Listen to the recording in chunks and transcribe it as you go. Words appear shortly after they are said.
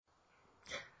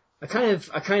I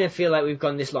kind of feel like we've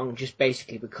gone this long just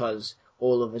basically because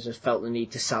all of us have felt the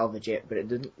need to salvage it, but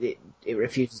it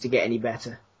refuses to get any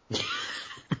better.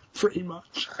 Pretty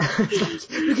much.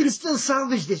 We can still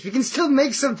salvage this. We can still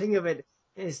make something of it.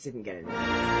 It just didn't get any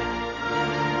better.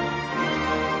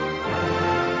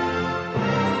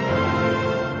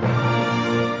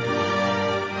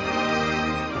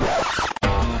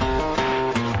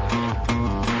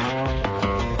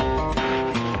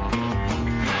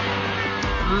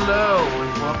 Hello,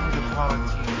 and welcome to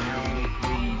Politics,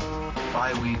 your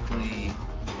bi-weekly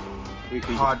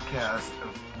podcast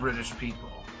of British people.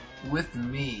 With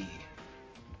me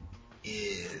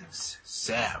is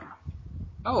Sam.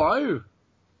 Hello.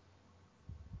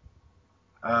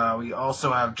 We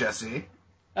also have Jesse.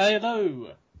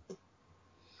 Hello.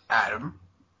 Adam.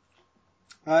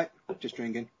 Hi, just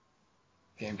drinking.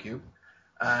 GameCube.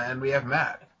 And we have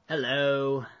Matt.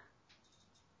 Hello.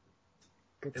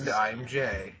 And I'm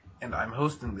Jay, and I'm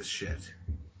hosting this shit.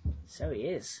 So he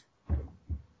is.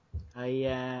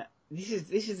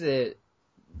 This is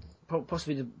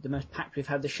possibly the most packed we've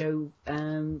had the show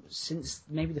since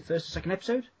maybe the first or second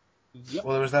episode. Yep.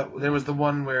 Well, there was the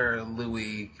one where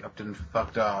Louis up and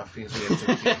fucked off. He had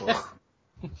 6 people.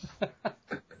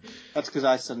 That's because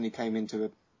I suddenly came in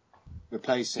to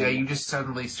replace him. Yeah, you just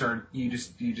suddenly started. You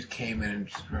just came in and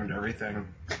just ruined everything.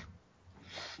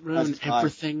 Ruin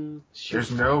everything.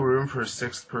 There's no room for a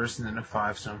sixth person in a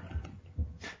fivesome.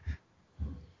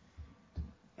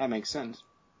 That makes sense.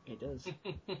 It does.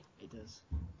 It does.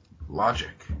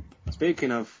 Logic.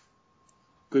 Speaking of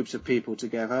groups of people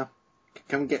together,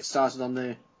 can we get started on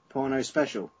the porno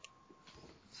special?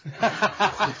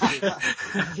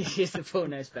 This is the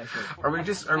porno special. Are we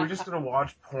just gonna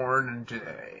watch porn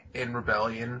in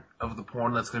rebellion of the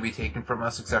porn that's gonna be taken from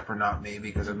us, except for not me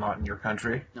because I'm not in your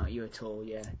country? Not you at all.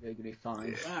 Yeah, you're gonna be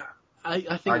fine. Yeah.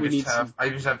 I think we need to... I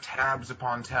just have tabs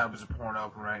upon tabs of porn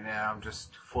open right now. I'm just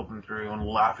flipping through and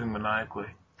laughing maniacally.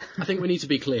 I think we need to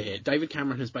be clear here. David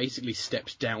Cameron has basically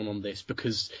stepped down on this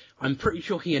because I'm pretty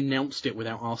sure he announced it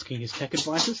without asking his tech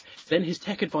advisors. Then his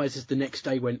tech advisors the next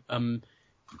day went,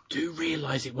 do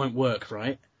realise it won't work,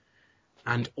 right?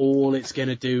 And all it's going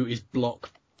to do is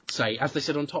block, say, as they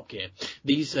said on Top Gear,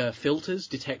 these filters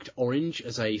detect orange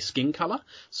as a skin colour.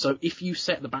 So if you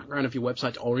set the background of your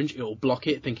website to orange, it will block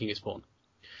it thinking it's porn.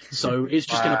 So it's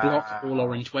just going to block all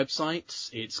orange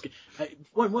websites. It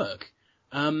won't work.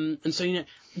 And so,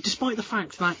 despite the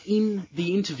fact that in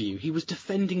the interview he was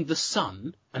defending The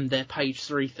Sun and their page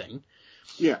 3 thing,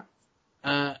 yeah,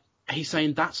 he's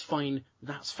saying that's fine,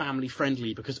 that's family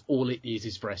friendly because all it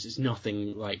is breast. It's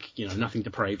nothing nothing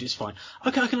depraved. It's fine.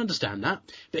 Okay, I can understand that,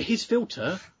 but his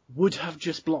filter would have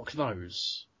just blocked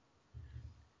those.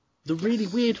 The really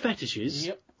weird fetishes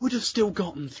would have still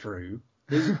gotten through.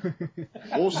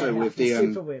 Also, with the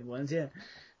super weird ones, yeah.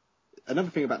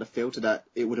 Another thing about the filter that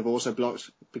it would have also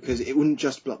blocked, because it wouldn't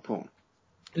just block porn.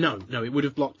 No, it would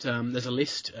have blocked, there's a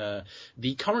list,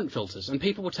 the current filters, and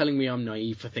people were telling me I'm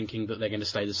naive for thinking that they're going to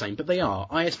stay the same, but they are.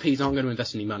 ISPs aren't going to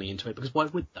invest any money into it, because why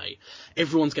would they?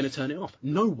 Everyone's going to turn it off.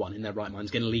 No one in their right mind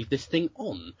is going to leave this thing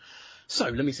on. So,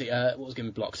 let me see, what was going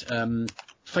to be blocked?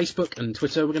 Facebook and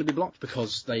Twitter were going to be blocked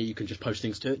because you can just post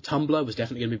things to it. Tumblr was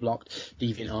definitely going to be blocked.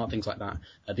 DeviantArt, things like that.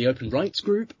 The Open Rights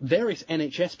Group, various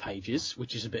NHS pages,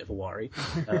 which is a bit of a worry.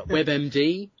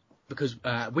 WebMD, because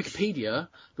Wikipedia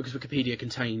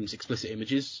contains explicit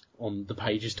images on the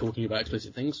pages talking about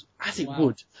explicit things,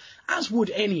 as would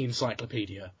any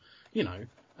encyclopedia,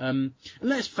 And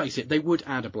let's face it, they would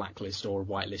add a blacklist or a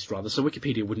whitelist rather, so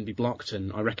Wikipedia wouldn't be blocked,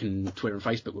 and I reckon Twitter and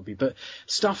Facebook would be, but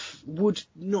stuff would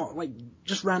not,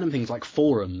 just random things like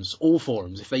forums, all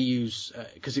forums, if they use,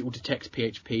 because it will detect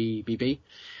PHP BB,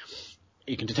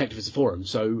 it can detect if it's a forum,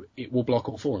 so it will block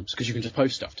all forums, because you can just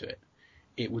post stuff to it.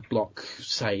 It would block,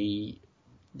 say,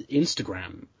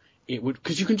 Instagram. It would,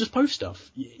 because you can just post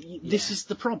stuff. This is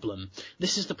the problem.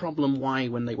 This is the problem why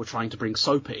when they were trying to bring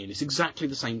SOPA in, it's exactly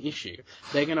the same issue.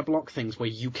 They're going to block things where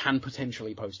you can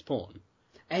potentially post porn.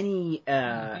 Any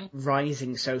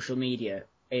rising social media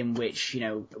in which,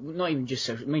 not even just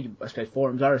social media, I suppose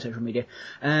forums are a social media,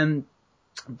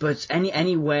 but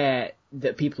anywhere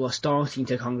that people are starting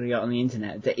to congregate on the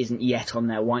internet that isn't yet on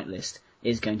their whitelist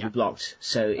is going to be blocked.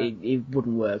 So it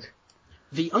wouldn't work.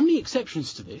 The only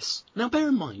exceptions to this, now bear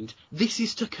in mind, this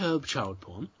is to curb child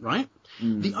porn, right?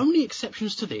 The only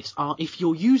exceptions to this are if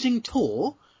you're using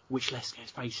Tor, which, let's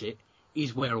face it,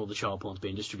 is where all the child porn's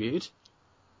being distributed.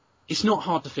 It's not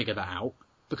hard to figure that out,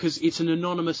 because it's an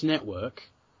anonymous network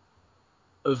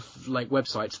of,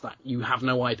 websites that you have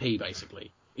no IP,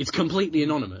 basically. It's completely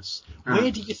anonymous.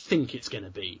 Where do you think it's going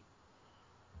to be?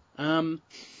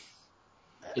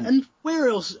 And where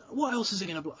else? What else is it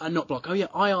going to not block? Oh yeah,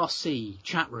 IRC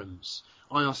chat rooms.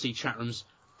 IRC chat rooms,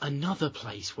 another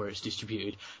place where it's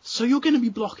distributed. So you're going to be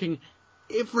blocking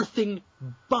everything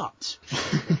but.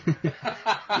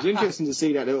 It's interesting to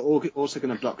see that they're also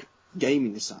going to block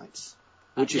gaming sites,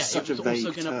 which is such a vague term. It's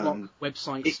also going to block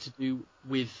websites to do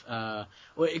with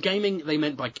gaming. They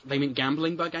meant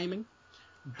gambling by gaming,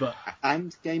 but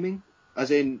and gaming,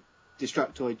 as in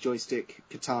Destructoid, Joystick,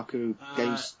 Kotaku,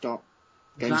 GameSpot.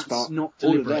 That's not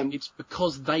all deliberate. of them. It's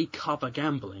because they cover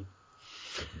gambling.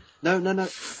 No.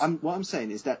 What I'm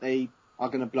saying is that they are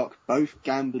going to block both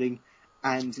gambling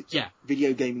and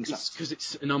video gaming sites. Because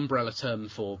it's an umbrella term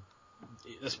for.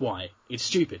 That's why it's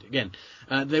stupid. Again,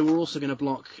 they were also going to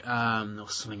block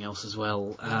something else as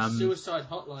well. Suicide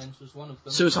hotlines was one of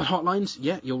them. Suicide hotlines.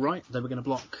 Yeah, you're right. They were going to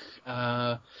block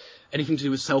anything to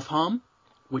do with self-harm,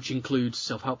 which includes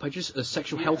self-help pages,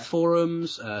 sexual health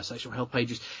forums, sexual health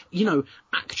pages,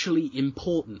 actually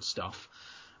important stuff.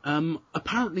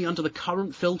 Apparently under the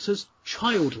current filters,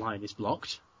 Childline is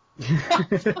blocked.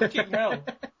 Fucking hell.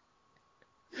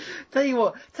 Tell you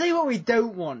what we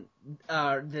don't want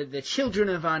the children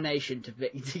of our nation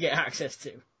to get access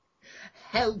to.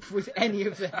 Help with any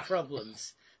of their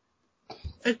problems.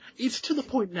 It's to the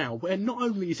point now where not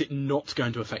only is it not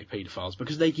going to affect paedophiles,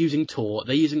 because they're using Tor,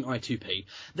 they're using I2P,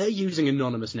 they're using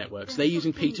anonymous networks, they're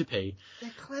using P2P.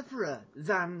 They're cleverer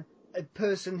than a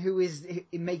person who is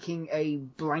making a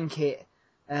blanket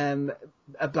ban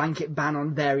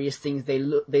on various things they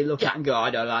look at and go,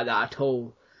 I don't like that at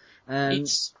all.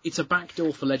 It's a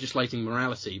backdoor for legislating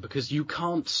morality, because you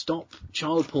can't stop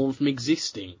child porn from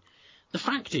existing. The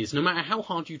fact is, no matter how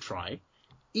hard you try,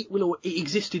 it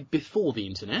existed before the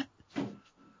internet.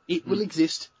 It will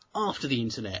exist after the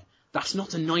internet. That's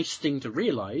not a nice thing to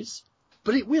realise,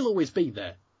 but it will always be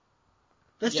there.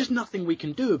 There's just nothing we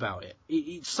can do about it.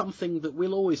 It's something that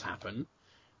will always happen.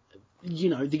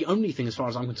 The only thing, as far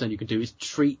as I'm concerned, you can do is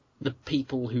treat the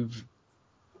people who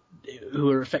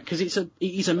are affected, because it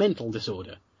is a mental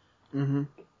disorder. Mm-hmm.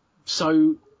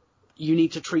 So you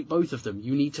need to treat both of them.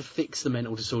 You need to fix the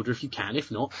mental disorder if you can. If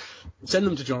not, send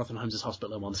them to Jonathan Holmes'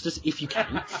 Hospital of Monsters if you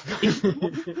can. If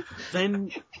not,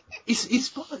 then it's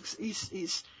bollocks.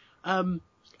 It's as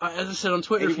I said on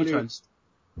Twitter a few times,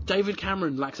 David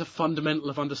Cameron lacks a fundamental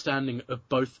of understanding of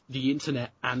both the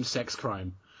internet and sex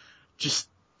crime. Just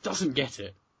doesn't get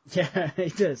it. Yeah, he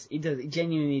does. He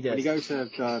genuinely does.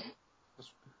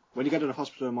 When you go to the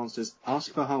Hospital of Monsters,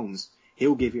 ask for Holmes.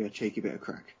 He'll give you a cheeky bit of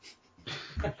crack.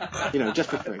 Just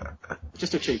for free.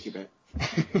 Just a cheeky bit.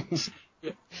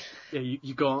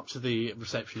 You go up to the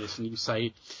receptionist and you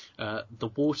say, the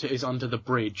water is under the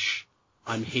bridge.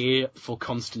 I'm here for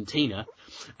Constantina.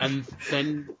 And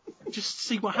then just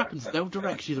see what happens. They'll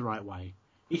direct you the right way.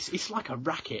 It's like a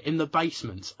racket in the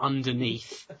basement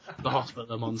underneath the Hospital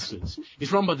of Monsters.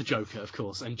 It's run by the Joker, of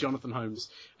course, and Jonathan Holmes.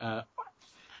 The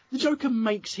Joker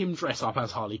makes him dress up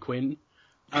as Harley Quinn.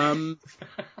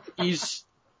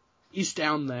 Is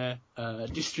down there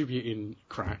distributing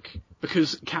crack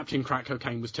because Captain Crack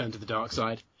Cocaine was turned to the dark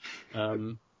side.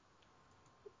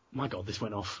 My God, this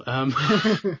went off.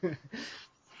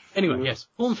 Anyway, yes,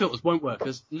 porn filters won't work.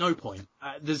 There's no point.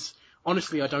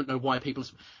 Honestly, I don't know why people.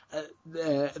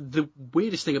 The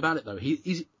weirdest thing about it though,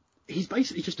 he's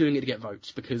basically just doing it to get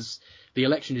votes because the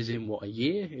election is in a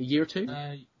year or two.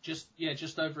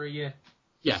 Just over a year.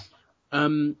 Yeah.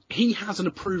 He has an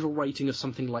approval rating of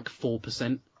something like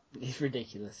 4%. It's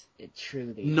ridiculous. It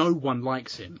truly is. No one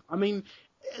likes him. I mean,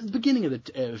 at the beginning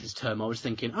of his term, I was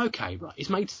thinking, okay, right, he's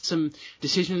made some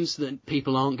decisions that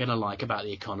people aren't going to like about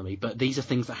the economy, but these are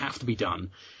things that have to be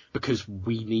done because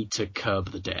we need to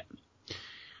curb the debt.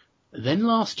 Then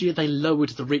last year, they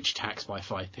lowered the rich tax by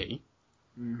 5p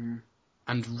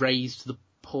and raised the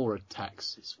poorer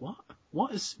taxes. What?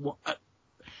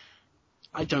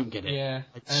 I don't get it. Yeah,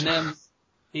 and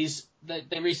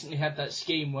they recently had that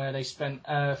scheme where they spent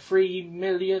 30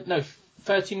 million,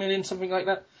 something like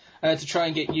that, to try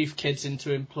and get youth kids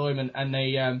into employment, and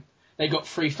they got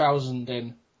 3,000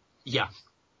 in. Yeah.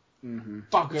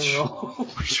 Bugger all.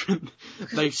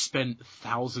 They've spent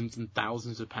thousands and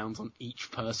thousands of pounds on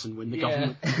each person when the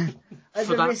government...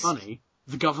 For that money,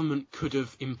 the government could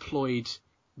have employed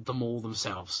them all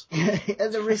themselves.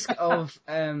 At the risk of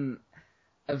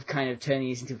kind of turning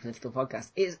this into a political podcast,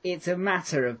 it's a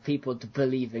matter of people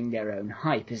believing their own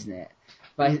hype, isn't it?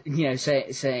 By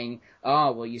saying,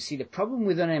 well, you see, the problem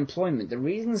with unemployment, the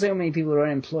reason so many people are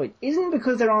unemployed, isn't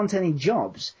because there aren't any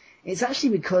jobs. It's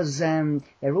actually because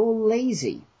they're all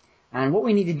lazy, and what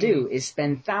we need to do is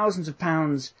spend thousands of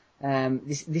pounds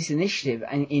this initiative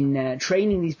in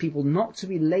training these people not to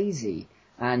be lazy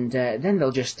And then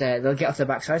they'll just they'll get off their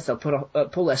backsides, they'll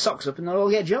pull their socks up, and they'll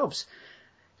all get jobs.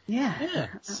 Yeah,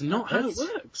 it's not how it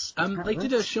works. They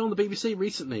did a show on the BBC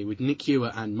recently with Nick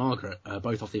Hewer and Margaret,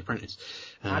 both off The Apprentice.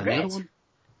 Margaret? The other one,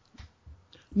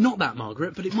 not that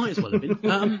Margaret, but it might as well have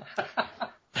been.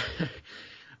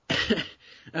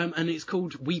 And it's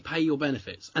called We Pay Your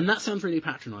Benefits. And that sounds really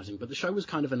patronising, but the show was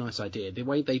kind of a nice idea. The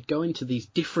way they'd go into these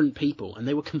different people, and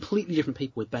they were completely different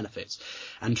people with benefits,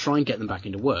 and try and get them back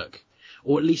into work.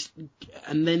 Or at least,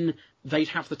 and then they'd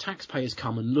have the taxpayers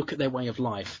come and look at their way of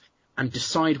life and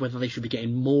decide whether they should be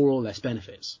getting more or less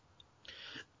benefits.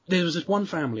 There was this one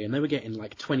family, and they were getting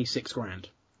like 26 grand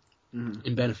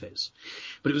in benefits.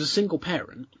 But it was a single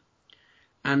parent,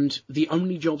 and the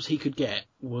only jobs he could get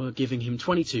were giving him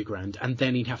 22 grand, and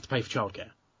then he'd have to pay for childcare.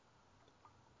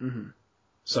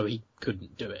 So he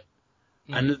couldn't do it.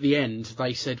 And at the end,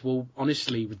 they said, well,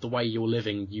 honestly, with the way you're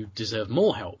living, you deserve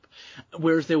more help.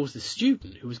 Whereas there was this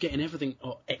student who was getting everything,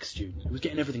 or ex-student, who was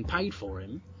getting everything paid for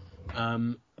him.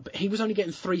 But he was only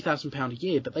getting £3,000 a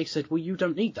year, but they said, well, you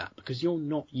don't need that because you're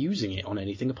not using it on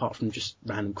anything apart from just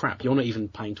random crap. You're not even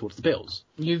paying towards the bills.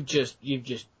 You've just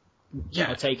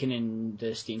taken in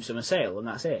the Steam Summer Sale, and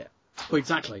that's it. Well,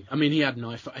 exactly. I mean, he had an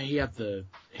iPhone. He had the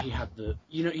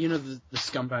you know the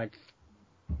scumbag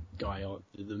guy or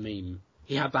the meme.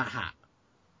 He had that hat.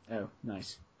 Oh,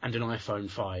 nice. And an iPhone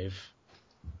 5.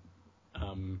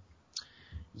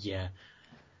 Yeah.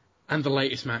 And the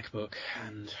latest MacBook,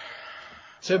 and...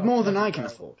 So more than I can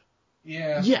afford.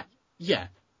 Yeah. Yeah.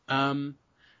 I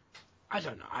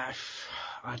don't know.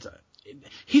 I don't...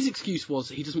 His excuse was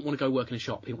he doesn't want to go work in a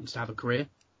shop, he wants to have a career.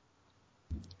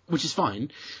 Which is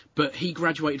fine, but he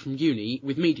graduated from uni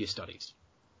with media studies.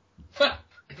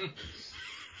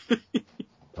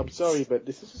 I'm sorry, but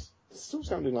this is still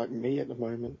sounding like me at the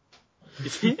moment.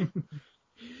 Is it?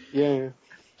 Yeah.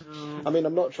 I mean,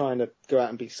 I'm not trying to go out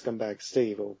and be Scumbag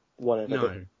Steve or whatever. No,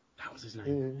 that was his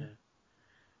name.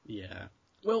 Yeah.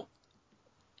 Well,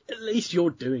 at least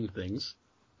you're doing things.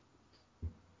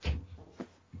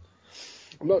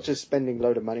 I'm not just spending a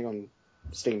load of money on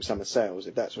Steam Summer Sales,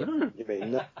 if that's what you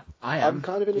mean. I'm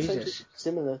kind of in a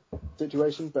similar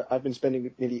situation, but I've been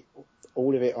spending nearly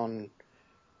all of it on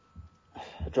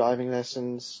driving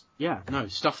lessons. Yeah, no,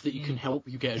 stuff that you can help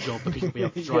you get a job because you'll be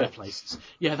able to drive places.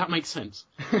 Yeah, that makes sense.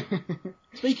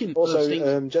 Speaking also, of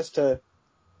Steam... just to...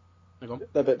 Hang on.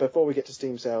 No, but before we get to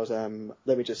Steam Sales,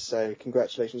 let me just say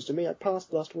congratulations to me. I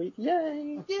passed last week.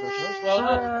 Yay!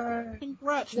 Well,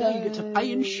 congrats! Now you get to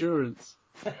pay insurance.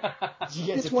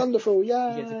 It's wonderful,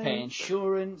 yeah. You get to pay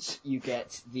insurance, you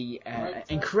get the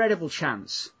incredible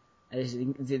chance,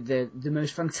 the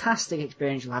most fantastic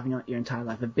experience you'll have in your entire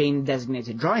life of being a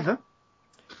designated driver.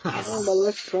 Oh, my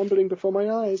life's crumbling before my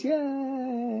eyes,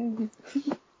 yay!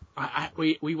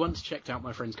 We once checked out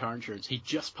my friend's car insurance. He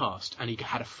just passed, and he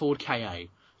had a Ford Ka,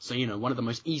 so, one of the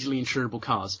most easily insurable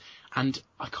cars, and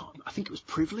I think it was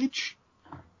Privilege,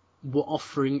 were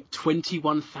offering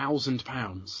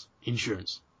 £21,000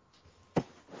 insurance.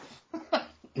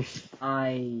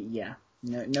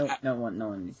 No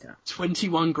one needs that.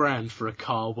 21 grand for a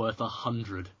car worth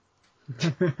 100.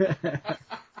 It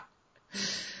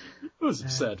was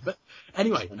absurd. But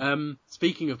anyway,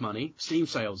 speaking of money, Steam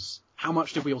sales. How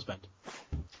much did we all spend?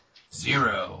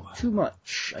 0. Too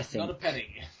much, I think. Not a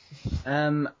penny.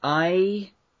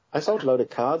 I sold a load of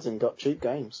cards and got cheap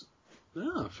games.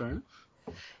 Oh, fair enough.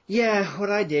 Yeah, what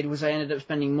I did was I ended up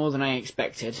spending more than I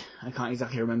expected. I can't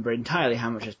exactly remember entirely how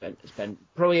much I spent.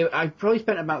 I probably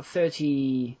spent about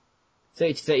 30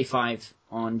 to 35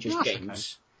 on just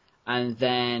games. Okay. And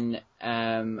then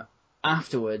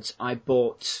afterwards I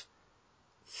bought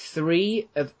 3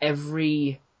 of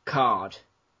every card.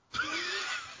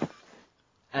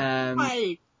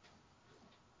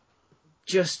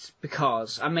 Just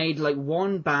because. I made like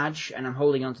 1 badge and I'm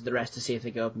holding on to the rest to see if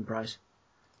they go up in price.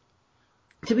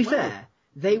 To be fair,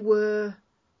 they were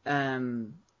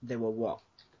what?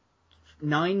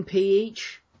 9p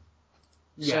each?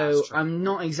 Yeah, so I'm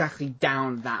not exactly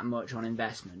down that much on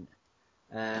investment.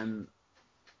 I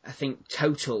think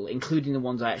total, including the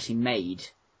ones I actually made,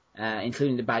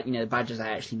 including the badges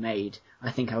I actually made,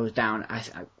 I think I was down.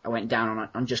 I went down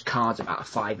on just cards about a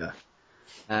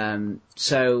 £5.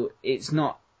 So it's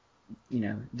not,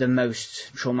 the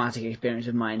most traumatic experience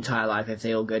of my entire life if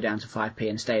they all go down to 5p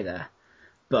and stay there.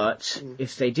 But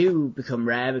if they do become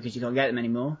rare because you can't get them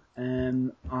anymore,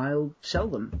 I'll sell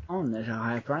them on at a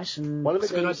higher price. And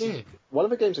that's a good idea. One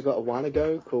of the games I got a while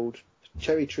ago called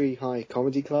Cherry Tree High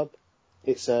Comedy Club.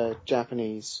 It's a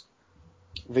Japanese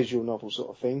visual novel sort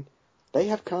of thing. They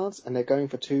have cards and they're going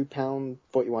for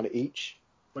 £2.41 each.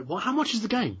 Wait, what? How much is the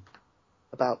game?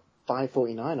 About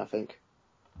 £5.49, I think.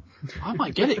 I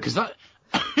might get it, because that,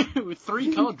 with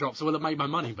 3 card drops, I will have made my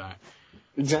money back.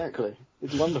 Exactly.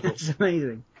 It's wonderful. It's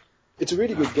amazing. It's a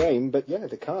really good game, but yeah,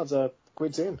 the cards are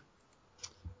quids in.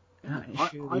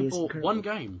 I bought one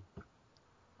game.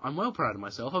 I'm well proud of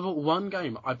myself. I bought one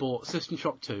game. I bought System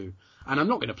Shock 2, and I'm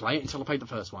not going to play it until I played the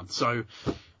first one. So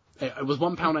it was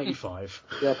 £1.85.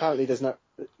 Yeah, apparently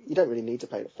you don't really need to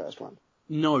play the first one.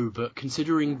 No, but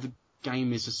considering the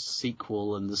game is a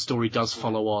sequel and the story does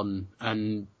follow on,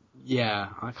 and yeah,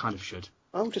 I kind of should.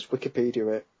 I'll just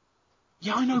Wikipedia it.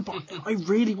 Yeah, I know, but I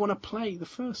really want to play the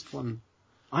first one.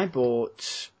 I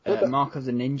bought Mark of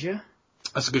the Ninja.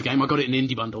 That's a good game. I got it in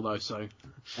Indie Bundle though, so.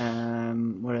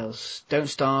 What else? Don't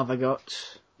Starve I got.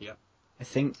 Yeah. I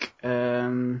think.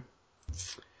 I've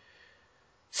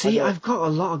got a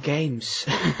lot of games.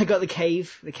 I got The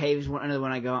Cave. The Cave is another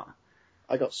one I got.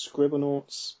 I got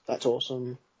Scribblenauts. That's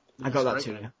awesome. I got that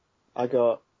too. I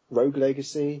got Rogue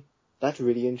Legacy. That's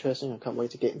really interesting. I can't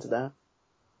wait to get into that.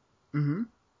 Mm-hmm.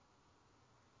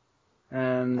 I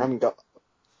haven't got...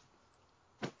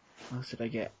 What else did I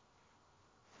get?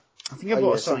 I think I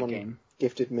bought a Sonic game.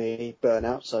 Gifted me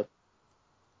Burnout, so...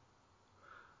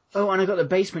 Oh, and I got the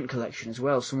Basement Collection as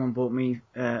well. Someone bought me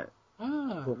that,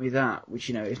 which,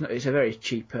 it's a very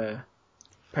cheap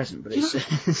present, but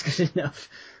it's good enough.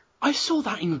 I saw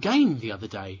that in game the other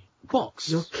day. Box.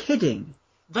 You're kidding?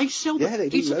 They sell the... Yeah, they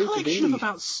do. It's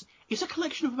a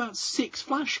collection of about 6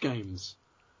 Flash games.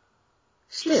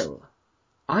 Still,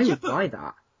 I would buy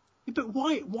that. But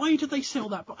why do they sell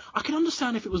that? I can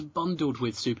understand if it was bundled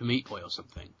with Super Meat Boy or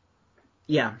something.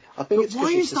 Yeah. I think it's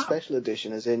because it's a special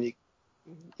edition, as in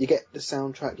you get the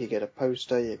soundtrack, you get a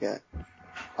poster, you get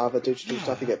other digital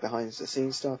stuff, you get behind the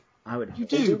scenes stuff. They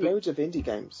do loads of indie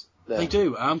games there. They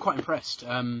do. I'm quite impressed.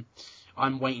 I'm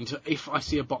waiting if I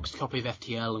see a boxed copy of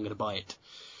FTL, I'm going to buy it.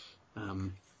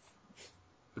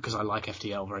 Because I like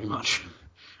FTL very much.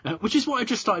 Which is what I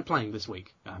just started playing this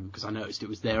week, because I noticed it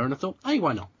was there and I thought, hey,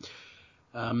 why not?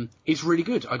 It's really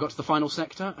good. I got to the final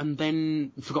sector and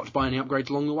then forgot to buy any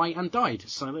upgrades along the way and died.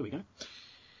 So there we go.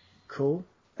 Cool.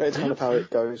 That's kind of how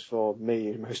it goes for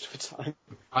me most of the time.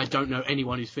 I don't know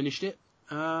anyone who's finished it.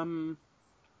 So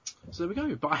there we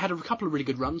go. But I had a couple of really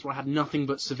good runs where I had nothing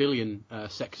but civilian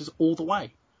sectors all the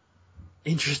way.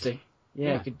 Interesting.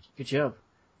 Yeah. Good job.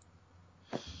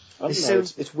 I don't know,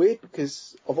 it's weird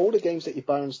because of all the games that you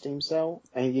buy on Steam Sale,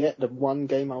 and yet the one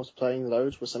game I was playing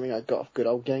loads was something I got off Good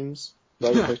Old Games,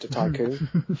 Roller Coaster Tycoon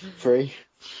 3,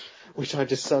 which I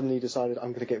just suddenly decided I'm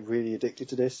going to get really addicted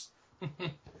to this.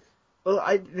 Well,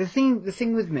 the thing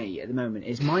with me at the moment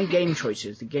is my game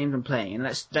choices, the games I'm playing, and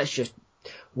let's just,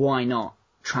 why not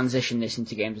transition this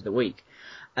into games of the week.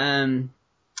 I've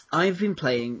been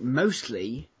playing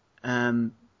mostly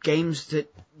games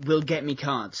that will get me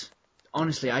cards.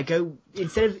 Honestly, I go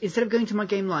instead of going to my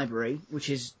game library, which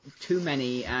is too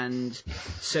many and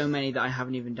so many that I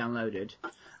haven't even downloaded.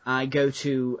 I go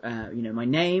to my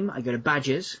name. I go to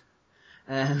badges,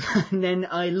 and then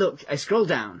I scroll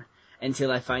down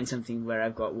until I find something where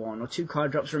I've got 1 or 2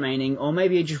 card drops remaining, or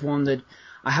maybe just one that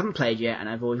I haven't played yet and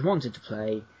I've always wanted to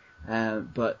play,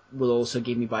 but will also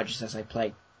give me badges as I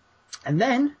play. And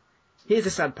then here's the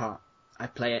sad part: I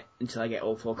play it until I get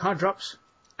all 4 card drops,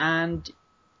 and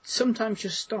sometimes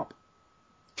just stop.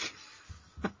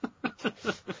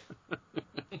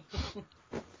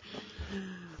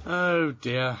 Oh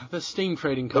dear, the Steam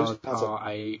trading cards are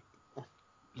a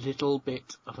little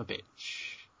bit of a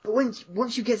bitch. But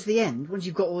once you get to the end, once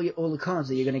you've got all the cards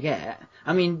that you're going to get,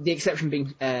 I mean, the exception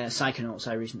being Psychonauts,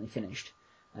 I recently finished,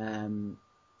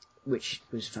 which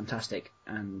was fantastic,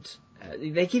 and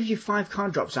they give you 5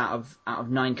 card drops out of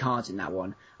 9 cards in that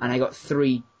one, and I got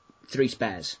 3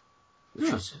 spares. Which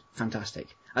was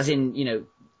fantastic. As in,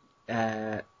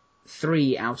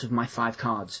 3 out of my 5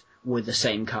 cards were the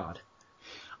same card.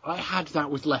 I had that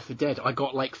with Left 4 Dead. I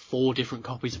got 4 different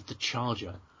copies of the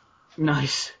Charger.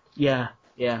 Nice. Yeah.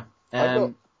 I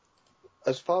got,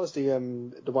 as far as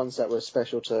the ones that were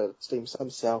special to Steam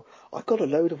Summer Sale, I got a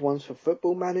load of ones for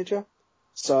Football Manager.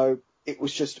 So it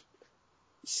was just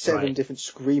 7 different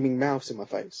screaming mouths in my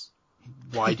face.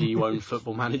 Why do you own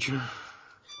Football Manager?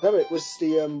 No, it was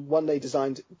the one they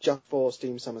designed just for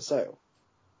Steam Summer Sale.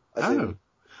 Those!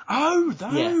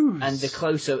 Yeah, and the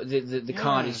close-up, the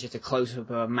card is just a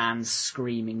close-up of a man's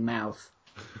screaming mouth.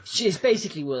 It's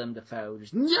basically Willem Dafoe.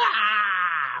 Just,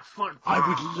 football! I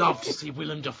would love to see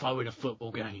Willem Dafoe in a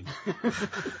football game.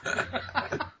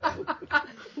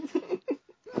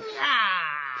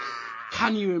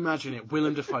 Can you imagine it?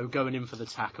 Willem Dafoe going in for the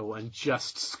tackle and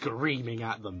just screaming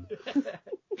at them.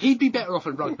 He'd be better off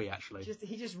in rugby, actually.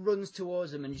 He just runs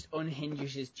towards him and just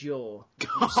unhinges his jaw,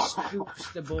 just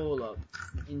scoops the ball up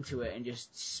into it and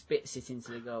just spits it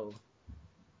into the goal.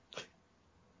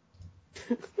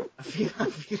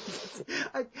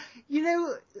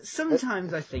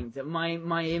 Sometimes I think that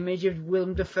my image of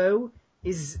Willem Dafoe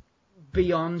is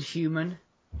beyond human.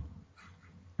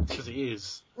 Because he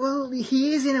is. Well,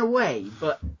 he is in a way,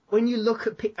 but when you look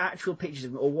at actual pictures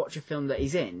of him or watch a film that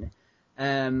he's in,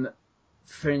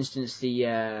 for instance,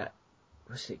 the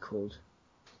what's it called?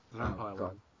 Vampire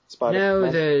one.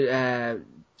 No, the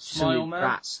Smile Man?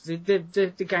 Rats,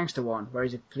 the gangster one, where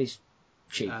he's a police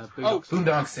chief.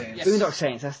 Boondock Saints. Yes. Boondock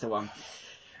Saints, that's the one.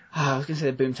 I was going to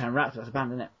say the Boomtown Rats, but that's a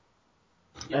band, isn't it?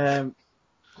 Yes.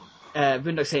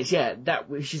 Boondock Saints, yeah,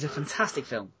 which is a fantastic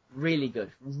film. Really good.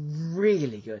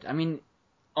 Really good. I mean,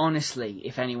 honestly,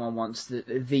 if anyone wants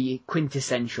the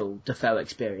quintessential Dafoe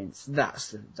experience,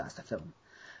 that's the film.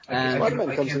 I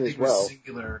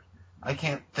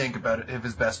can't think about it of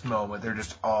his best moment. They're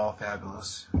just all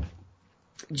fabulous.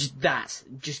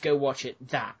 Just go watch it.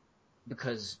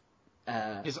 Because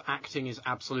his acting is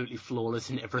absolutely flawless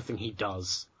in everything he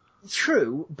does.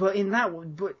 True, but in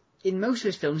most of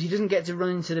his films, he doesn't get to run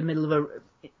into the middle of a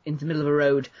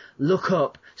road, look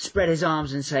up, spread his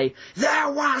arms, and say,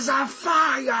 "There was a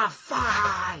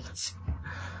firefight."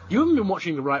 You haven't been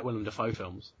watching the right Willem Dafoe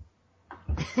films.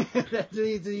 Do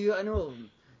you I know them?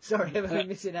 Sorry, I'm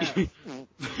missing out. You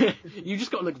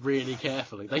just got to look really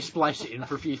carefully. They splice it in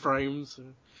for a few frames.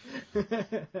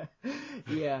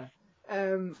 Yeah.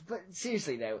 But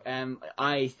seriously though,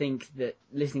 I think that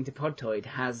listening to Podtoid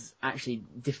has actually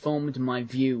deformed my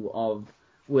view of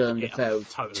Willem Dafoe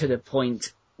to the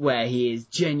point where he is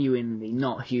genuinely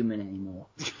not human anymore.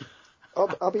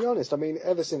 I'll be honest, I mean,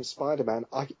 ever since Spider-Man,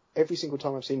 every single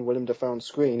time I've seen Willem Dafoe on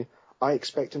screen, I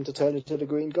expect him to turn into the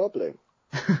Green Goblin.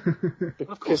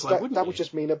 Because that would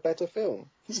just mean a better film.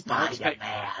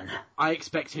 Spider-Man! I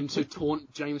expect him to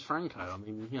taunt James Franco. I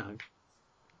mean, you know.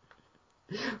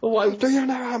 Do you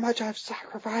know how much I've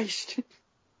sacrificed?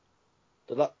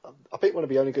 I think one of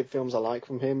the only good films I like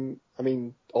from him, I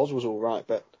mean, Oz was alright,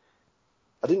 but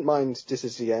I didn't mind This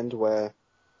Is the End, where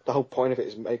the whole point of it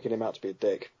is making him out to be a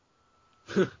dick.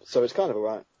 So it's kind of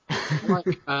alright. I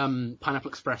like Pineapple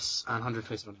Express and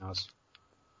 127 Hours.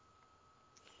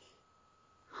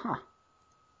 Huh.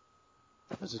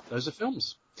 Those are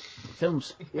films.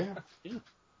 Films. Yeah. Yeah.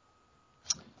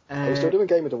 We're still doing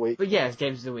Game of the Week. But yeah, it's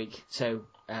Games of the Week. So,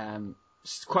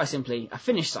 quite simply, I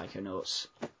finished Psychonauts.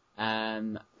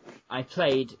 I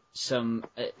played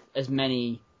as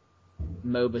many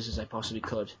MOBAs as I possibly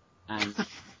could, and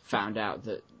found out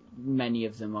that many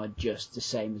of them are just the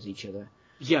same as each other.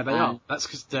 Yeah, they are. That's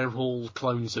because they're all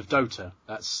clones of Dota.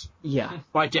 That's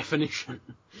by definition.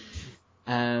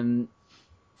 And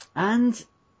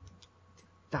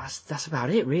that's about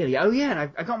it, really. Oh yeah,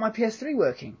 and I got my PS3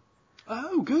 working.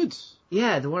 Oh, good.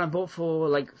 Yeah, the one I bought for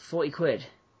like 40 quid.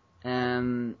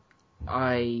 And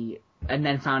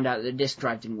then found out that the disc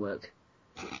drive didn't work.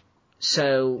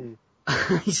 So,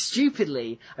 I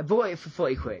bought it for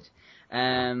 40 quid.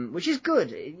 Which is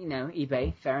good, you know,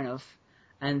 eBay, fair enough.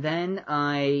 And then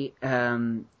I,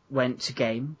 went to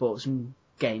Game, bought some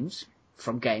games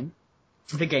from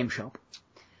the Game Shop.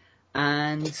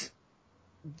 And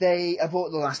I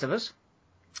bought The Last of Us.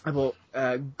 I bought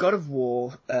God of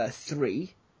War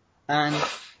 3 and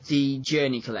the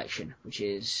Journey Collection, which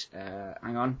is,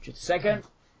 hang on, just a second.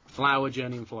 Flower,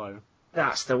 Journey and Flow.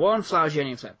 That's the one, Flower,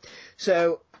 Journey and Flow.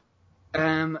 So,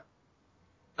 I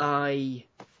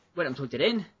went and plugged it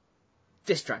in.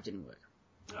 Disk drive didn't work.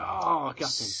 Oh, gutting.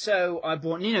 So I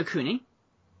bought Ni no Kuni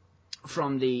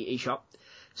from the eShop,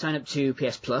 signed up to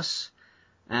PS Plus.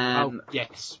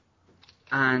 Yes.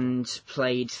 And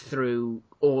played through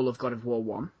all of God of War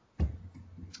 1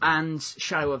 and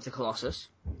Shadow of the Colossus.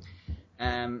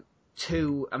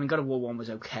 2, I mean, God of War 1 was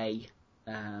okay.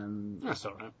 That's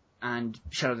alright. And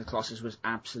Shadow of the Colossus was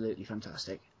absolutely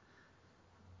fantastic.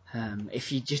 If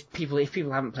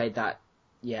people haven't played that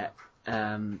yet,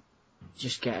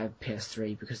 just get a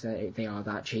PS3 because they are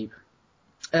that cheap.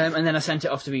 And then I sent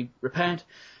it off to be repaired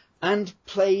and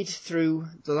played through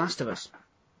The Last of Us.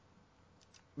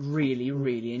 Really,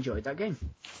 really enjoyed that game.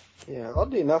 Yeah,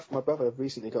 oddly enough, my brother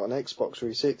recently got an Xbox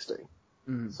 360.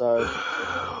 So,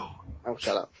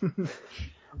 shut up.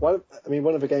 One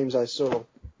of the games I saw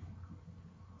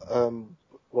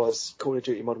was Call of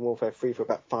Duty Modern Warfare 3 for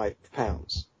about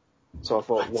 £5. So I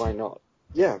thought, why not?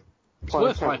 Yeah, it's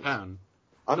worth £5. I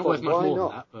not thought, worth much why more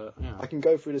not? Than that, but yeah. I can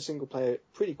go through the single player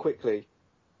pretty quickly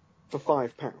for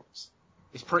 £5.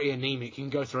 It's pretty anemic. You can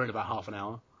go through it in about half an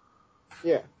hour.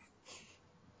 Yeah.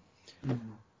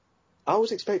 I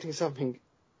was expecting something.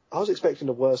 I was expecting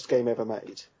the worst game ever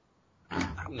made.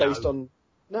 Based on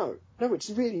no, it's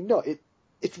really not.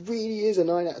 It really is a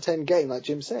 9 out of 10 game, like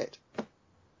Jim said.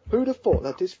 Who'd have thought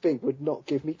that this thing would not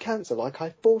give me cancer like I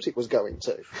thought it was going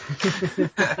to?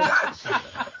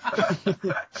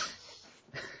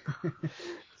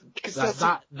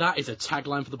 That is a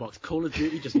tagline for the box. Call of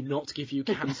Duty does not give you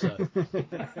cancer.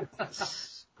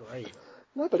 That's great.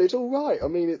 No, but it's all right. I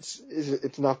mean,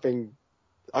 it's nothing.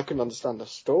 I can understand the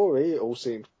story. It all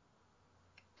seemed.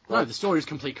 No, the story is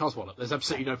complete coswallop. There's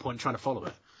absolutely no point in trying to follow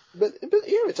it. But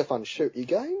it's a fun shooty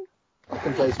game. I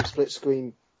can play some split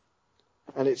screen,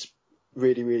 and it's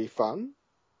really, really fun.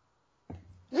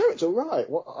 Yeah, it's all right.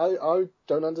 I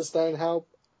don't understand how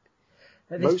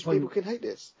most people can hate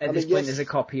this. At this point, there's a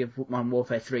copy of Modern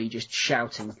Warfare 3 just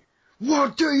shouting,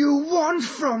 "What do you want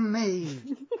from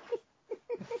me?"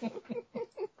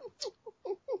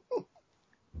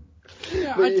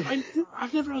 Yeah,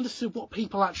 I've never understood what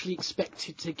people actually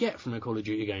expected to get from a Call of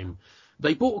Duty game.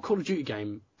 They bought a Call of Duty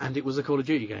game, and it was a Call of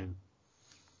Duty game.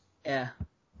 Yeah.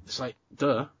 It's like,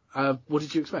 duh. What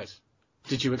did you expect?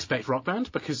 Did you expect Rock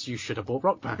Band? Because you should have bought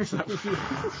Rock Band. If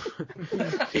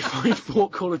I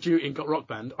bought Call of Duty and got Rock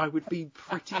Band, I would be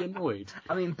pretty annoyed.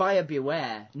 I mean, buyer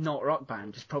beware, not Rock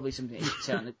Band, is probably something you should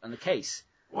say on the case.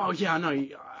 Well, yeah, no,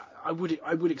 I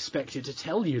would expect it to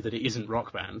tell you that it isn't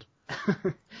Rock Band.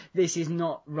 This is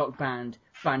not Rock Band,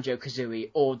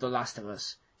 Banjo-Kazooie, or The Last of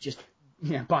Us. Just,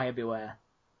 buyer beware.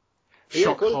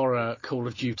 Shock horror Call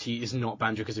of Duty is not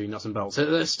Banjo-Kazooie nuts and bolts.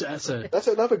 That's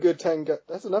another good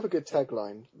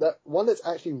tagline. That one that's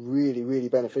actually really, really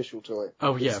beneficial to it.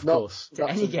 Oh yeah, of course. To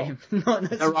any game, not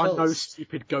nuts There are no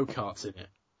stupid go-karts in it.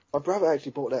 My brother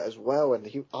actually bought that as well, and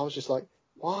I was just like,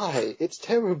 why? It's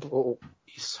terrible.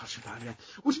 It's such a bad game.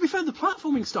 Well, to be fair, the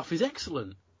platforming stuff is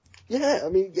excellent. Yeah, I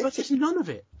mean... But there's none of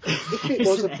it. If it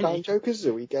was a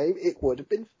Banjo-Kazooie game, it would have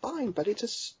been fine, but it's a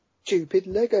stupid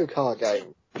Lego car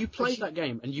game. You played that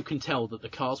game, and you can tell that the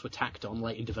cars were tacked on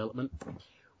late in development.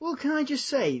 Well, can I just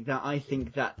say that I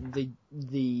think that the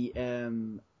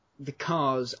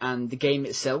cars and the game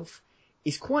itself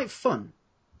is quite fun.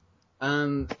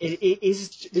 It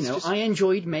is, I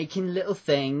enjoyed making little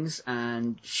things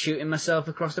and shooting myself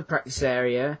across the practice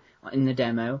area in the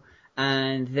demo,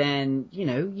 and then,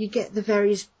 you get the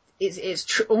various,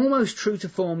 it's almost true to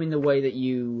form in the way that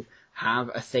you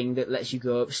have a thing that lets you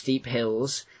go up steep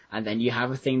hills, and then you have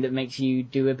a thing that makes you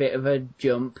do a bit of a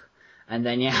jump, and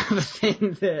then you have a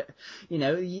thing that,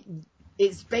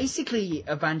 it's basically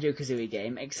a Banjo-Kazooie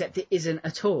game, except it isn't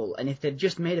at all. And if they'd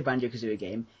just made a Banjo-Kazooie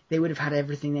game, they would have had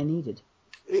everything they needed.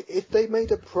 If they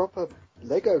made a proper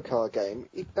Lego car game,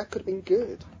 that could have been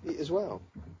good as well.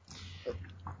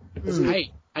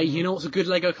 Hey, you know what's a good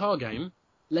Lego car game?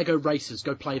 Lego Racers,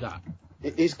 go play that.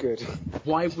 It is good.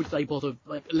 Why would they bother?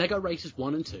 Lego Racers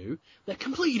 1 and 2, they're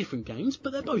completely different games,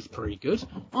 but they're both pretty good.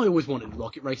 I always wanted a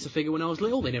Rocket Racer figure when I was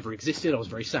little. They never existed. I was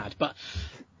very sad. But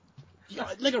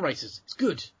Lego Racers, it's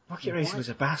good. Rocket Racer was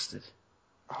a bastard.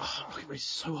 Oh, Rocket Racer is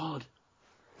so hard.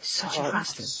 He's such a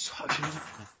bastard.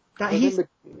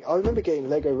 I remember getting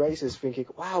Lego Racers thinking,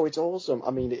 wow, it's awesome.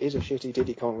 I mean, it is a shitty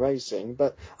Diddy Kong Racing,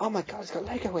 but oh my god, it's got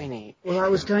Lego in it. Well, I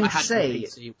was going to say,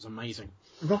 it was amazing.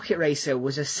 Rocket Racer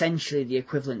was essentially the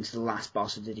equivalent to the last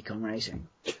boss of Diddy Kong Racing.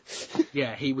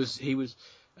 Yeah, he was.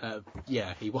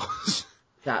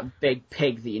 That big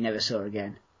pig that you never saw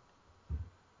again.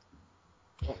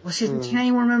 What's his? Can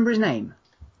anyone remember his name?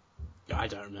 I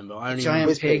don't remember. I only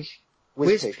Giant Pig.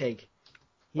 Whiz-Pig.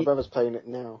 My brother's playing it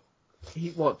now.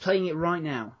 Playing it right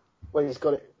now? Well, he's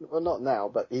got it. Well, not now,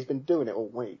 but he's been doing it all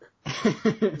week.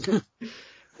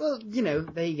 Well,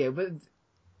 there you go. But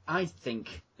I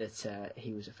think that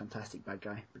he was a fantastic bad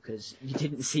guy because you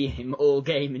didn't see him all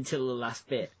game until the last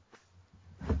bit.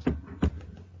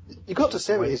 You got to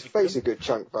stare at his face a good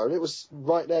chunk, though. It was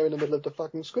right there in the middle of the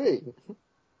fucking screen.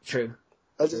 True.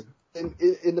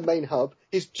 In the main hub,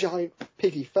 his giant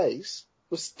piggy face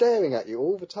was staring at you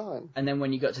all the time. And then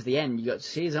when you got to the end, you got to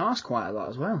see his arse quite a lot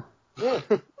as well. Yeah.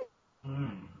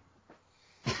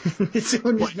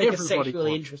 Someone just make a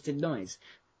sexually interested noise.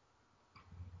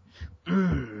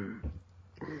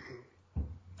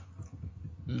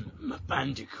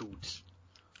 Bandicoot.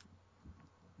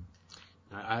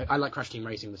 I like Crash Team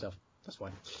Racing myself. That's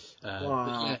why.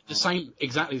 Wow. Yeah,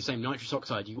 exactly the same nitrous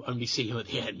oxide. You only see him at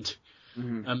the end.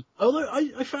 Mm-hmm. Although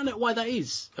I found out why that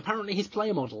is. Apparently his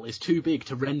player model is too big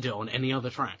to render on any other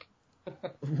track.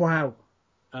 Wow.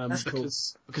 That's cool.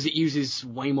 Because it uses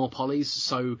way more polys,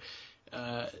 so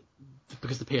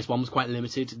because the PS1 was quite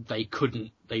limited, they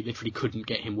literally couldn't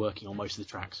get him working on most of the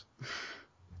tracks.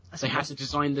 They had to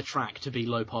design the track to be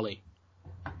low poly.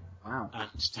 Wow.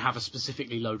 And to have a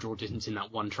specifically low draw distance in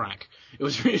that one track. It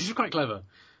was quite clever.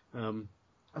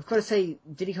 I've got to say,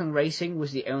 Diddy Kong Racing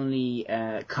was the only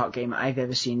kart game I've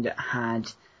ever seen that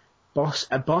had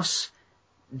a boss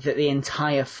that the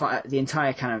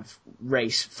entire kind of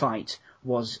race fight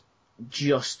was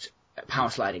just power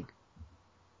sliding.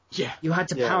 Yeah. You had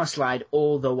to power slide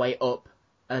all the way up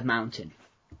a mountain.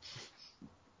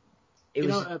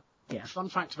 Fun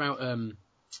fact about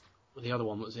the other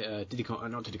one, what was it? Diddy Kong,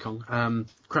 not Diddy Kong,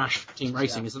 Crash Team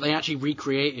Racing, is that they actually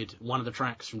recreated one of the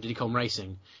tracks from Diddy Kong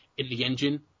Racing in the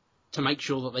engine to make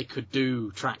sure that they could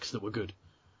do tracks that were good.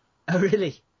 Oh,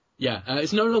 really? Yeah,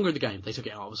 it's no longer in the game. They took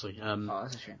it out, obviously.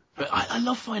 That's a shame. But I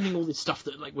love finding all this stuff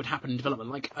that would happen in development,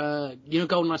 like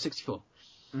GoldenEye 64.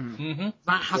 Mm-hmm.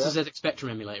 That has a ZX Spectrum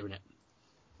emulator in it.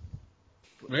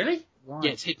 Really? Why?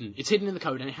 Yeah, it's hidden. It's hidden in the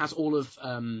code, and it has all of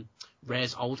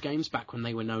Rare's old games back when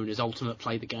they were known as Ultimate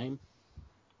Play the Game.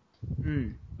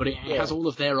 But it has all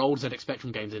of their old ZX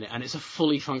Spectrum games in it, and it's a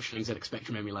fully functioning ZX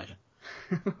Spectrum emulator.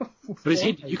 But it's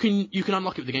hidden. You can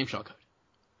unlock it with the Game Shark code.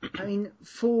 I mean,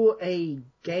 for a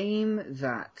game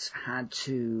that had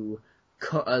to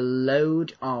cut a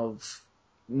load of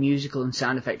musical and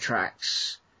sound effect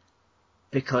tracks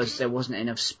because there wasn't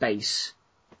enough space,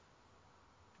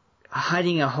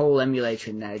 hiding a whole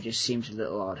emulator in there just seems a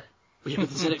little odd. Yeah,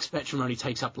 but the ZX Spectrum only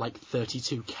takes up like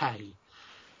 32K.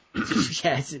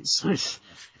 Yes, So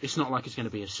it's not like it's going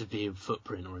to be a severe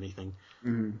footprint or anything.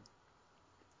 Mm-hmm.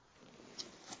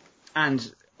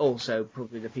 And also,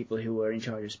 probably the people who were in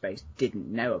charge of space didn't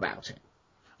know about it.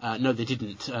 No, they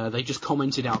didn't. They just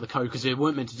commented out the code because they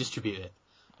weren't meant to distribute it.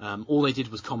 All they did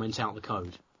was comment out the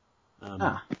code.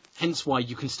 Hence why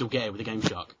you can still get it with the Game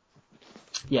Shark.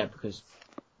 Yeah, because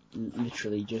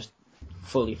literally just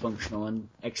fully functional and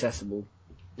accessible.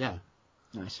 Yeah.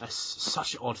 Nice. That's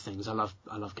such odd things. I love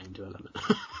game development.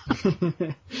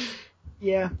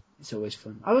 Yeah, it's always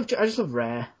fun. I just love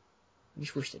Rare. I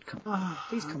just wish they'd come.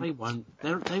 Please come. They won't.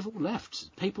 They've all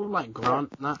left. People like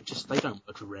Grant and that, they don't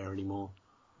work for Rare anymore.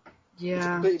 Yeah. It's a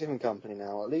completely different company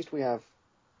now. At least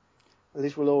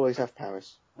we'll always have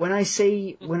Paris. When I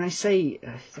say, is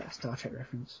that a Star Trek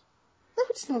reference? No,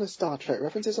 it's not a Star Trek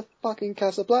reference. It's a fucking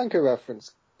Casablanca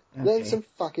reference. Okay. Learn some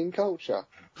fucking culture.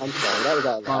 I'm sorry, that was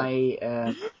out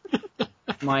loud.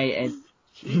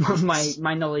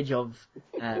 My knowledge of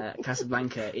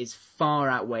Casablanca is far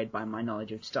outweighed by my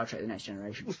knowledge of Star Trek: The Next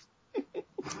Generation,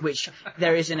 which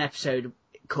there is an episode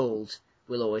called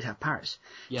 "We'll Always Have Paris."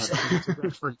 Yeah, so, it's a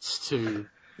reference to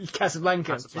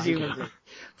Casablanca, presumably,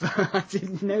 but I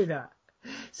didn't know that.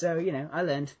 So I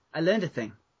learned a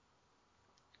thing.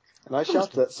 And I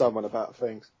shouted at someone about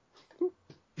things.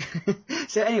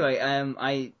 So anyway,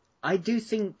 I do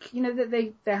think,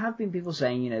 that there have been people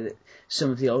saying, that some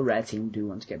of the old Rare team do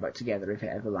want to get back together if it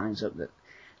ever lines up that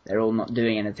they're all not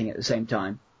doing anything at the same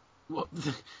time. Well,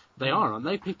 they are, aren't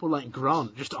they? People like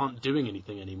Grant just aren't doing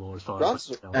anything anymore as far Grant's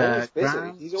as I can always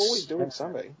busy. He's always doing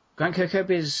something. Grant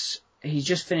Kirkhope he's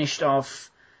just finished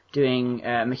off doing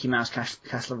Mickey Mouse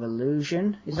Castle of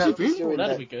Illusion. Is that really?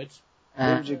 That'd be good.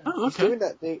 He's doing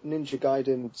that Ninja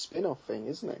Gaiden spin-off thing,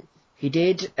 isn't he? He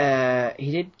did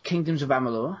Kingdoms of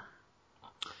Amalur.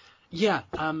 Yeah,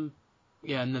 and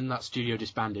then that studio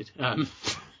disbanded.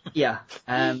 Yeah.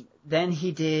 Then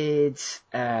he did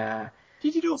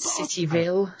Did you do a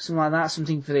Cityville, something like that,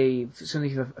 something for a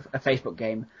Facebook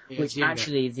game, which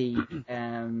actually the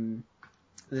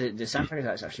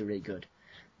soundtrack is actually really good.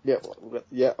 Yeah,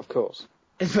 of course.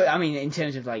 But I mean, in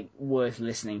terms of worth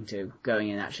listening to, going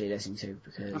and actually listening to,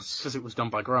 because it was done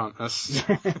by Grant.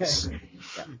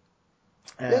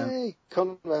 Yay!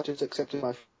 Conrad has accepted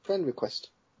my friend request.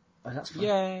 Oh, that's fun.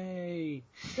 Yay!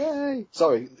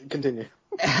 Sorry, continue.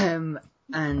 And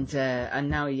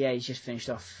now, he's just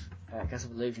finished off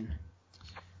Castle of Illusion,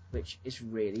 which is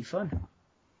really fun.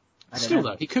 Still,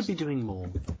 though, he could be doing more.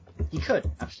 He could,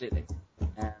 absolutely.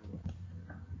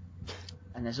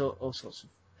 And there's all sorts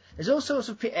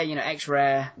of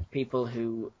ex-Rare people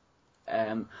who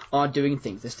are doing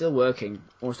things. They're still working,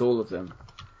 almost all of them.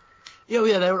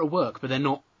 Yeah, they're at work, but they're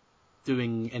not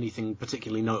doing anything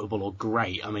particularly notable or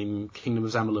great. I mean, Kingdom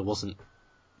of Amalur wasn't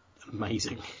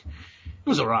amazing. It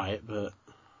was alright, but...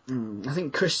 I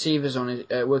think Chris Seaver's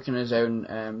working on his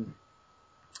own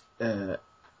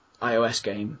iOS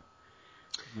game.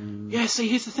 Yeah, see,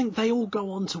 here's the thing. They all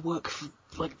go on to work for,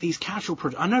 these casual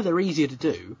projects. I know they're easier to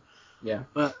do. Yeah.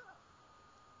 But,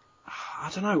 I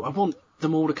don't know. I want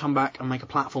them all to come back and make a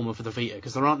platformer for the Vita,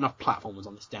 because there aren't enough platformers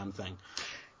on this damn thing.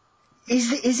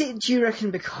 Is it, do you reckon,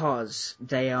 because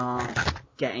they are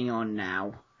getting on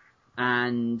now,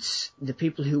 and the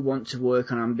people who want to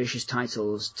work on ambitious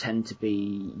titles tend to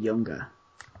be younger?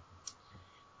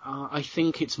 I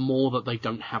think it's more that they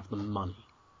don't have the money.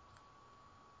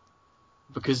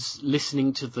 Because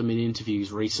listening to them in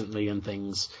interviews recently and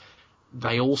things,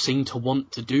 they all seem to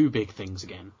want to do big things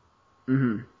again.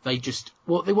 Mm-hmm.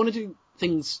 They want to do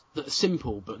things that are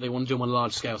simple, but they want to do them on a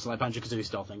large scale, so like Banjo-Kazooie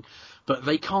style thing. But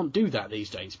they can't do that these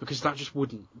days, because that just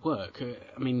wouldn't work.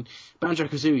 I mean,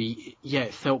 Banjo-Kazooie, yeah,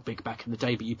 it felt big back in the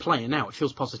day, but you play it now, it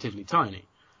feels positively tiny.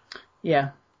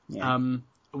 Yeah.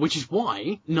 Which is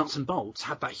why Nuts and Bolts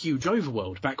had that huge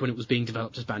overworld back when it was being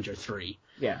developed as Banjo 3.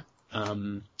 Yeah.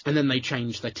 And then they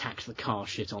tacked the car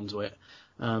shit onto it.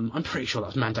 I'm pretty sure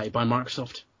that was mandated by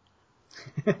Microsoft.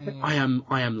 I am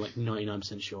like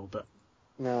 99% sure, but...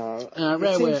 No,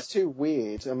 it seems too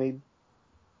weird. I mean,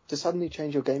 to suddenly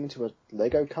change your game into a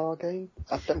Lego car game?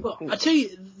 I tell you,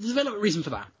 the development reason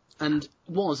for that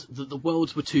was that the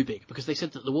worlds were too big, because they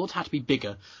said that the worlds had to be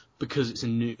bigger because it's a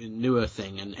newer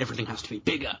thing and everything has to be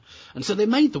bigger. And so they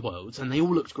made the worlds and they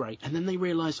all looked great, and then they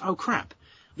realised, oh crap,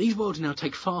 these worlds now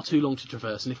take far too long to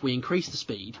traverse, and if we increase the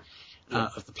speed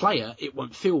of the player, it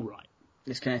won't feel right.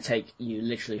 It's going to take you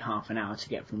literally half an hour to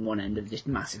get from one end of this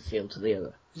massive field to the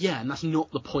other. Yeah, and that's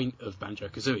not the point of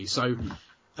Banjo-Kazooie. So,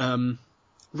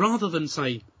 rather than,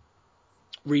 say,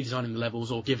 redesigning the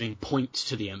levels or giving points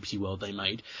to the empty world they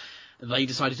made, they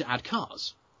decided to add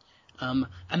cars. And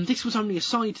this was only a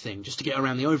side thing, just to get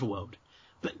around the overworld.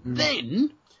 But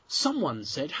then, someone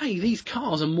said, hey, these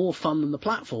cars are more fun than the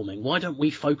platforming. Why don't we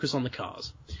focus on the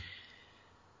cars?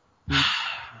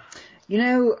 You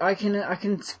know, I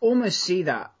can almost see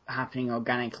that happening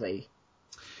organically.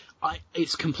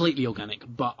 It's completely organic,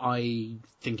 but I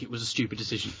think it was a stupid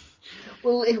decision.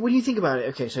 Well, when you think about it,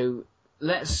 okay, so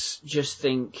let's just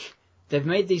think they've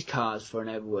made these cars for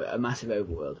a massive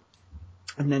overworld,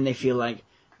 and then they feel like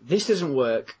this doesn't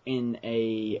work in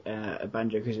a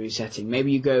Banjo-Kazooie setting.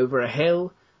 Maybe you go over a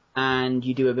hill and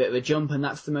you do a bit of a jump, and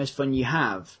that's the most fun you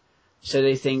have. So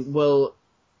they think, well,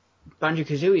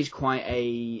 Banjo-Kazooie is quite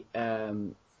a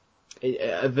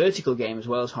vertical game as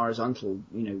well as horizontal.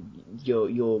 You know,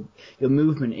 your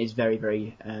movement is very,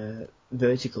 very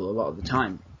vertical a lot of the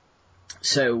time.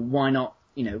 So why not,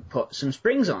 put some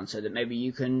springs on so that maybe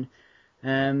you can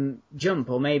jump,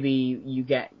 or maybe you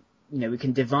get, we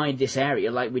can divide this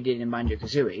area like we did in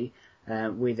Banjo-Kazooie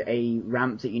with a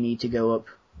ramp that you need to go up.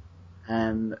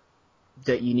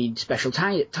 That you need special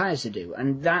tires to do,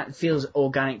 and that feels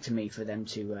organic to me for them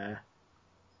to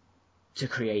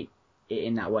create it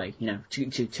in that way,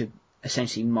 to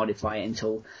essentially modify it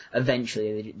until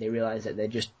eventually they realise that they're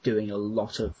just doing a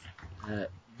lot of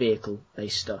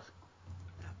vehicle-based stuff.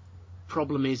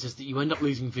 Problem is that you end up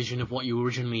losing vision of what you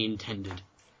originally intended.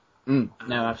 No,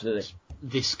 absolutely.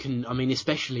 This can,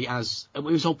 especially as it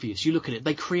was obvious. You look at it;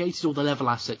 they created all the level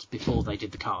assets before they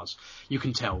did the cars. You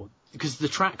can tell. Because the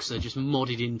tracks are just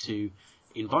modded into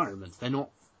environments. They're not,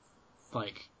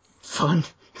 like... fun.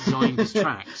 Designed as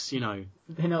tracks,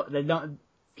 They're not...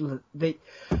 They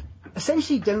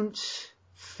essentially don't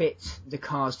fit the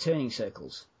car's turning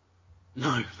circles.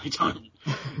 No, they don't.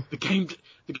 The game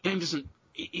doesn't...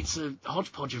 It's a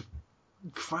hodgepodge of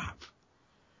crap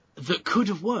that could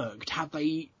have worked had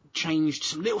they changed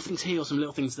some little things here or some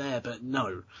little things there, but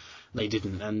no, they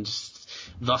didn't, and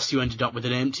thus you ended up with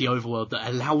an empty overworld that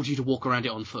allowed you to walk around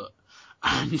it on foot,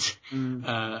 and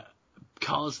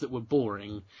cars that were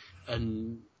boring,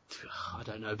 and I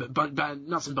don't know, but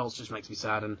Nuts and Bolts just makes me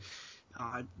sad, and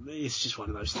it's just one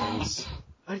of those things.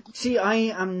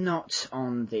 I am not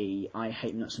on the I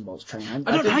hate Nuts and Bolts train. I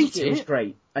don't hate it. It was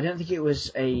great. I don't think it was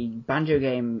a Banjo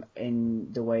game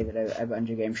in the way that a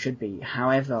Banjo game should be.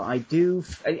 However, I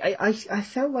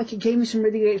felt like it gave me some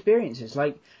really good experiences.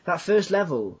 Like that first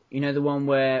level, the one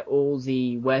where all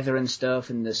the weather and stuff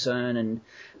and the sun and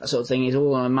that sort of thing is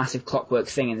all on a massive clockwork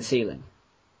thing in the ceiling.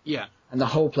 Yeah. And the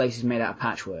whole place is made out of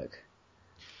patchwork.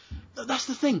 That's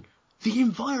the thing. The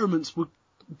environments were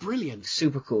brilliant.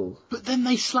 Super cool. But then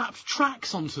they slapped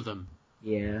tracks onto them.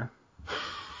 Yeah.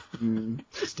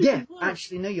 Yeah,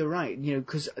 actually, no, you're right.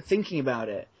 Because thinking about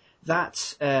it,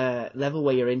 that level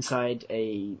where you're inside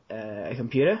a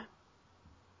computer,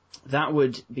 that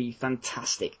would be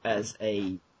fantastic as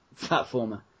a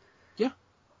platformer. Yeah.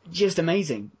 Just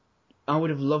amazing. I would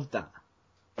have loved that.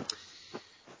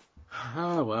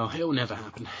 Oh, well, it'll never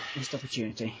happen. Missed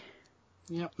opportunity.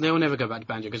 Yep, they'll never go back to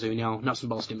Banjo-Kazooie now. Nuts and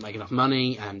Bolts didn't make enough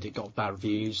money, and it got bad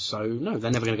reviews, so no,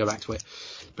 they're never going to go back to it,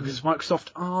 because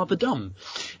Microsoft are the dumb.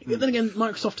 Then again,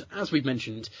 Microsoft, as we've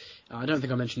mentioned, I don't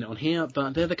think I mentioned it on here,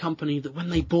 but they're the company that when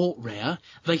they bought Rare,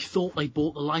 they thought they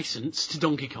bought the license to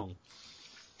Donkey Kong.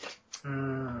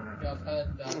 Yeah, I've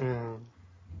heard that.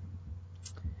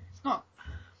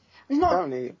 It's not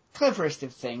the cleverest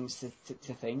of things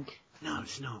to think. No,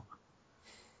 it's not.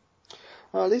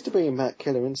 Well, at least they're bringing back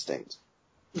Killer Instinct.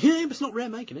 Yeah, but it's not Rare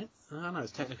making it. I know,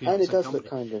 it's technically And not it the does same look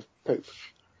company. kind of poop.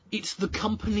 It's the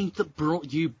company that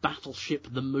brought you Battleship,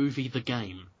 the movie, the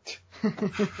game.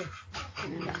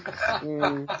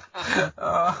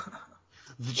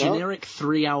 The generic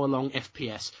 3-hour-long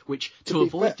FPS, which, to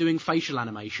avoid doing facial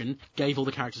animation, gave all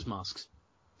the characters masks.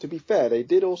 To be fair, they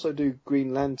did also do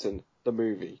Green Lantern, the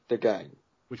movie, the game.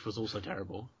 Which was also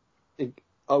terrible.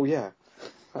 Oh, yeah.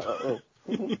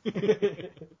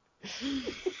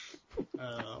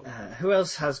 Who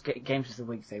else has games of the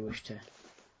week they wish to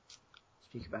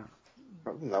speak about?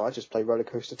 No, I just play Roller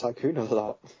Coaster Tycoon a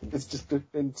lot. It's just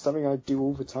been something I do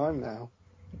all the time now.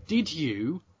 Did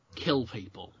you kill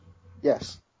people?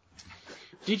 Yes.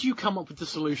 Did you come up with the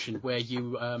solution where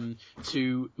you,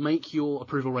 to make your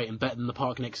approval rating better than the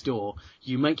park next door,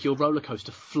 you make your roller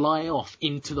coaster fly off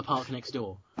into the park next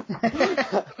door?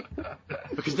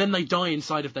 Because then they die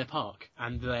inside of their park,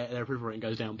 and their approval rating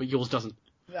goes down, but yours doesn't.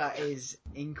 That is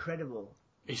incredible.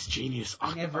 It's genius.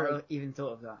 I never even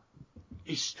thought of that.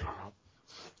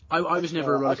 I was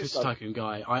never a roller coaster tycoon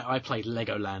guy. I played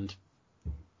Legoland,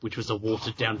 which was a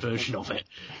watered down version of it.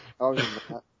 Oh, yeah.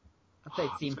 I played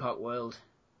Theme Park World.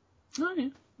 Oh yeah,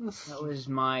 that was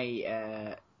my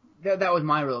that was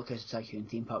my Roller Coaster Tycoon,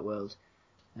 Theme Park World.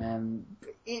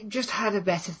 It just had a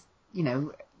better,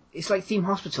 it's like Theme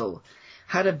Hospital,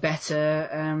 had a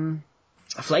better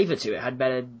flavour to it. Had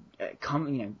better,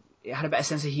 it had a better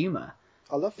sense of humour.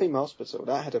 I love Theme Hospital.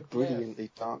 That had a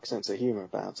brilliantly dark sense of humour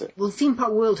about it. Well, Theme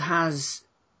Park World has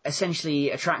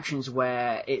essentially attractions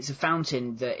where it's a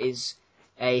fountain that is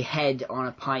a head on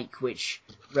a pike which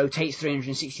rotates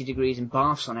 360 degrees and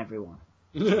barfs on everyone.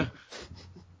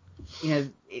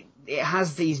 It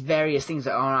has these various things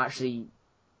that are actually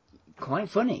quite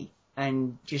funny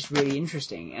and just really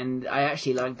interesting, and I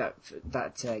actually liked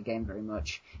that game very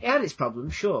much. It had its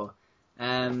problems, sure,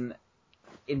 in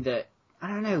that, I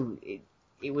don't know,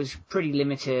 it was pretty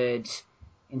limited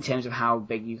in terms of how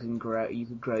big you could grow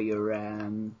your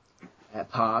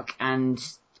park, and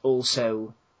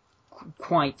also,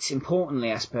 quite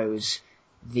importantly, I suppose,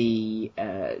 the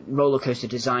roller coaster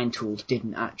design tools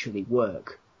didn't actually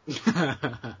work.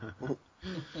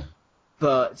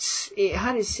 But it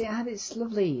had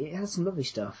some lovely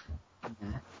stuff.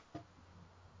 Yeah.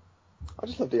 I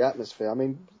just love the atmosphere. I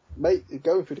mean,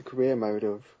 going through the career mode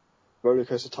of Roller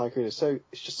Coaster Tycoon it's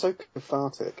just so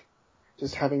cathartic.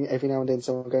 Just having every now and then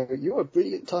someone go, "You're a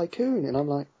brilliant tycoon," and I'm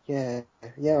like, "Yeah,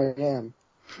 I am."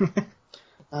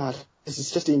 This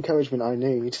is just the encouragement I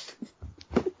need.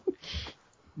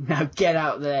 Now get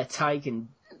out there, Tyke, and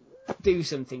do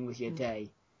something with your day.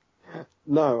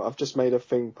 No, I've just made a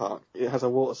theme park. It has a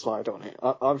water slide on it.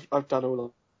 I've done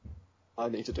all I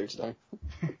need to do today.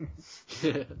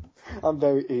 I'm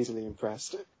very easily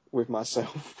impressed with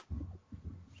myself.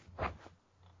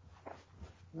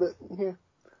 But yeah.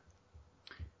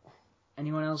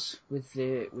 Anyone else with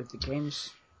the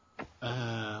games?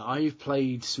 I've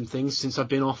played some things since I've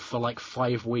been off for like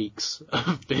 5 weeks.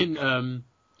 I've been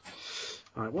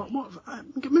alright, what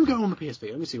let me go on the PSP.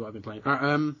 Let me see what I've been playing.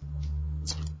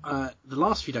 The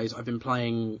last few days I've been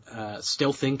playing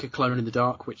Stealth Inc., A Clone in the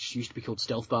Dark, which used to be called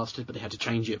Stealth Bastard, but they had to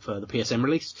change it for the PSN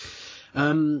release.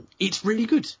 It's really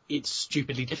good. It's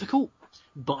stupidly difficult,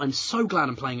 but I'm so glad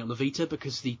I'm playing it on the Vita,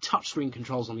 because the touchscreen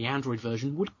controls on the Android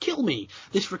version would kill me.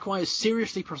 This requires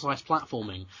seriously precise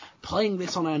platforming. Playing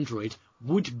this on Android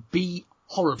would be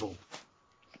horrible.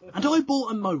 And I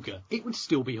bought a Moga. It would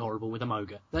still be horrible with a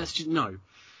Moga. That's just, no.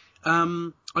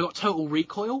 I got Total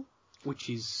Recoil, which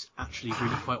is actually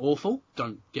really quite awful.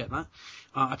 Don't get that.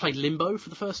 I played Limbo for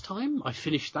the first time. I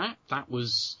finished that. That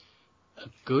was a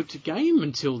good game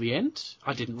until the end.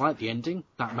 I didn't like the ending.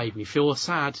 That made me feel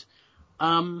sad.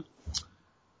 That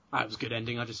was a good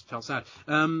ending. I just felt sad.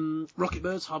 Rocket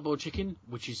Birds Hard-Boiled Chicken,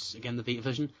 which is, again, the Vita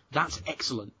version. That's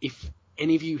excellent. If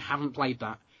any of you haven't played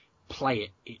that, play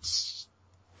it. It's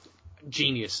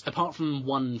genius. Apart from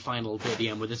one final bit at the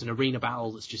end where there's an arena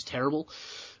battle that's just terrible,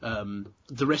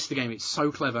 the rest of the game, it's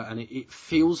so clever, and it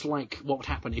feels like what would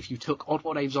happen if you took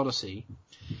Oddworld Abe's Odyssey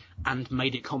and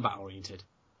made it combat oriented.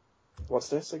 What's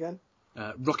this again?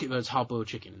 Rocket Birds Hard-Boiled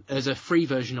Chicken. There's a free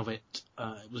version of it.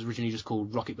 It was originally just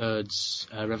called Rocket Birds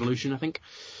Revolution, I think.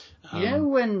 You know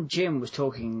when Jim was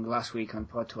talking last week on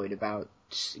Podtoid about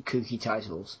kooky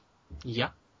titles? Yeah.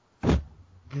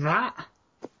 That?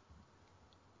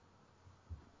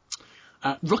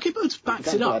 Rocket Birds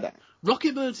backs it up. Like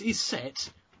Rocket Birds is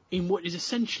set in what is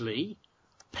essentially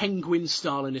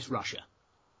Penguin-Stalinist Russia.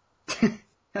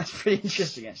 That's pretty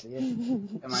interesting, actually.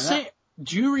 Yeah. Set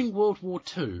during World War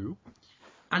II,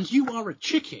 and you are a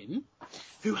chicken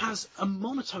who has a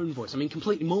monotone voice. I mean,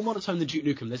 completely more monotone than Duke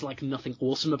Nukem. There's like nothing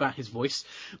awesome about his voice,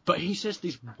 but he says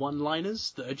these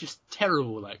one-liners that are just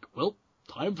terrible. Like, well,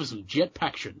 time for some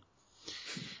jetpaction.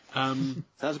 Sounds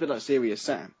a bit like Serious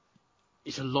Sam.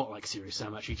 It's a lot like Serious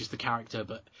Sam, actually, just the character,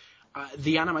 but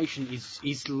the animation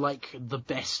is like the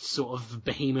best sort of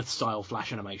Behemoth-style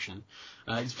Flash animation.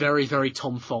 It's very, very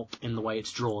Tom Fulp in the way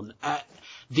it's drawn.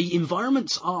 The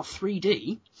environments are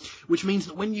 3D, which means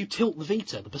that when you tilt the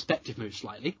Vita, the perspective moves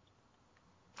slightly.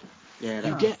 Yeah,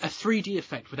 you get a 3D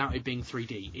effect without it being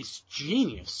 3D. It's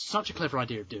genius. Such a clever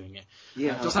idea of doing it.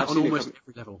 Yeah, it does that on almost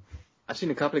every level. I've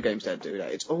seen a couple of games that do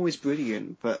that. It's always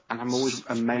brilliant, and I'm always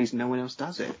amazed no one else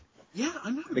does it. Yeah,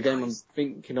 I know. The game I'm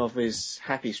thinking of is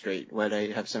Happy Street, where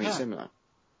they have something similar.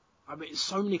 I mean,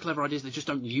 so many clever ideas, they just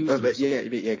don't use them. But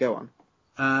yeah, go on.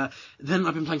 Then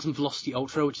I've been playing some Velocity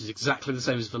Ultra, which is exactly the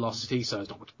same as Velocity, so there's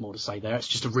not much more to say there. It's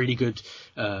just a really good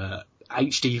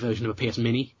HD version of a PS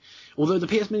Mini. Although the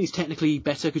PS Mini is technically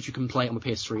better because you can play it on the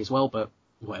PS3 as well, but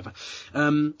whatever.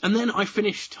 And then I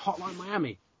finished Hotline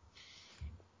Miami,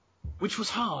 which was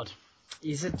hard.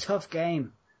 It's a tough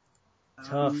game.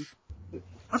 Tough.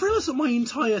 I've realised that my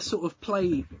entire sort of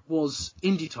play was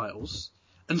indie titles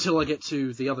until I get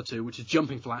to the other two, which is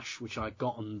Jumping Flash, which I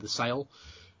got on the sale,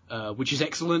 which is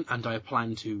excellent, and I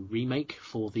plan to remake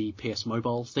for the PS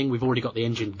Mobile thing. We've already got the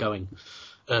engine going,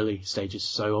 early stages,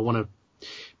 so I want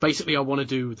to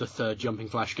do the third Jumping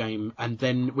Flash game, and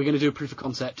then we're going to do a proof of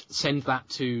concept, send that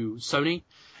to Sony,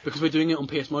 because we're doing it on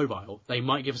PS Mobile. They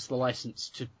might give us the license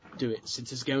to do it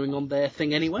since it's going on their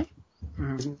thing anyway.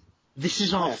 Mm-hmm. This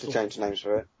is our I have to change names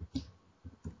for it.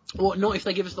 Well, not if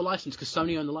they give us the license, because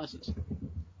Sony own the license.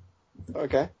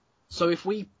 Okay. So if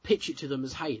we pitch it to them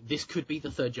as, hey, this could be the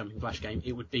third Jumping Flash game,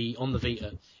 it would be on the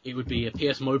Vita, it would be a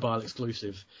PS Mobile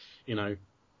exclusive,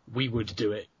 we would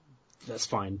do it. That's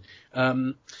fine.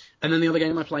 And then the other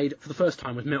game I played for the first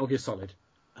time was Metal Gear Solid.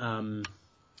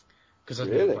 Because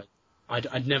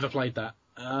I'd never played that.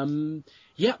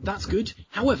 Yeah, that's good.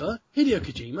 However, Hideo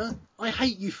Kojima, I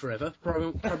hate you forever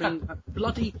for having a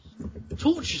bloody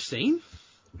torture scene,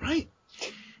 right?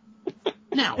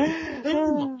 Now, bear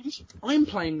in mind, I'm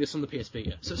playing this on the PS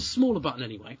Vita, so it's a smaller button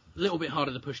anyway, a little bit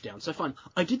harder to push down, so fine.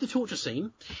 I did the torture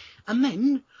scene, and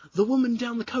then the woman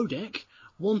down the codec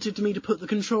wanted me to put the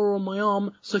controller on my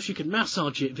arm so she could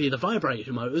massage it via the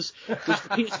vibrator motors, which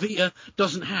the PS Vita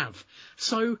doesn't have.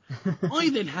 So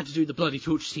I then had to do the bloody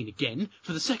torture scene again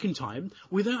for the second time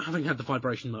without having had the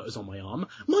vibration motors on my arm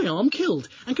killed.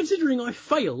 And considering I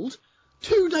failed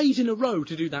 2 days in a row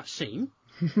to do that scene,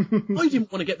 I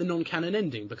didn't want to get the non-canon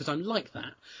ending because I'm like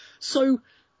that. So,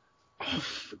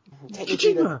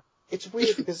 Kojima. It's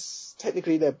weird because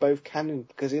technically they're both canon,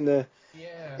 because in the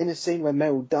scene where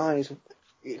Mel dies,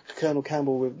 Colonel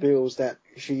Campbell reveals that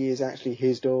she is actually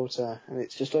his daughter, and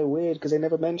it's just so weird because they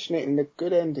never mention it in the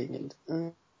good ending.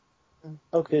 And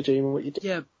okay, Kojima, what you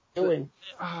doing?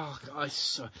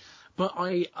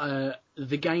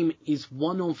 The game is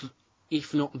one of,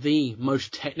 if not the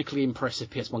most technically impressive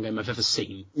PS1 game I've ever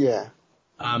seen. Yeah.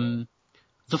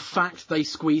 The fact they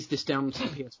squeezed this down to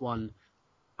the PS1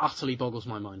 utterly boggles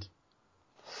my mind.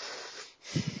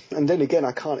 And then again,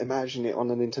 I can't imagine it on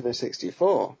the Nintendo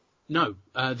 64. No,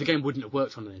 the game wouldn't have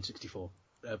worked on an N64.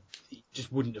 It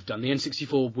just wouldn't have done. The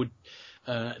N64 would.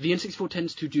 The N64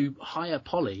 tends to do higher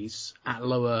polys at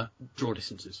lower draw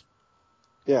distances.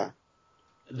 Yeah.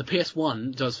 The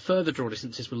PS1 does further draw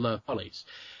distances with lower polys.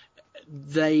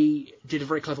 They did a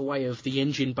very clever way of the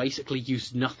engine basically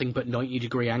used nothing but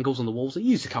 90-degree angles on the walls. It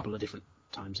used a couple of different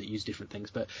times. It used different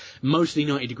things, but mostly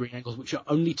 90-degree angles, which are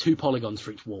only 2 polygons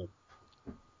for each wall.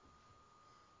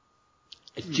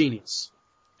 It's genius.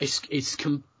 It's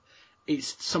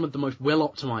some of the most well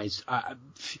optimized.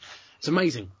 It's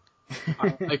amazing.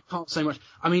 I can't say much.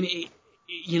 I mean,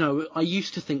 I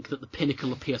used to think that the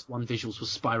pinnacle of PS1 visuals was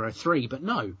Spyro 3, but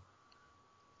no.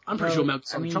 I'm pretty sure Metal Gear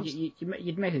Solid trumps.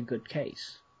 You'd make a good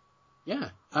case. Yeah.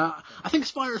 I think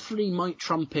Spyro 3 might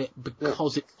trump it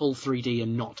because it's full 3D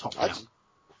and not top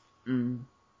down.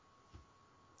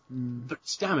 But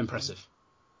it's damn impressive.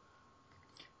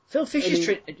 Phil Fish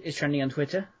is trending on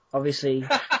Twitter, obviously.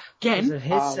 Again?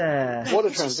 His, what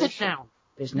a transition.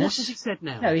 Business. What has he said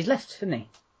now? No, he's left, hasn't he?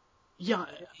 Yeah.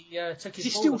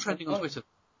 He's still trending on Twitter.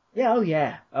 Yeah, oh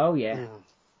yeah.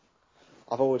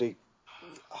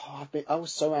 I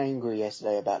was so angry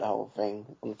yesterday about the whole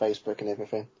thing on Facebook and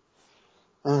everything.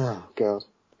 Oh, God.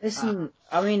 Listen,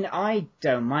 I mean, I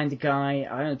don't mind the guy.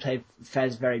 I only played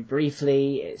Fez very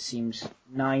briefly. It seems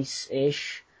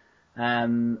nice-ish.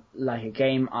 Like a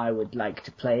game I would like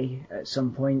to play at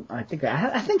some point. I think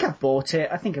I've bought it.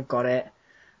 I think I've got it.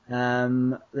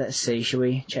 Let's see, shall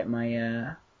we check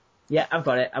my... Yeah, I've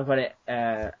got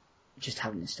it. Just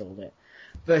haven't installed it.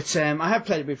 But I have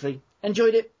played it briefly.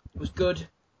 Enjoyed it. It was good.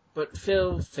 But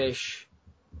Phil Fish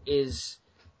is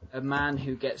a man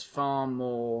who gets far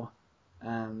more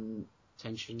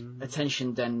attention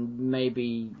than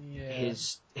maybe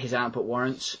his output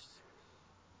warrants.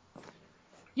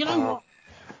 You know what?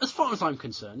 As far as I'm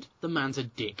concerned, the man's a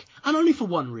dick. And only for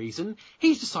one reason.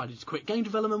 He's decided to quit game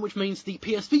development, which means the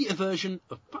PS Vita version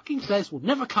of fucking Fez will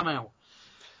never come out.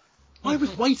 I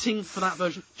was waiting for that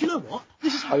version. Do you know what?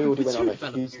 This has happened with two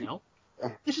developers now.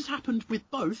 This has happened with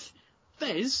both.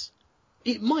 Fez,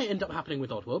 it might end up happening with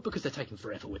Oddworld because they're taking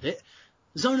forever with it.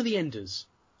 Zone of the Enders.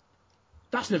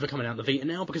 That's never coming out on the Vita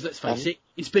now because, let's face it,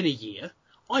 it's been a year.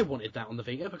 I wanted that on the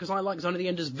Vita because I like Zone of the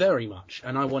Enders very much,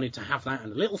 and I wanted to have that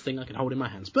and a little thing I can hold in my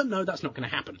hands. But no, that's not going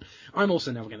to happen. I'm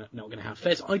also not going to have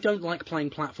Fez. I don't like playing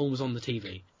platforms on the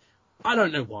TV. I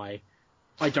don't know why.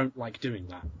 I don't like doing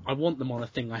that. I want them on a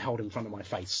thing I hold in front of my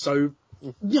face. So,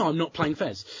 yeah, I'm not playing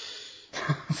Fez.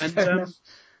 And,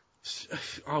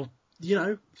 I'll,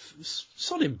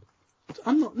 sod him.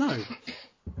 I'm not, no.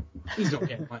 He's not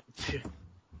getting like,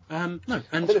 no.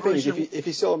 And the thing is, if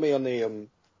you saw me on the,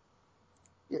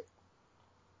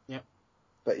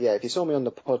 But yeah, if you saw me on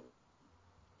the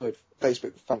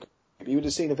Facebook fan group, you would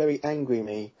have seen a very angry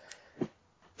me,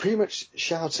 pretty much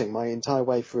shouting my entire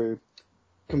way through,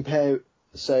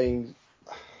 saying,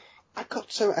 I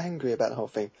got so angry about the whole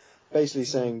thing, basically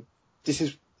saying,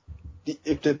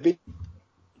 if the video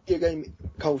game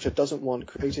culture doesn't want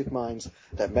creative minds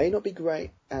that may not be great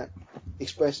at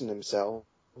expressing themselves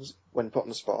when put on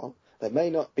the spot, they may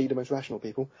not be the most rational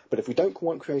people, but if we don't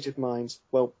want creative minds,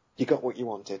 well, you got what you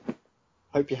wanted.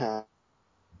 Hope you're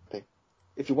happy.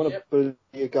 If you want to bully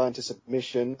a guy into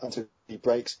submission until he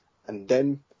breaks and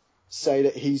then say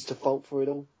that he's to fault for it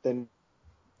all, then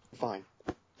fine.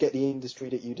 Get the industry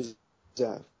that you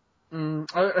deserve.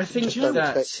 I think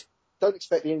don't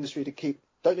expect the industry to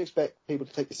don't expect people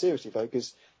to take you seriously though,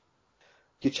 because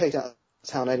you chase out of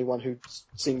town anyone who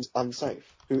seems unsafe,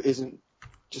 who isn't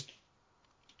just...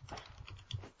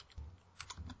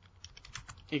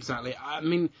 Exactly. I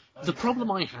mean, the problem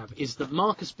I have is that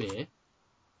Marcus Beer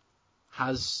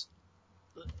has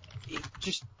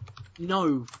just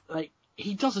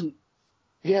he doesn't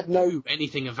do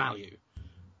anything of value.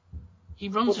 He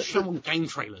runs a show on game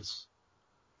trailers.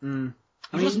 He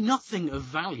does nothing of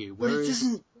value.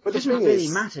 Whereas, it doesn't really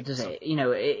matter, does it?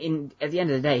 At the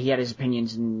end of the day, he had his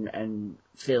opinions and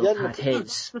Phil had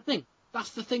his.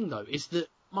 That's the thing, though, is that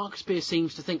Marcus Beer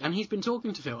seems to think, and he's been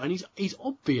talking to Phil, and he's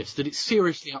obvious that it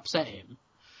seriously upset him.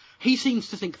 He seems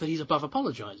to think that he's above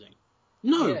apologising.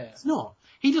 No, it's not.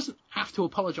 He doesn't have to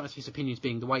apologise for his opinions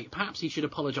being the way. Perhaps he should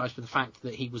apologise for the fact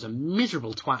that he was a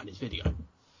miserable twat in his video.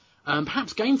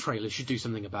 Perhaps game trailers should do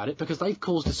something about it, because they've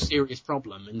caused a serious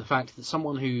problem in the fact that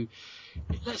someone who,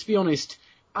 let's be honest,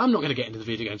 I'm not going to get into the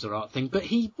video games or art thing, but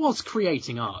he was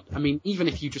creating art. I mean, even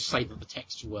if you just say that the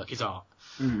texture work is art.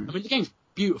 I mean, the game's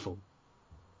beautiful.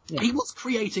 Yeah. He was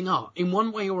creating art in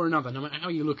one way or another, no matter how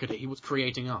you look at it, he was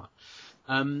creating art.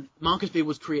 Marcus Beer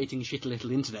was creating shit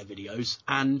little internet videos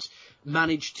and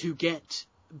managed to get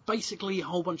basically a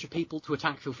whole bunch of people to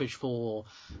attack Phil Fish for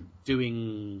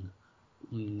doing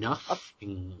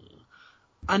nothing.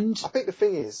 And I think the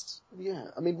thing is,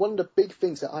 I mean, one of the big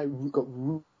things that I got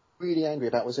really angry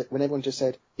about was when everyone just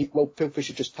said, well, Phil Fish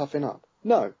should just toughen up.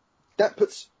 No, that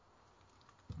puts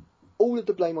all of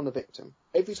the blame on the victim.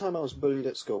 Every time I was bullied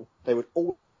at school, they would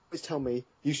always tell me,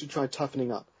 you should try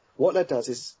toughening up. What that does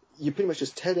is, you're pretty much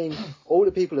just telling all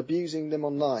the people abusing them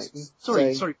online.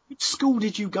 Sorry, which school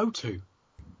did you go to?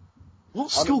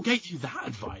 What school gave you that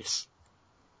advice?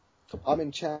 I'm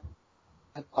in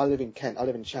I live in Kent. I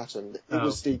live in Chatham. It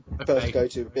was the first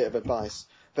go-to bit of advice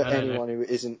for anyone who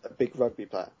isn't a big rugby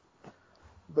player.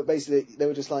 But basically, they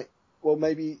were just like, well,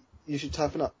 maybe you should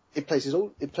toughen up. It placed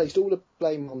all the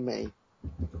blame on me.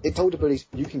 It told the bullies,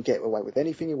 you can get away with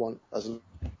anything you want as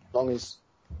long as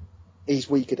he's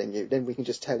weaker than you. Then we can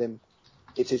just tell him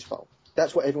it's his fault.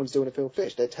 That's what everyone's doing to Phil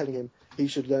Fish. They're telling him he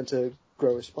should learn to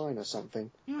grow a spine or something.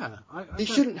 Yeah, he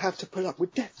shouldn't have to put up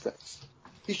with death threats.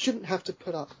 He shouldn't have to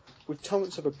put up with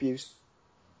torrents of abuse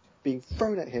being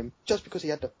thrown at him just because he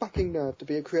had the fucking nerve to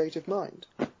be a creative mind.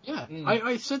 Yeah,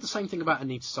 I said the same thing about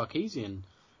Anita Sarkeesian.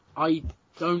 I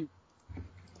don't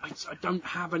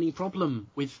have any problem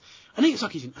with Anita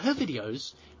Sarkeesian. Her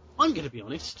videos, I'm going to be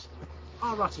honest,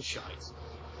 are utter shite.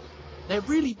 They're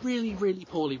really, really, really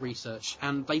poorly researched,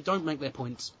 and they don't make their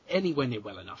points anywhere near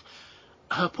well enough.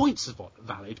 Her points are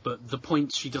valid, but the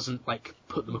points, she doesn't,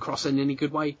 put them across in any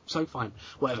good way, so fine,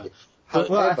 whatever.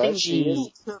 However, I think she is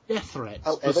death threats.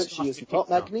 However, she is not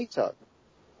Magneto.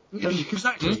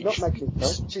 Exactly. She's not Magneto.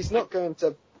 She's not going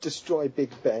to destroy Big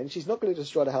Ben. She's not going to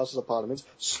destroy the Houses of Parliament.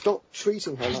 Stop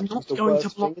treating her like she's the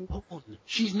worst thing in...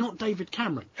 She's not David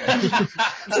Cameron.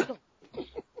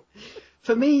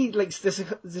 For me, like the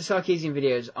Sarkeesian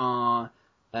videos are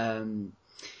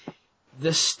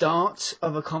the start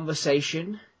of a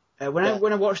conversation. When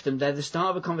I watch them, they're the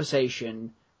start of a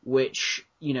conversation. Which,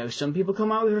 you know, some people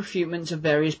come out with refutements of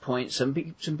various points. Some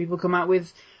people come out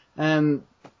with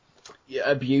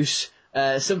abuse.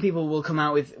 Some people will come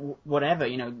out with whatever,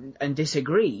 you know, and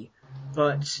disagree.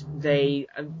 But they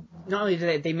not only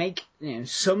do they make, you know,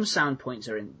 some sound points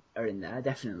are in there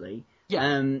definitely.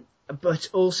 Yeah. But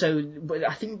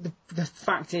I think the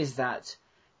fact is that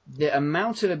the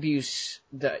amount of abuse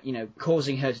that, you know,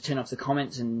 causing her to turn off the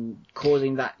comments and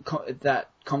causing that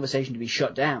conversation to be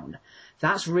shut down,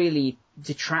 that's really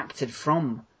detracted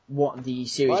from what the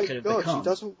series could have become. She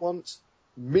doesn't want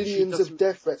millions of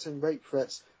death threats and rape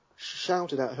threats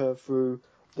shouted at her through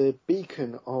the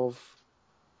beacon of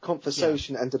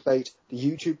conversation and debate, the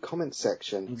YouTube comment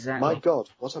section. Exactly. My God,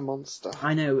 what a monster!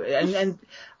 I know, and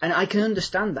I can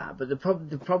understand that, but the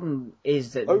problem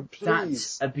is that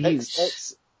that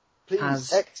abuse Please,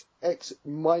 XX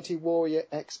Mighty Warrior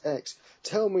XX,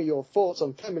 tell me your thoughts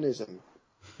on feminism.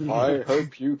 I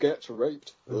hope you get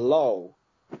raped. Lol.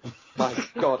 My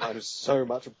God, I'm so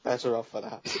much better off for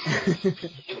that.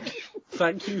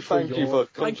 Thank you for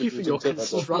your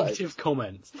constructive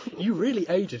comments. You really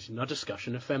aided in our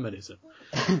discussion of feminism.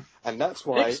 And that's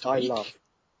why I laugh.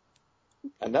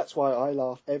 And that's why I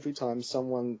laugh every time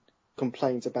someone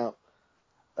complains about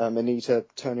Anita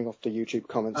turning off the YouTube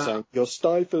comments saying, "You're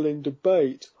stifling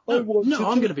debate." I'm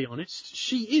going to be honest.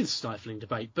 She is stifling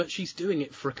debate, but she's doing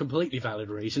it for a completely valid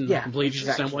reason. Yeah, I completely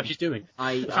understand what she's doing.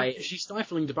 She's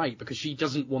stifling debate because she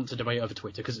doesn't want to debate over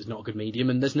Twitter because it's not a good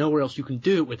medium, and there's nowhere else you can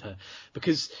do it with her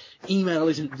because email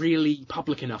isn't really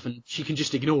public enough, and she can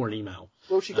just ignore an email.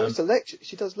 Well, she goes to lecture.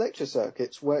 She does lecture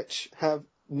circuits which have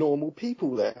normal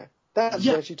people there. That's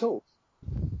where she talks.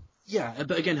 Yeah,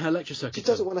 but again, her lecture circuits. She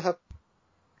doesn't want to have.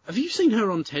 Have you seen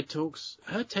her on TED Talks?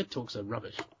 Her TED Talks are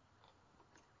rubbish.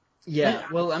 Yeah,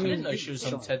 well, I mean... I didn't know she was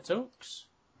on TED Talks.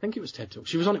 I think it was TED Talks.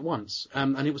 She was on it once,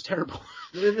 and it was terrible.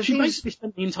 She basically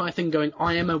spent the entire thing going,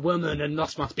 "I am a woman and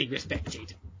thus must be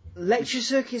respected." Lecture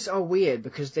circuits are weird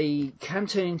because they can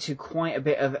turn into quite a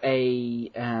bit of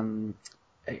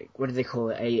what do they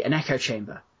call it? An echo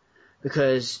chamber.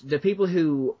 Because the people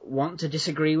who want to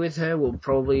disagree with her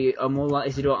are more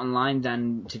likely to do it online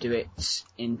than to do it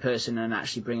in person and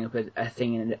actually bring up a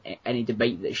thing in any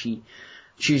debate that she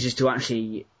chooses to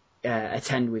actually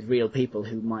attend with real people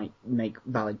who might make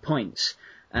valid points.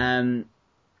 And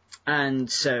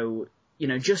so, you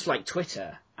know, just like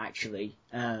Twitter, actually,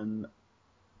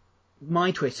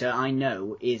 my Twitter, I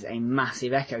know, is a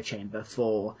massive echo chamber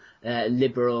for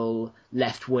liberal,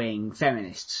 left-wing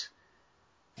feminists.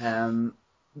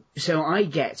 So I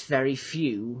get very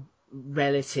few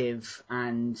relative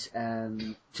and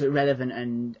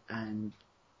relevant and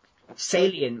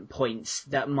salient points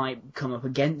that might come up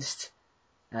against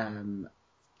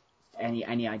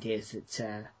any ideas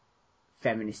that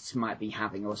feminists might be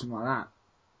having or something like that.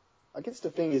 I guess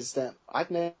the thing is that I've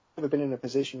never been in a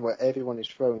position where everyone is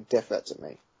throwing death threats at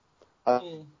me. I've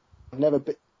never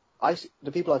been.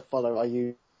 The people I follow are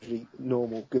usually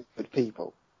normal, good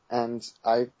people. And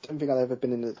I don't think I've ever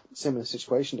been in a similar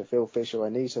situation to Phil Fish or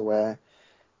Anita where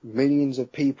millions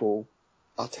of people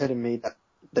are telling me that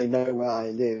they know where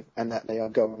I live and that they are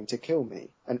going to kill me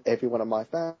and everyone in my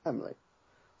family.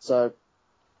 So,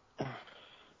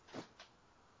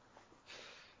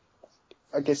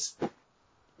 I guess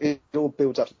it all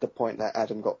builds up to the point that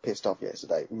Adam got pissed off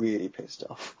yesterday, really pissed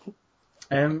off.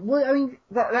 Well, I mean,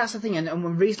 that's the thing,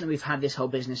 and recently we've had this whole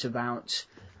business about...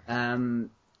 a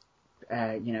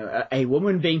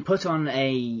woman being put on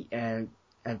a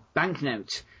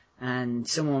banknote and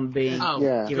someone being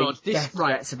giving death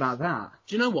threats about that.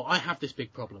 Do you know what? I have this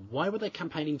big problem. Why were they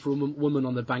campaigning for a woman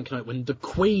on the banknote when the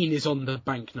Queen is on the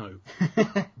banknote?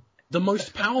 The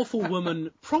most powerful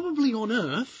woman probably on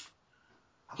Earth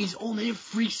is on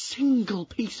every single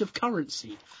piece of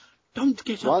currency. Don't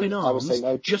get up in arms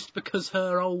just because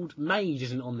her old maid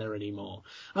isn't on there anymore.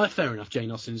 Fair enough,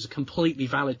 Jane Austen is a completely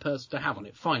valid person to have on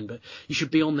it, fine, but you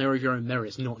should be on there of your own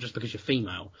merits, not just because you're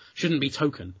female. Shouldn't be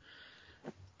token.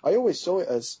 I always saw it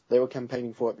as they were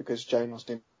campaigning for it because Jane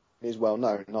Austen is well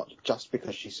known, not just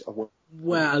because she's a woman.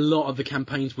 Well, a lot of the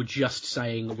campaigns were just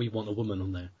saying, we want a woman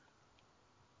on there.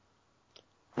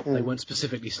 They weren't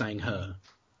specifically saying her.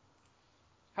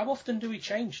 How often do we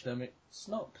change them? It's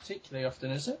not particularly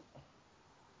often, is it?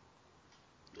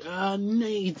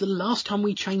 The last time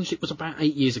we changed it was about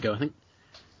 8 years ago, I think.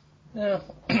 Yeah.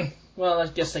 Well, I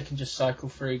guess they can just cycle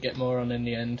through, get more on in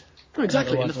the end. Oh,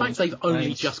 exactly, and the fact they've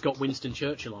only just got Winston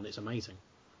Churchill on it's amazing.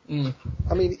 Mm.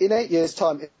 I mean, in 8 years'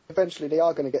 time, eventually they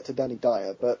are going to get to Danny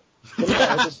Dyer, but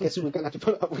I just guess we're going to have to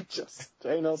put up with just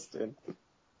Jane Austen.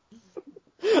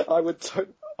 I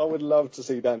would love to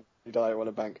see Danny Dyer on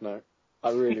a banknote.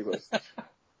 I really would.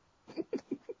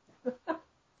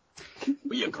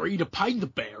 We agree to pay the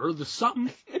bearer the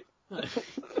sum.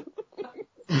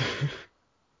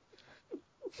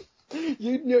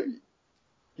 You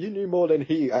knew more than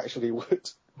he actually would.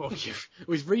 Well, he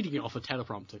was reading it off a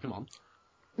teleprompter, come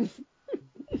on.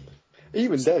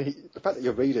 Even then, the fact that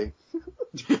you're reading.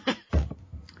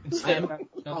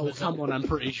 Oh, come on, I'm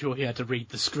pretty sure he had to read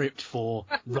the script for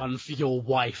Run for Your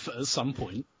Wife at some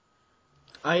point.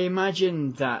 I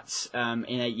imagine that in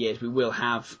 8 years we will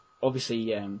have,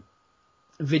 obviously,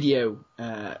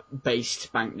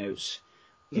 video-based banknotes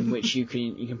in which you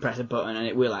can press a button and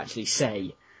it will actually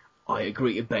say, I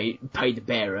agree to pay the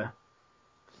bearer.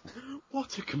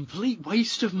 What a complete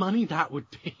waste of money that would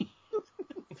be.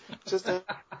 Just have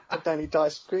Danny Dyer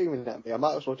screaming at me. I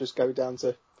might as well just go down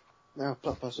to... Now,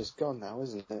 Blockbuster's gone now,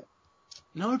 isn't it?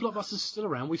 No, Blockbuster's still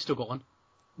around. We've still got one.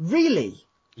 Really?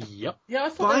 Yep. Yeah, I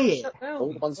thought Buy they were it. shut down.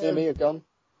 All the ones near me are gone.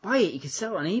 Buy it, you could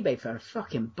sell it on eBay for a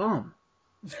fucking bomb.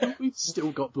 We've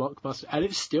still got Blockbuster, and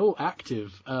it's still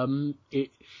active.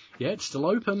 It's still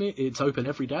open. It's open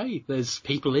every day. There's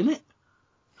people in it.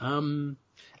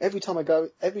 Every time I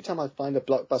find a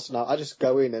Blockbuster now, I just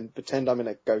go in and pretend I'm in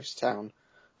a ghost town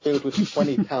filled with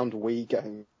 £20 Wii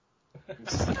games.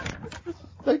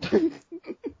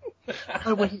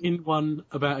 I went in one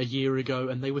about a year ago,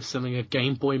 and they were selling a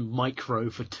Game Boy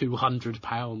Micro for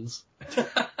 £200.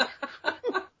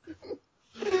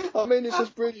 I mean, it's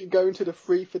just brilliant going to the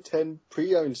 3 for £10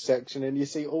 pre-owned section and you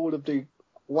see all of the,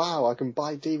 wow, I can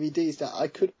buy DVDs that I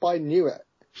could buy new at.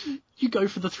 You go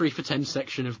for the 3 for £10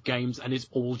 section of games and it's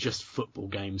all just football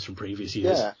games from previous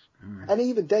years. Yeah. And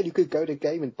even then, you could go to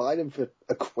Game and buy them for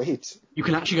 £1. You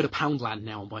can actually go to Poundland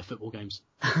now and buy football games.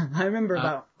 I remember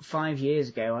about 5 years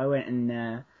ago, I went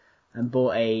and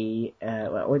bought I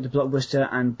went to Blockbuster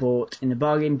and bought in the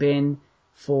bargain bin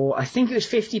for, I think it was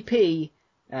 50p,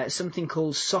 something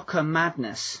called Soccer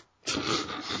Madness.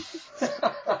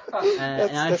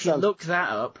 And if you look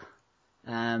that up,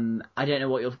 I don't know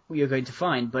what you're going to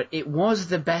find, but it was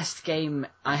the best game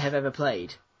I have ever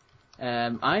played.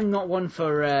 I'm not one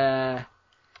for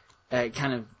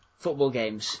kind of football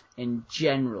games in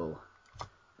general,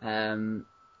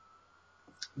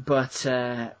 but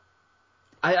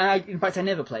I in fact I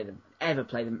never play them.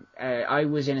 I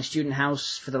was in a student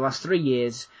house for the last 3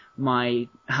 years. My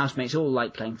housemates all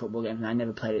like playing football games, and I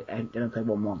never played it. I never played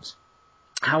one once.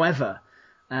 However,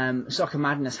 Soccer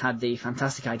Madness had the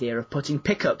fantastic idea of putting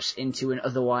pickups into an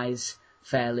otherwise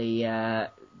fairly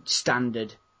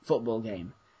standard football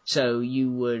game. So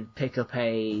you would pick up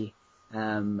a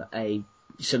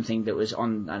something that was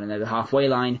on, I don't know, the halfway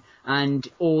line, and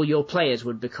all your players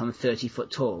would become 30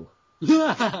 foot tall.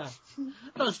 Yeah,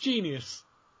 that's genius.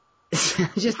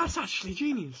 That's actually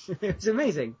genius. It's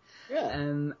amazing. Yeah.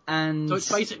 And so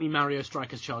it's basically Mario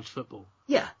Strikers Charged Football.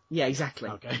 Yeah, exactly.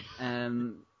 Okay.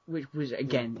 Which was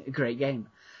again a great game.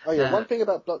 Oh yeah, one thing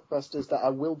about Blockbusters that I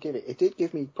will give it did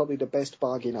give me probably the best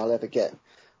bargain I'll ever get.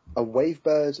 A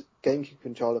Wavebird GameCube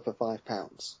controller for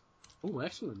 £5. Oh,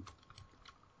 excellent.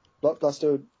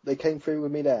 Blockbuster, they came through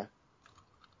with me there.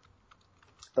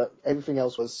 But everything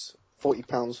else was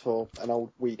 £40 for an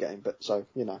old Wii game, but so,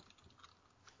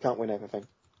 can't win everything.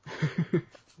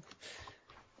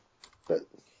 But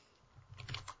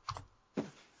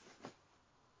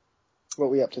what are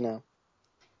we up to now?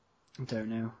 I don't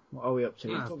know. What are we up to?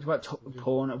 We talked about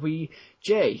porn. Have we...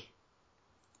 Jay?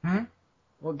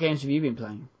 What games have you been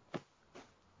playing?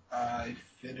 I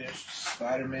finished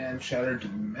Spider-Man Shattered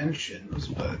Dimensions,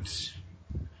 but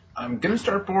I'm going to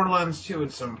start Borderlands 2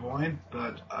 at some point,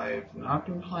 but I've not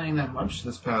been playing that much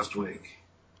this past week,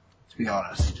 to be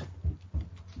honest.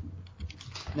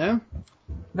 No?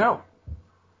 No.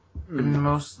 Been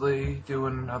mostly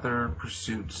doing other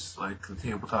pursuits, like the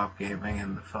tabletop gaming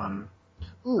and the fun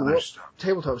other stuff.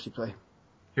 Tabletops you play?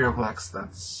 HeroClix,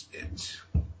 that's it.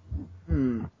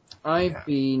 I've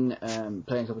been playing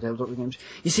a couple of tabletop games.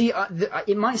 You see,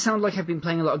 it might sound like I've been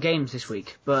playing a lot of games this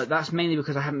week, but that's mainly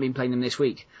because I haven't been playing them this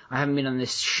week. I haven't been on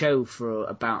this show for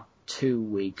about 2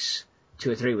 weeks,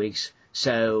 2 or 3 weeks,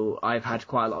 so I've had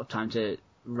quite a lot of time to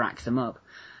rack them up.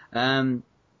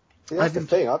 See, that's the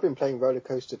thing. I've been playing Roller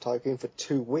Coaster Tycoon for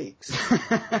 2 weeks.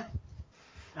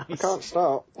 Nice. I can't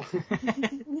start.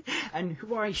 And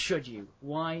why should you?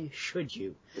 Why should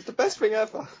you? It's the best thing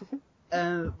ever.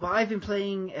 Well, I've been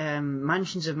playing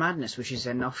Mansions of Madness, which is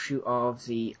an offshoot of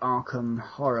the Arkham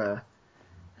Horror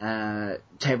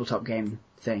tabletop game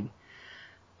thing.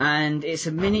 And it's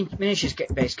a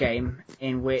miniatures-based game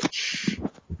in which...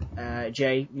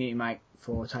 Jay, mute your mic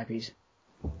for typies.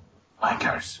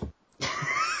 Wankers.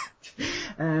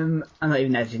 I'm not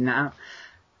even editing that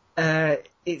out.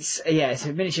 It's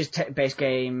a miniatures-based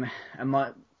game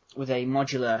with a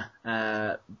modular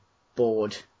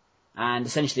board. And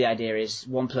essentially the idea is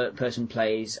one person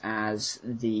plays as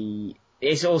the...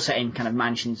 It's all set in kind of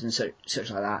mansions and such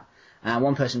like that.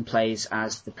 One person plays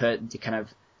as the kind of...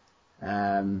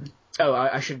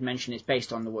 I should mention it's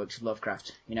based on the works of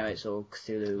Lovecraft. You know, it's all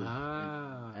Cthulhu.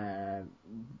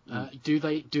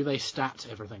 Do they stat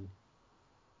everything?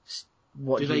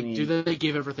 What do you mean? Do they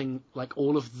give everything, like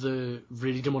all of the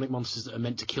really demonic monsters that are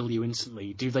meant to kill you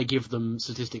instantly? Do they give them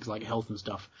statistics like health and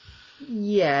stuff?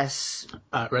 Yes.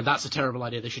 Right, that's a terrible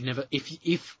idea. They should never. If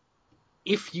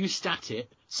you stat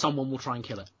it, someone will try and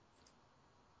kill it.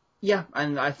 Yeah,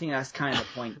 and I think that's kind of the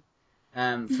point.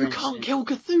 You can't kill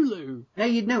Cthulhu.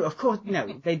 No, of course,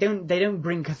 no. They don't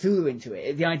bring Cthulhu into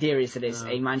it. The idea is that it's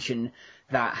a mansion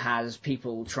that has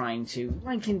people trying to,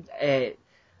 like in a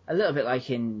little bit like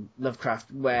in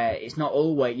Lovecraft, where you're not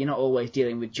always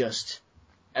dealing with just,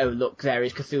 oh look, there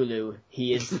is Cthulhu.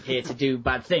 He is here to do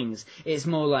bad things. It's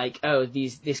more like, oh,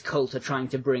 this cult are trying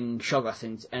to bring Shoggoth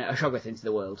into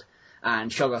the world, and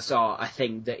Shoggoths are a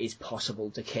thing that is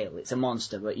possible to kill. It's a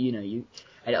monster, but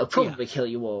and it'll probably kill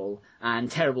you all,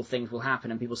 and terrible things will happen,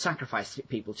 and people sacrifice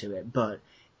people to it. But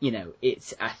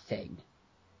it's a thing.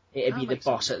 It'd be the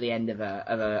boss at the end of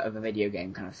a video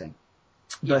game kind of thing.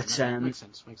 Yeah, but makes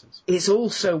sense. It's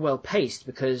also well paced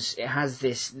because it has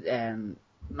this. Mansions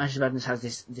of Madness has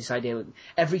this idea that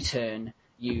every turn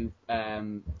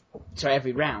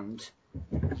every round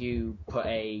you put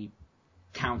a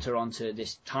counter onto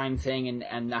this time thing,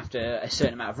 and after a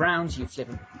certain amount of rounds you flip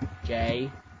a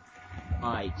J.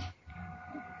 Mike.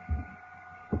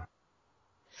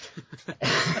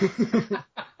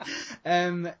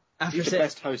 You're the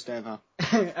best host ever.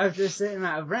 After a certain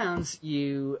amount of rounds,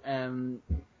 you turn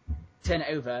it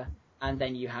over, and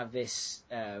then you have this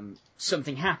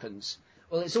something happens.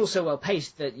 Well, it's also well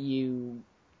paced that you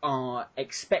are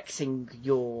expecting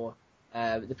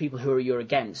the people who you're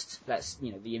against. That's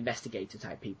the investigator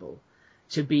type people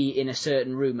to be in a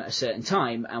certain room at a certain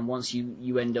time, and once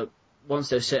you end up. Once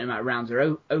those certain amount of rounds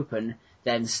are open,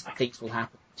 then things will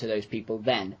happen to those people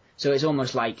then. So it's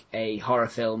almost like a horror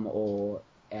film or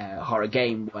a horror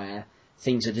game where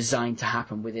things are designed to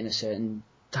happen within a certain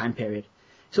time period.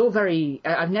 It's all very...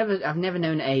 I've never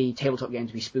known a tabletop game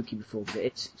to be spooky before, but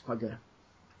it's quite good.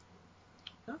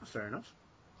 Oh, fair enough.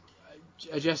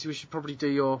 Jesse, we should probably do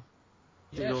your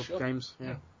sure. games.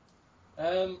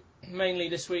 Yeah. Mainly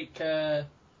this week,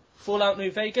 Fallout New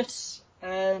Vegas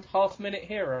and Half Minute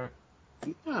Hero.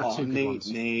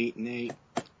 Neat.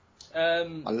 I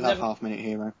love Half Minute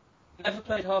Hero. Never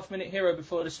played Half Minute Hero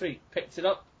before this week. Picked it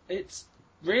up. It's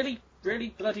really, really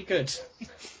bloody good.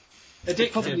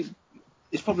 Addictive.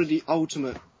 It's probably the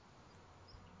ultimate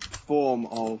form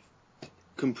of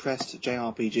compressed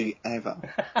JRPG ever.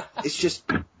 It's just...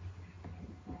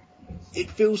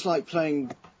 It feels like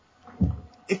playing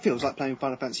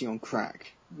Final Fantasy on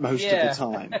crack most of the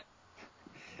time.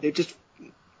 It just...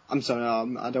 I'm sorry,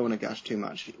 I don't want to gush too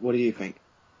much. What do you think?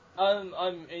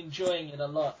 I'm enjoying it a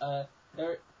lot.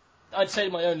 I'd say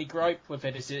my only gripe with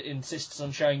it is it insists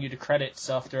on showing you the credits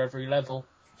after every level.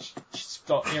 It's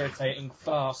got irritating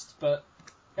fast, but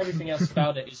everything else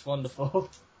about it is wonderful.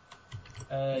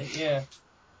 Yeah.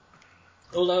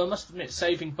 Although I must admit,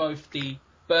 saving both the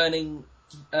burning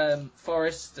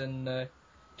forest and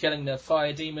killing the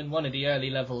fire demon, one of the early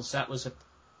levels, that was a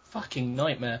fucking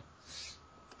nightmare.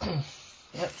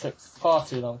 That took far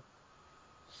too long.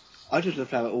 I just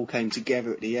love how it all came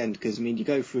together at the end, because, you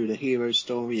go through the hero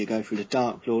story, you go through the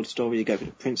Dark Lord story, you go through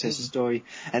the princess's story,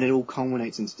 and it all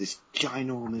culminates into this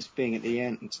ginormous thing at the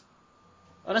end.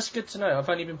 Oh, that's good to know. I've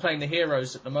only been playing the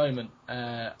heroes at the moment.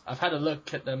 I've had a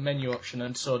look at the menu option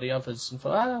and saw the others and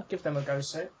thought, I'll give them a go,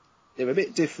 so. They're a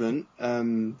bit different.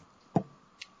 Can't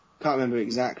remember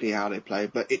exactly how they play,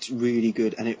 but it's really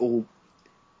good, and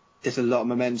there's a lot of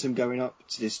momentum going up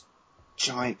to this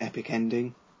giant epic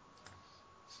ending.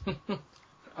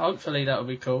 Hopefully that'll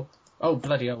be cool. Oh,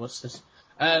 bloody hell, what's this?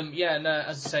 As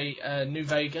I say, New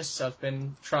Vegas, I've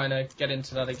been trying to get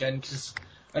into that again, because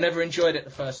I never enjoyed it the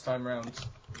first time round.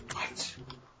 What?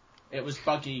 It was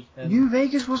buggy. New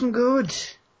Vegas wasn't good.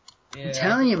 Yeah. I'm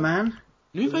telling you, man.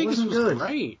 New Vegas was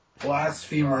great.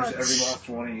 Blasphemers, every last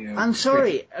one of you. I'm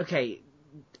sorry. Okay.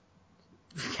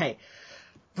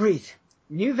 Breathe.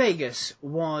 New Vegas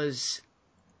was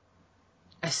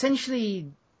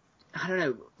essentially, I don't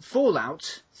know,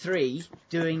 Fallout 3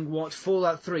 doing what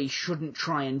Fallout 3 shouldn't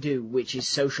try and do, which is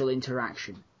social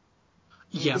interaction.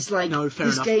 Yeah, it's like, no, fair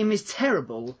this enough. game is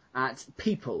terrible at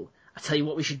people. I tell you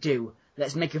what we should do.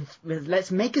 Let's make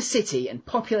a city and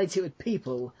populate it with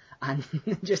people and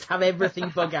just have everything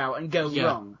bug out and go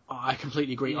wrong. I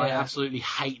completely agree. Yeah. I absolutely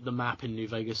hate the map in New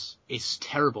Vegas. It's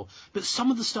terrible. But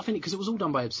some of the stuff in it, because it was all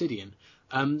done by Obsidian,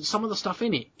 some of the stuff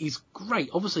in it is great.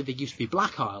 Obviously, there used to be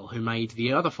Black Isle, who made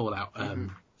the other Fallout,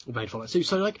 made Fallout 2.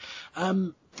 So, like,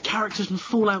 characters from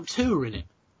Fallout 2 are in it.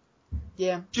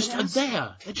 Yeah. Just are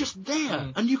there. They're just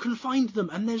there. And you can find them.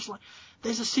 And there's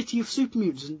a city of super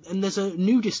mutants, and there's a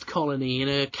nudist colony in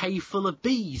a cave full of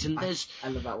bees, and there's... I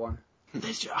love that one.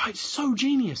 It's so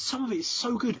genius. Some of it is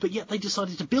so good, but yet they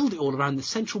decided to build it all around the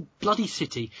central bloody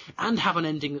city and have an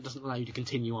ending that doesn't allow you to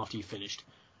continue after you've finished.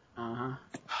 Uh-huh.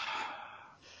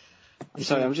 I'm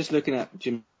sorry, I'm just looking at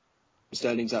Jim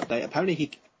Sterling's update. Apparently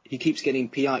he keeps getting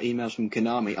PR emails from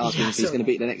Konami asking if he's going to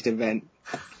be at the next event.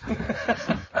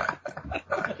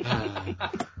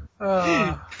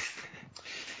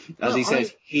 As he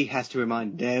says, he has to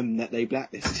remind them that they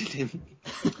blacklisted him.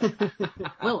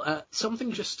 Well,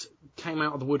 something just came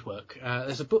out of the woodwork.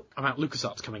 There's a book about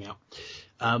LucasArts coming out.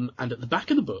 And at the back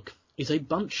of the book is a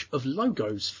bunch of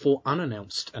logos for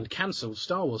unannounced and cancelled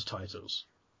Star Wars titles.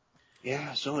 Yeah,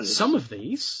 I saw it. Some of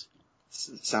these...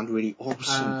 sound really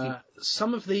awesome.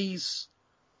 Some of these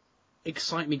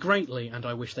excite me greatly, and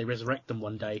I wish they resurrect them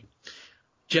one day.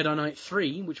 Jedi Knight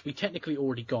 3, which we technically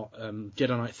already got. Jedi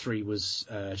Knight 3 was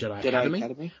Jedi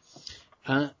Academy.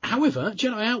 However,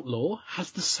 Jedi Outlaw has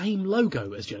the same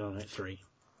logo as Jedi Knight 3,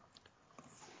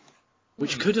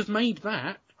 which could have made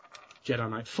that Jedi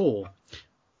Knight 4.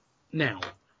 Now,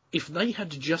 if they had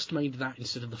just made that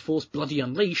instead of The Force Bloody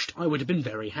Unleashed, I would have been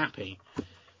very happy.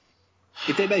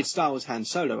 If they made Star Wars Han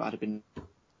Solo, I'd have been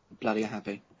bloody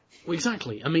happy. Well,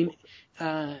 exactly. I mean,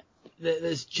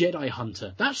 there's Jedi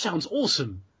Hunter. That sounds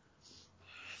awesome.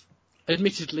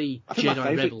 Admittedly, I think Jedi my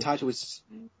favourite Rebel. title is...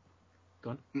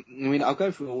 Go on. I mean, I'll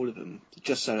go through all of them,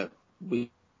 just so that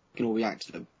we can all react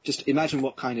to them. Just imagine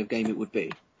what kind of game it would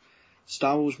be.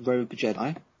 Star Wars Rogue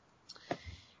Jedi.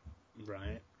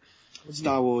 Right.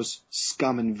 Star Wars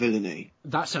Scum and Villainy.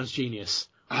 That sounds genius.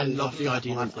 I love the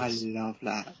idea one. of this. I love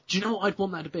that. Do you know what I'd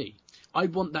want that to be?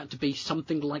 I'd want that to be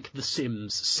something like The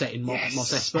Sims set in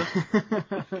Mos Espa.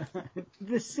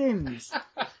 The Sims.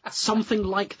 Something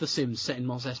like The Sims set in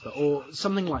Mos Espa, or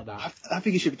something like that. I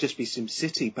think it should just be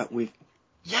SimCity, but with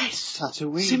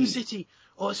Tatooine. SimCity,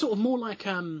 or sort of more like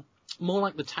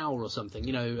The Tower or something.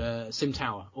 You know, Sim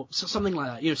Tower or something like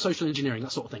that. You know, social engineering,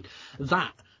 that sort of thing.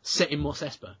 That set in Mos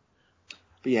Espa.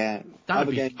 But yeah, That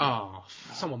would be.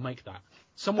 Someone make that.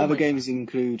 Other games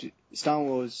include Star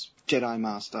Wars Jedi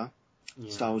Master,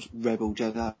 Star Wars Rebel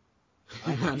Jedi,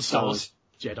 and Star Wars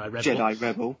Jedi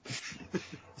Rebel,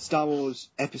 Star Wars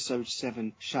Episode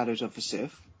 7 Shadows of the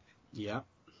Sith. Yeah.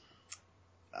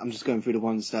 I'm just going through the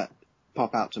ones that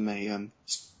pop out to me.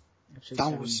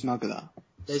 Star Wars Smuggler.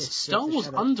 There's Star Wars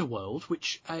Underworld,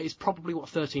 which is probably what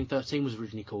 1313 was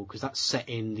originally called, because that's set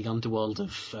in the underworld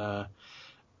of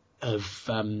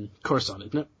Coruscant,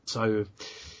 isn't it? So...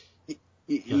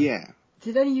 Yeah.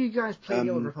 Did any of you guys play the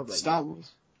Old Republic? Star Wars?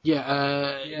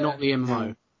 Not the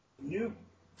MMO. Nope.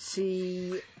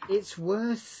 See, it's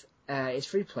worth... it's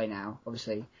free to play now,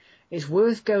 obviously. It's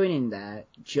worth going in there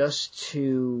just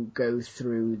to go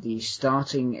through the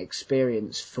starting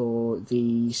experience for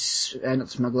the... not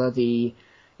Smuggler, the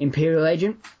Imperial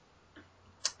Agent.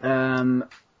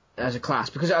 As a class.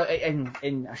 Because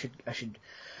I should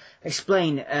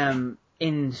explain,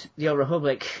 in the Old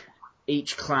Republic...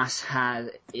 Each class had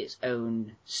its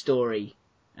own story,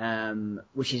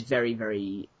 which is very,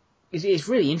 very... It's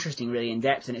really interesting, really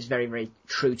in-depth, and it's very, very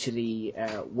true to the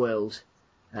world,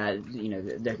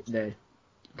 the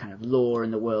kind of lore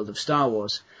and the world of Star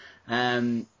Wars.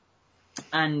 And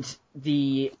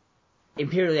the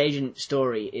Imperial Agent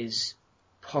story is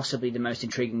possibly the most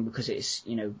intriguing because it's,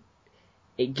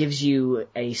 it gives you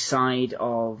a side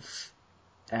of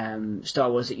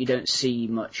Star Wars that you don't see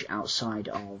much outside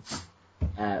of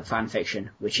fan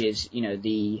fiction, which is,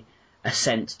 the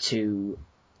ascent to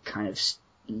kind of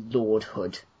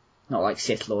lordhood, not like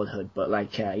Sith lordhood, but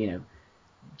like, to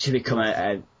become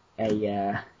a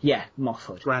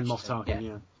Moffhood. Grand Moff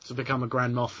Tarkin, to become a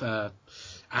Grand Moff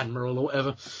Admiral or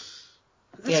whatever.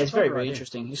 It's very, very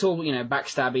interesting. It's all,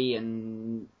 backstabby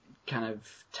and kind of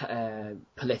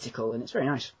political, and it's very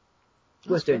nice.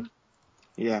 Worth doing.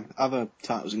 Yeah, other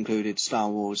titles included Star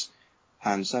Wars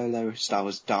Han Solo, Star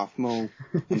Wars Darth Maul,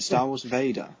 and Star Wars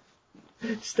Vader.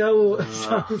 Star Wars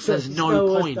there's no Star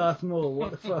Wars point. Darth Maul,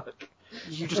 what the fuck?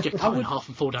 You just get cut in half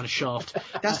and fall down a shaft.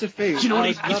 That's the thing. Do you know what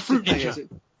it is? It's Fruit Ninja.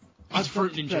 It's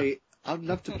Fruit Ninja. I'd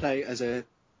love to play as a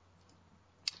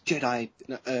Jedi,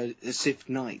 a Sith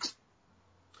Knight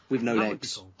with no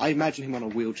legs. Cool. I imagine him on a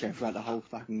wheelchair throughout the whole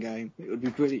fucking game. It would be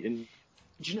brilliant.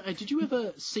 Did you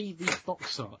ever see the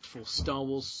box art for Star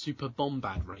Wars Super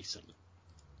Bombad Racing?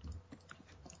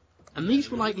 And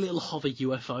these were like little hover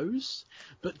UFOs,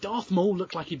 but Darth Maul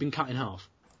looked like he'd been cut in half.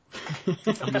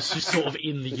 And was just sort of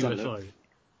in the UFO.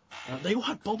 They all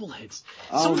had bobbleheads.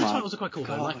 Some of the titles are quite cool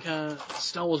though, like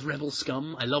Star Wars Rebel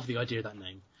Scum. I love the idea of that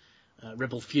name.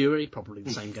 Rebel Fury, probably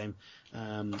the same game.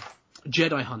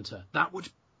 Jedi Hunter.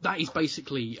 That is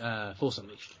basically Force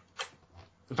Unleashed.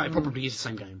 In fact, it probably is the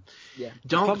same game. Yeah.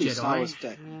 Dark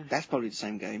Jedi. That's probably the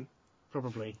same game.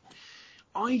 Probably.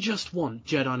 I just want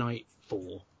Jedi Knight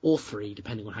 4 or 3,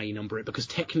 depending on how you number it, because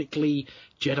technically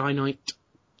Jedi Knight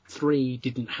 3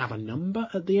 didn't have a number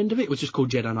at the end of it. It was just called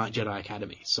Jedi Knight Jedi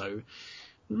Academy. So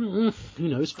who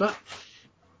knows? But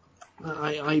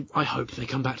I hope they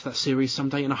come back to that series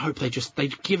someday, and I hope they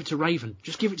give it to Raven.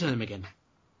 Just give it to them again.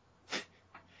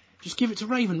 Just give it to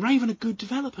Raven. Raven are good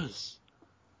developers.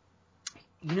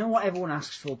 You know what everyone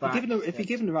asks for back? If you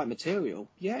give them the right material,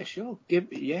 yeah, sure.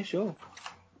 Sure.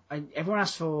 Everyone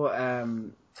asks for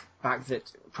back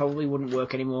that probably wouldn't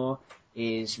work anymore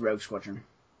is Rogue Squadron.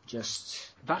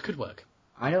 That could work.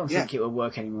 I don't think it would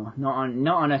work anymore. Not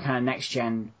on a kind of next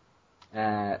gen.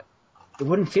 It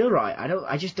wouldn't feel right.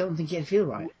 I just don't think it'd feel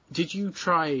right. Did you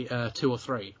try 2 or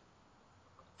 3?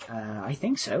 I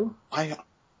think so. I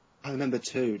remember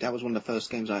 2. That was one of the first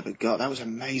games I ever got. That was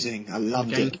amazing. I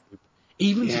loved it.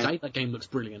 Even today, that game looks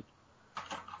brilliant.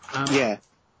 Yeah.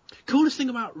 Coolest thing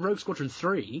about Rogue Squadron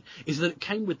 3 is that it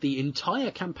came with the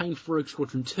entire campaign for Rogue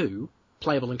Squadron 2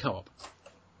 playable in co-op.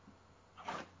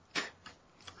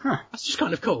 Huh. That's just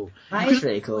kind of cool. That is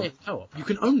really cool. You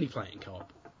can only play it in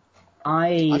co-op.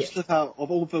 I just love how, of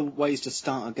all the ways to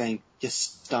start a game,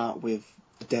 just start with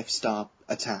the Death Star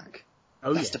attack.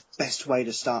 That's the best way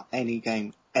to start any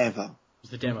game ever. It's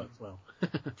the demo as well.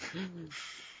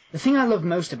 The thing I love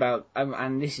most about,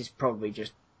 and this is probably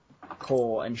just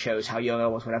core and shows how young I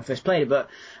was when I first played it, but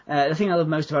the thing I love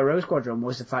most about Rogue Squadron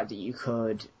was the fact that you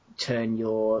could turn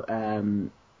your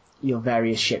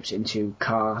various ships into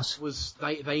cars.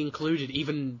 They included,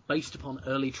 even based upon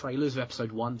early trailers of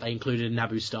Episode 1, they included a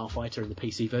Naboo Starfighter in the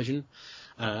PC version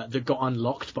that got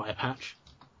unlocked by a patch.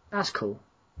 That's cool.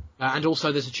 And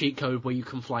also there's a cheat code where you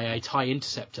can fly a TIE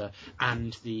Interceptor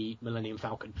and the Millennium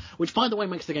Falcon, which, by the way,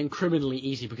 makes the game criminally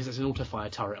easy because there's an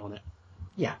auto-fire turret on it.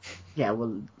 Yeah,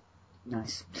 well,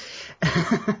 nice.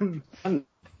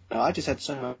 I just had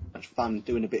so much fun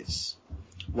doing the bits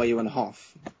where you run a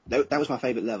Hoth. That was my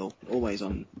favourite level, always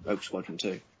on Rogue Squadron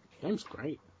 2. The game's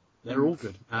great. They're all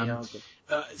good.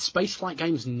 Spaceflight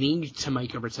games need to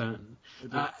make a return.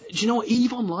 Do you know what?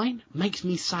 EVE Online makes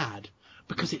me sad.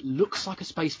 Because it looks like a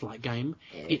spaceflight game,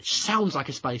 it sounds like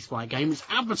a spaceflight game, it's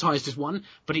advertised as one,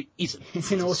 but it isn't.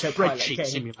 It's an spreadsheet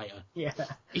simulator. Yeah.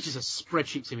 It is a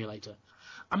spreadsheet simulator.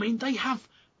 I mean, they have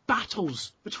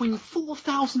battles between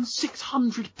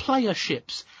 4,600 player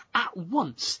ships at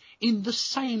once in the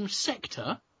same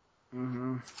sector,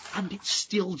 and it's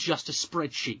still just a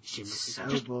spreadsheet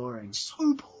simulator. So boring.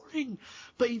 So boring,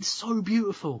 but it's so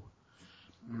beautiful.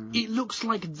 It looks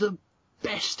like the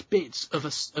best bits of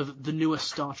the newer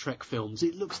Star Trek films.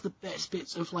 It looks the best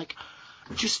bits of, like,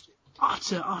 just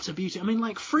utter beauty. I mean,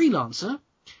 like, Freelancer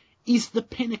is the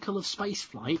pinnacle of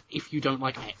spaceflight if you don't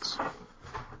like X.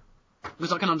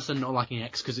 Because I can understand not liking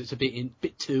X because it's a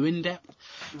bit too in-depth.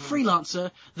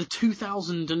 Freelancer, the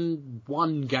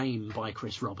 2001 game by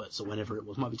Chris Roberts, or whenever it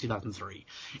was, might be 2003,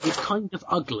 it's kind of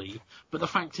ugly, but the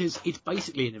fact is, it's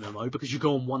basically an MMO because you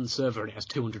go on one server and it has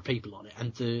 200 people on it,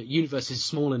 and the universe is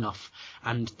small enough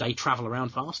and they travel around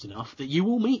fast enough that you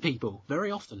will meet people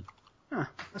very often. Huh,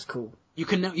 that's cool. You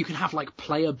can have, like,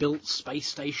 player-built space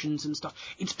stations and stuff.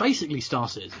 It's basically Star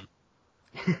Citizen.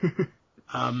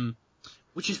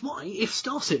 Which is why, if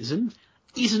Star Citizen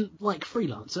isn't like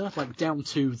Freelancer, like down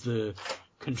to the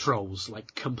controls,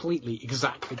 like completely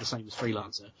exactly the same as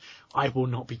Freelancer, I will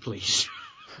not be pleased.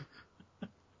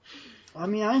 I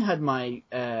mean, I had my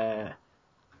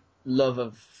love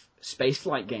of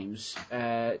spaceflight games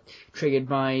triggered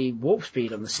by Warp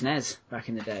Speed on the SNES back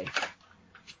in the day.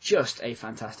 Just a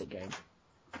fantastic game.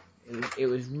 It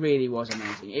really was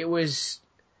amazing. It was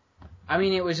a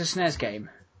SNES game.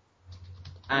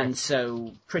 And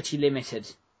so, pretty limited.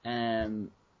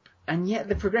 yet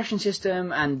the progression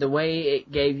system and the way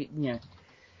it gave,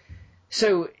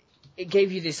 so it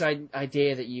gave you this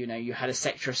idea that, you had a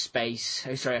sector of space,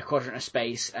 a quadrant of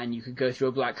space, and you could go through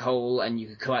a black hole and you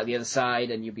could come out the other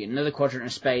side and you'd be in another quadrant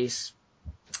of space,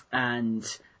 and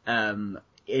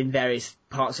in various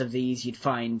parts of these you'd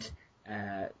find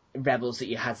rebels that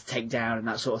you had to take down and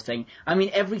that sort of thing. I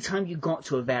mean, every time you got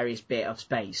to a various bit of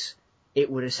space,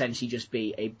 it would essentially just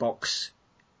be a box,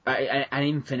 an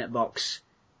infinite box.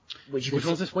 Which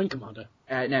one's this, Wing Commander?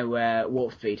 No,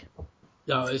 Warp Speed.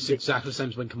 No, it's exactly the same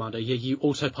as Wing Commander. You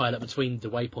autopilot between the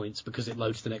waypoints because it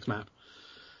loads the next map.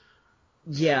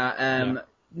 Yeah,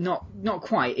 not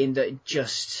quite, in that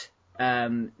just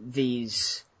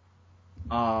these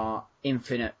are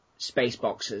infinite space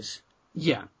boxes.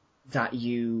 Yeah. That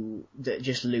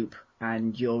just loop,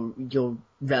 and your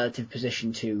relative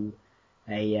position to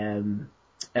an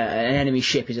enemy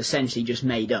ship is essentially just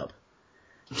made up.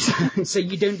 So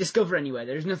you don't discover anywhere.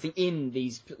 There is nothing in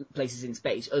these places in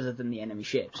space other than the enemy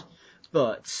ships.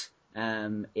 But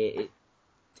it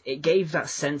gave that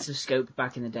sense of scope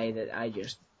back in the day that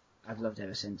I've loved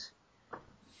ever since.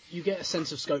 You get a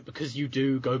sense of scope because you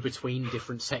do go between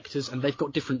different sectors, and they've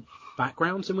got different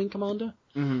backgrounds in Wing Commander.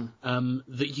 Mm-hmm.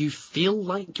 That you feel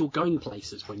like you're going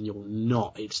places when you're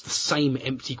not. It's the same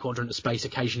empty quadrant of space,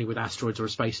 occasionally with asteroids or a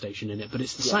space station in it, but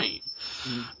it's the same.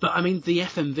 Mm-hmm. But I mean, the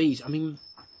FMVs,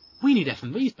 we need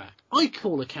FMVs back. I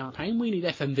call a campaign, we need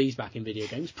FMVs back in video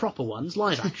games, proper ones,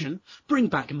 live action. Bring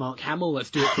back Mark Hamill, let's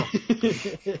do it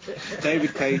properly.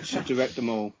 David Cage should direct them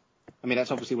all. I mean,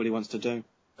 that's obviously what he wants to do.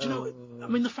 Do you know,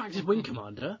 the fact is, Wing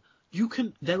Commander,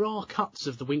 there are cuts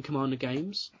of the Wing Commander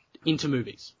games into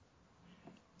movies.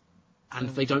 And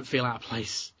they don't feel out of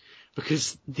place.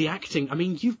 Because the acting,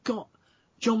 you've got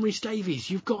John Rhys Davies,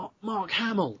 you've got Mark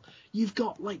Hamill, you've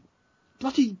got,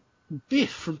 bloody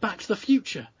Biff from Back to the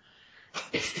Future.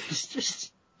 It's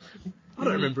just... I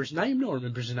don't remember his name,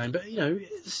 but,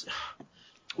 it's...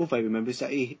 All they remember is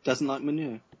that he doesn't like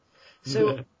manure.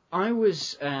 So, I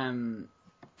was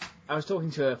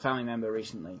talking to a family member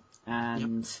recently,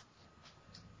 and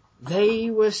they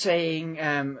were saying,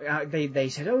 they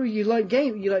said, "Oh, you like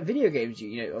video games,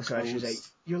 I should say,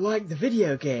 you like the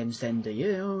video games, then, do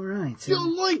you? All right.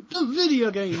 You like the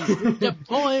video games, yeah,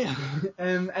 boy.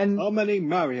 And how many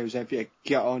Marios have you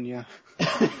got on you?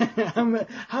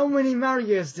 How many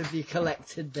Marios have you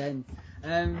collected then?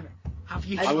 Have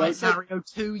you tried Mario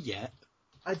 2 yet?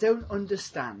 I don't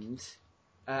understand.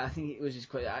 I think it was his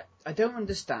quote. I don't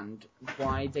understand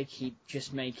why they keep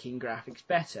just making graphics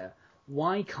better.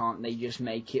 Why can't they just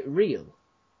make it real?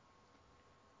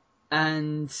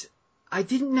 And I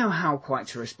didn't know how quite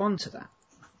to respond to that.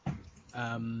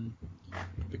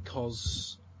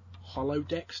 Because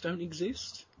holodecks don't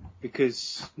exist?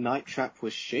 Because Night Trap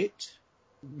was shit?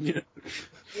 Yeah.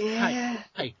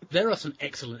 Hey, there are some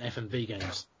excellent FMV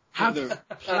games. Have you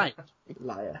played?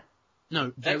 Liar.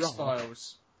 No, there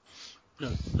X-Files. No,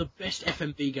 the best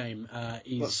FMV game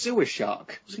is... What, Sewer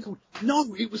Shark? What's it called?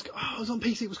 No, it was on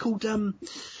PC. It was called...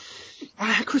 I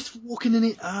had Christopher Walken in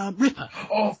it. Ripper.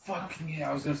 Oh, fucking yeah.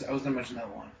 I was gonna mention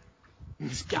that one.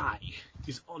 This guy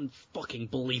is unfucking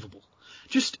believable.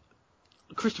 Just...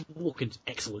 Christopher Walken's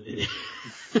excellent in it.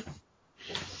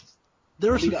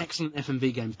 There are some excellent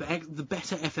FMV games, but the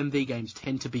better FMV games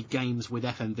tend to be games with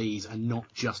FMVs and not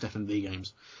just FMV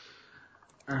games.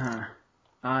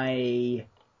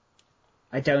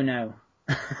 I don't know.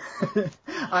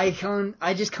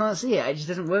 I just can't see it. It just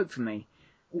doesn't work for me.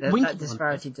 That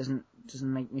disparity doesn't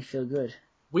make me feel good.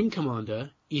 Wing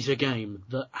Commander is a game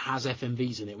that has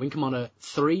FMVs in it. Wing Commander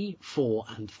 3, 4,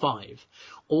 and 5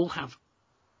 all have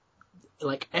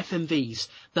FMVs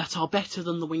that are better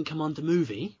than the Wing Commander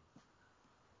movie,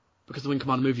 because the Wing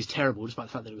Commander movie is terrible, despite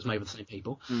the fact that it was made by the same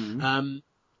people. Mm-hmm.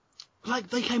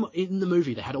 They came up in the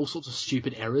movie, they had all sorts of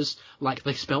stupid errors,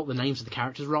 they spelt the names of the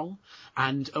characters wrong,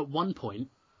 and at one point,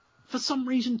 for some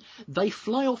reason, they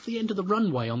fly off the end of the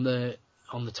runway on the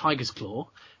Tiger's Claw.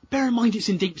 Bear in mind it's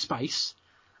in deep space,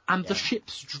 and the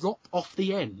ships drop off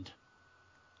the end.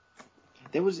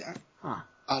 There was...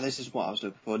 this is what I was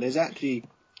looking for. There's actually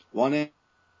one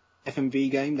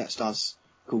FMV game that stars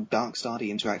called Dark Star,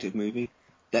 the interactive movie.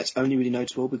 That's only really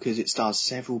notable because it stars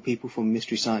several people from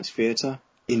Mystery Science Theatre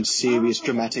in serious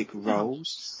dramatic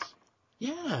roles.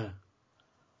 Yeah.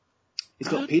 It's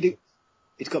got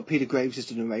Peter Graves as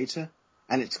the narrator,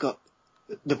 and it's got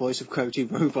the voice of Coyote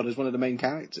Robot as one of the main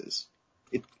characters.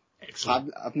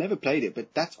 Excellent. I've never played it,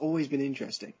 but that's always been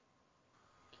interesting.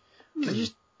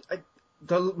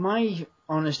 My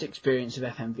honest experience of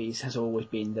FMVs has always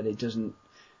been that it doesn't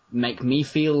make me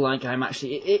feel like I'm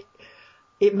actually...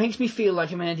 It makes me feel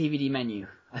like I'm in a DVD menu,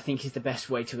 I think is the best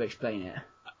way to explain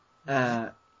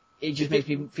it. It just makes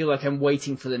me feel like I'm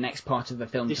waiting for the next part of the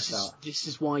film to start. This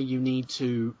is why you need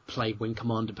to play Wing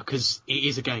Commander, because it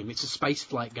is a game. It's a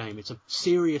spaceflight game. It's a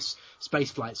serious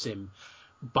spaceflight sim.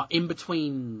 But in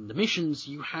between the missions,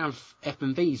 you have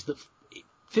FMVs that it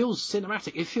feels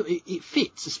cinematic. It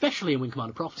fits, especially in Wing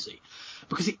Commander Prophecy,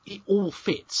 because it all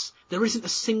fits. There isn't a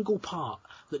single part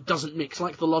that doesn't mix,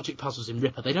 like the logic puzzles in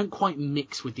Ripper. They don't quite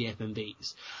mix with the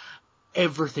FMVs.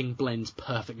 Everything blends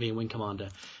perfectly in Wing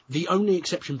Commander. The only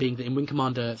exception being that in Wing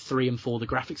Commander 3 and 4, the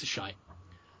graphics are shite.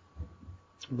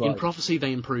 Right. In Prophecy,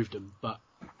 they improved them, but,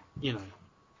 you know,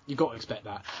 you got to expect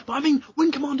that. But I mean,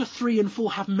 Wing Commander 3 and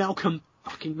 4 have Malcolm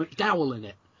fucking McDowell in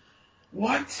it.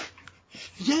 What?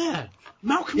 Yeah!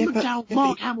 Malcolm McDowell,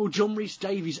 Mark Hamill, John Rhys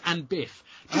Davies, and Biff.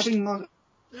 Having Malcolm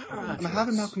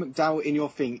McDowell in your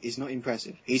thing is not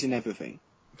impressive. He's in everything.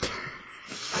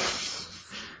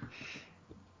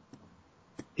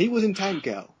 He was in Tank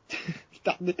Girl.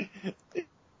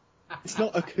 It's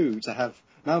not a coup to have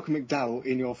Malcolm McDowell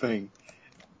in your thing.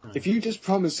 No. If you just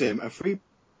promise him a free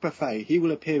buffet, he will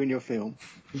appear in your film.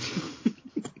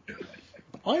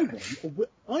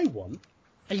 I want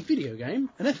a video game,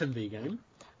 an FMV game,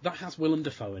 that has Willem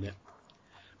Dafoe in it.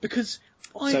 Because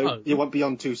you want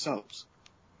Beyond Two Souls?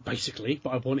 Basically,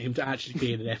 but I want him to actually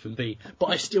be in an FMV. But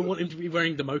I still want him to be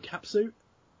wearing the mocap suit.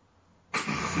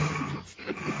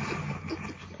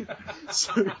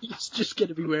 So he's just going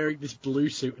to be wearing this blue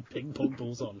suit with ping pong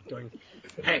balls on, going,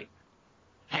 hey,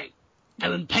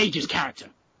 Ellen Page's character.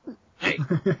 Hey,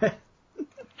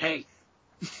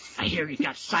 I hear he's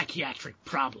got psychiatric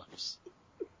problems.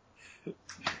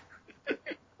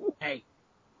 Hey,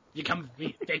 you come with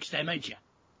me, fix dementia.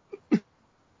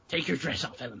 Take your dress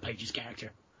off, Ellen Page's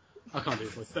character. I can't do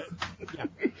it, but yeah.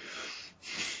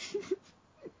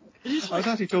 I was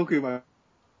actually talking to my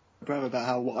brother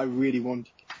about what I really want.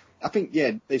 I think,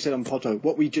 they said on Poto,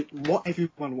 what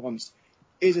everyone wants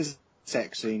is a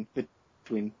sex scene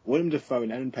between Willem Dafoe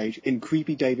and Ellen Page in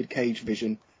creepy David Cage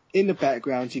vision. In the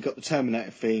background, you got the Terminator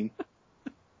theme.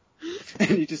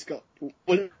 And you just got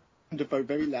Willem Dafoe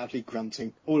very loudly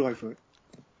grunting all the way through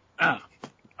it.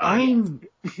 I'm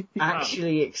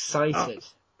actually excited.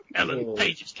 Ellen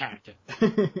Page's character.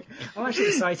 I'm actually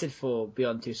excited for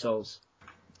Beyond Two Souls.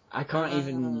 I can't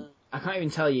even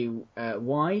tell you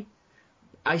why.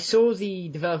 I saw the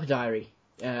developer diary,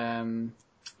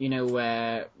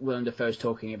 where Willem Dafoe's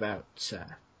talking about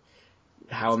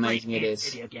how amazing it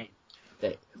is.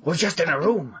 That we're just in a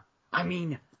room. I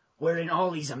mean, we're in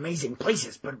all these amazing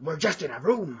places, but we're just in a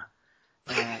room.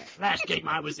 Last game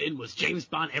I was in was James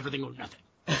Bond, Everything or Nothing.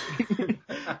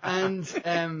 And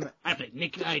I played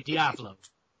Nikolai Diablo.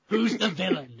 Who's the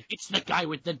villain? It's the guy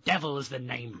with the devil as the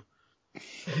name.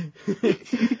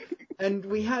 And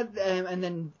we had, and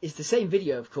then it's the same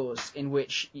video, of course, in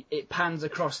which it pans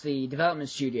across the development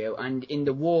studio, and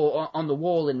on the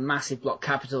wall in massive block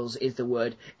capitals is the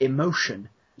word emotion.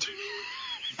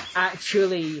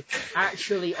 Actually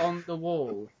on the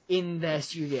wall in their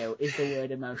studio is the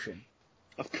word emotion.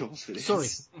 Of course it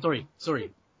is.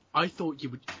 Sorry. I thought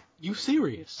you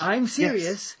serious? I'm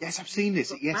serious. Yes, I've seen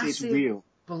this. Yes, it's real.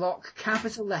 Block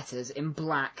capital letters in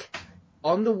black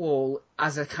on the wall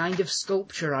as a kind of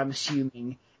sculpture, I'm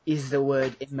assuming, is the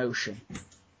word emotion.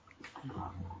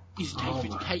 Is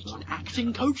David Cage an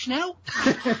acting coach now?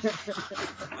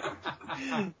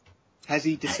 Has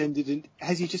he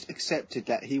just accepted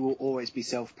that he will always be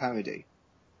self-parody?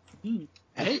 Hey.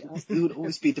 He would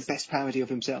always be the best parody of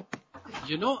himself.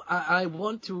 You know, I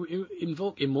want to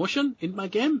invoke emotion in my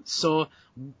game, so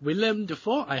Willem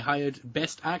Dafoe, I hired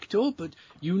best actor, but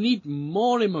you need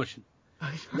more emotion.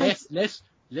 Less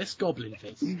goblin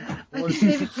face. I think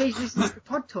David Cage listens to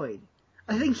Podtoid.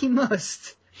 I think he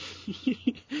must.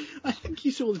 I think he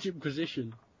saw the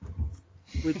Jimquisition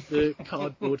with the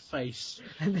cardboard face.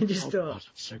 And then just thought, God,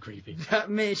 so creepy. That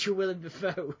miniature Willem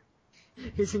Dafoe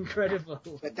is incredible.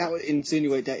 But that would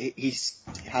insinuate that he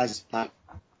has, like,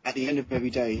 at the end of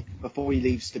every day, before he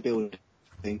leaves the building,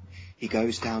 he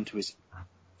goes down to his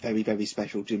very, very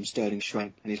special Jim Sterling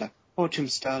shrine, and he's like, "Oh, Jim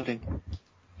Sterling,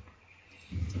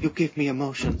 you give me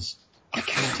emotions I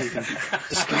cannot even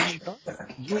describe."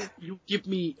 You give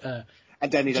me.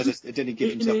 And then he gives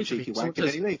himself a cheeky wank, and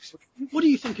then he leaves. What do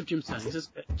you think of Jim Sterling? He says,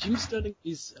 Jim Sterling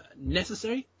is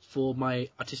necessary for my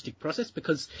artistic process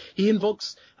because he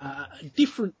invokes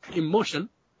different emotion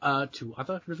to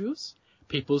other reviewers.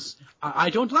 I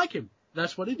don't like him.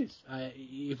 That's what it is.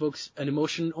 He evokes an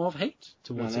emotion of hate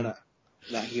towards him.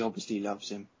 No, he obviously loves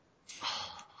him.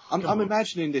 I'm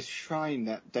imagining this shrine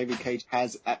that David Cage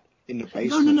has in the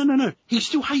basement. No. He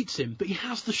still hates him, but he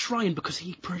has the shrine because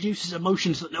he produces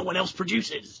emotions that no one else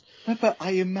produces. No, but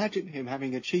I imagine him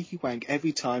having a cheeky wank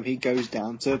every time he goes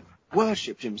down to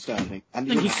worship Jim Sterling.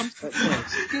 And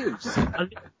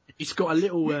he's got a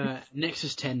little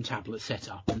Nexus 10 tablet set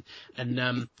up,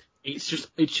 and it's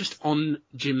just on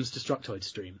Jim's Destructoid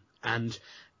stream, and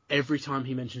every time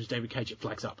he mentions David Cage, it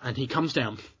flags up, and he comes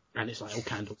down, and it's like all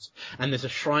candles, and there's a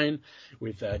shrine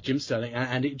with Jim Sterling,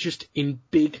 and it just in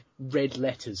big red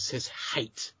letters says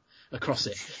hate across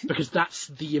it, because that's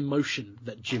the emotion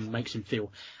that Jim makes him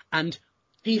feel. And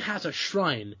he has a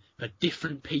shrine for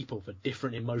different people, for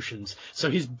different emotions. So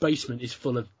his basement is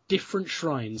full of different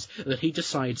shrines that he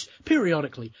decides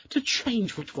periodically to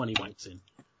change which one he wanks in.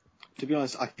 To be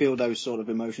honest, I feel those sort of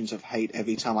emotions of hate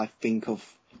every time I think of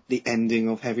the ending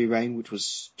of Heavy Rain, which was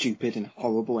stupid and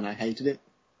horrible, and I hated it.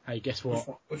 Hey, guess what?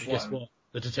 Guess what?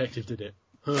 The detective did it.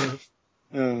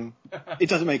 It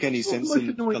doesn't make any sense in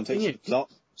the context of the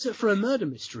plot. So for a murder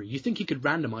mystery, you think he could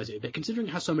randomise it a bit, considering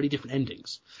it has so many different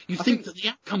endings. You think that the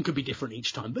outcome could be different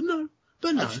each time, but no.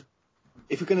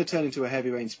 If we're going to turn into a Heavy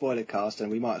Rain spoiler cast, then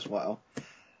we might as well.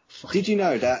 Did you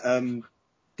know that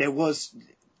there was...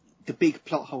 The big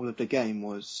plot hole of the game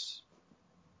was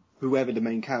whoever the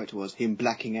main character was, him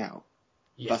blacking out,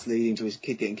 thus leading to his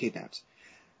kid getting kidnapped.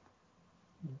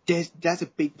 That's a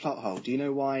big plot hole. Do you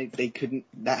know why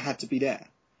that had to be there?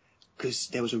 Because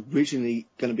there was originally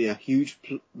going to be a huge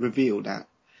reveal that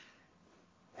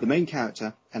the main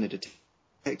character and the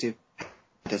detective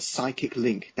had a psychic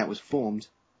link that was formed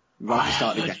right at the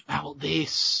start of the game. About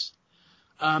this.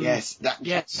 Yes,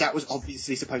 that was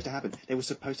obviously supposed to happen. They were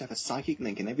supposed to have a psychic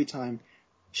link, and every time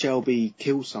Shelby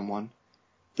kills someone,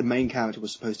 the main character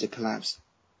was supposed to collapse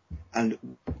and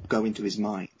go into his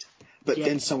mind. But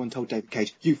then someone told David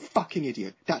Cage, "You fucking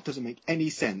idiot, that doesn't make any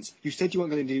sense. You said you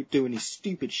weren't going to do any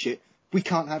stupid shit. We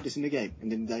can't have this in the game."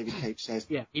 And then David Cage says...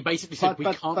 Yeah, he basically said, we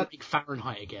can't make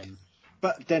Fahrenheit again.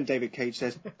 But then David Cage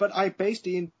says, "But I based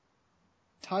the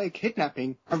entire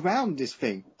kidnapping around this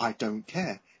thing. I don't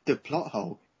care. The plot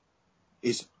hole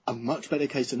is a much better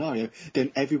case scenario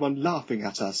than everyone laughing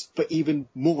at us for even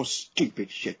more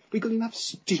stupid shit. We've got enough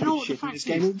stupid shit in this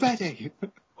game already."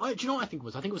 Do you know what I think it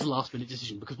was? I think it was a last-minute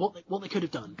decision, because what they could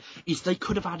have done is they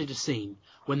could have added a scene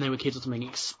when they were kids or something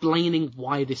explaining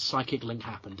why this psychic link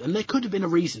happened, and there could have been a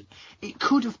reason. It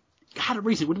could have had a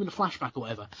reason. It would have been a flashback or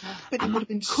whatever. But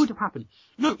and could have happened.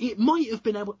 No, it might have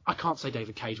been able... I can't say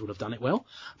David Cage would have done it well,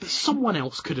 but someone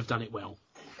else could have done it well,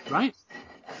 right?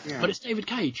 Yeah. But it's David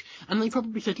Cage, and they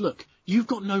probably said, "Look, you've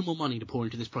got no more money to pour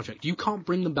into this project. You can't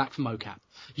bring them back for mocap.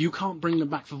 You can't bring them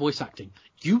back for voice acting.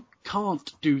 You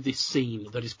can't do this scene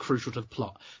that is crucial to the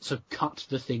plot, so cut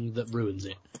the thing that ruins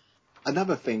it."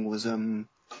 Another thing was the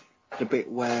bit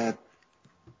where,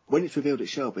 when it's revealed it's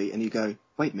Shelby, and you go,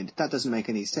 "Wait a minute, that doesn't make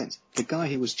any sense. The guy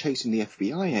who was chasing the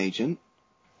FBI agent,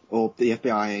 or the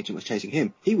FBI agent was chasing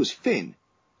him, he was Finn."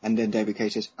 And then David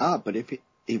Cage says, "But if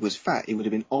he was fat, it would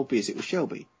have been obvious it was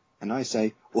Shelby." And I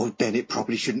say, well, then it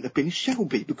probably shouldn't have been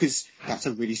Shelby, because that's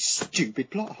a really stupid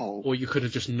plot hole. Or you could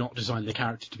have just not designed the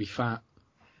character to be fat.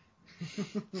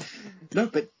 No,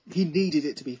 but he needed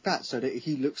it to be fat so that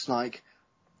he looks like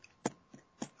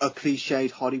a cliched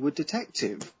Hollywood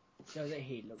detective. So that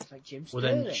he looks like Jim Sterling.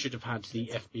 Well, then you should have had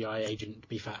the FBI agent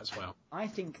be fat as well. I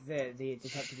think the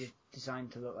detective is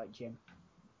designed to look like Jim.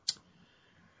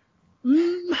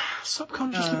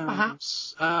 Subconsciously,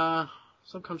 perhaps.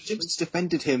 Subconsciously. Jim's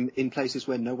defended him in places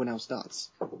where no one else does.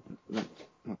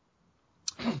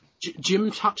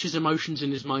 Jim touches emotions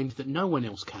in his mind that no one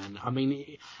else can. I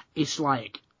mean, it's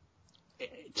like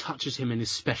it touches him in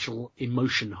his special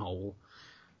emotion hole.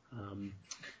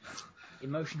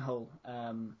 Emotion hole.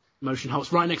 Emotion hole.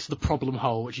 It's right next to the problem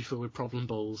hole, which you fill with problem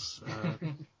balls.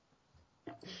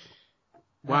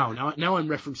 Wow. Now I'm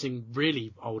referencing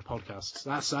really old podcasts.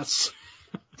 That's.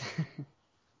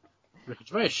 Ricky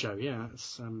Gervais show, yeah.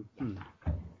 It's, What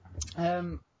I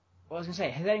was going to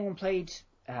say, has anyone played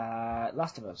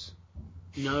Last of Us?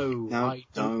 No, I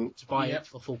don't buy it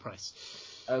for full price.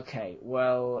 Okay,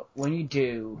 well, when you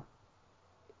do...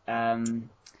 so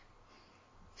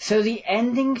the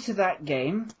ending to that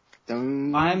game,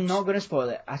 I'm not going to spoil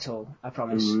it at all, I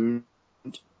promise.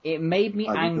 It made me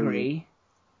angry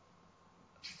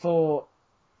for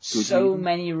so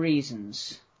many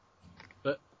reasons.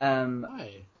 But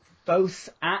why? Both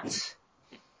at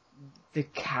the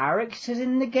characters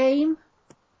in the game,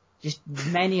 just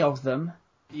many of them,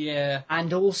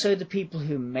 and also the people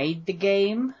who made the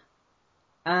game,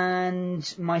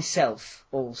 and myself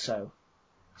also.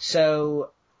 So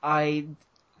I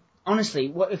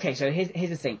honestly, so here's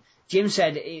the thing. Jim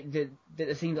said that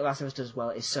the thing that Last of Us does well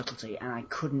is subtlety, and I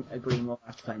couldn't agree more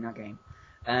after playing that game.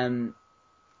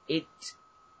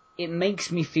 It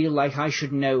makes me feel like I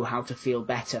should know how to feel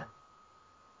better.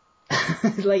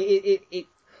 Like it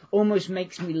almost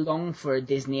makes me long for a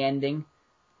Disney ending.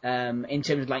 In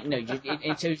terms of like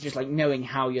in terms of just like knowing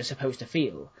how you're supposed to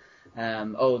feel.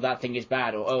 Oh, that thing is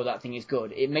bad, or oh, that thing is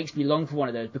good. It makes me long for one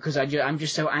of those because I'm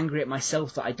just so angry at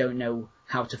myself that I don't know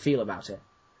how to feel about it.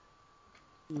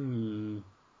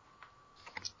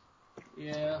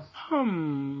 Yeah.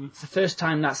 It's the first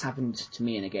time that's happened to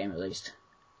me in a game, at least.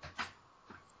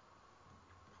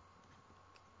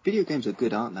 Video games are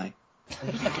good, aren't they?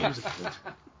 Video games are good.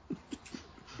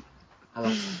 I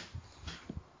like them.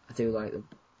 I do like them.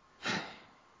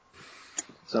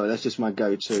 So that's just my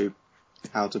go-to,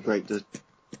 how to break the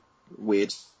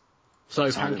weird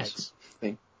pancakes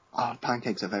thing. Oh,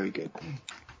 pancakes are very good.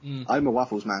 I'm a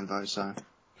waffles man though, so.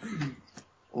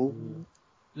 Ooh.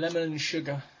 Lemon and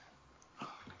sugar.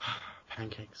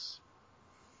 Pancakes.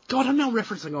 God, I'm now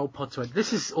referencing old Podtoid.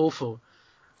 This is awful.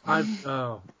 I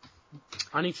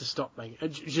need to stop making.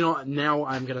 Do you know what? Now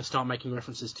I'm going to start making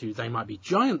references to They Might Be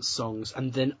Giants songs,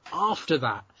 and then after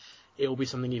that, it will be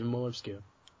something even more obscure.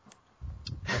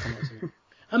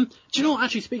 Do you know what?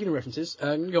 Actually, speaking of references,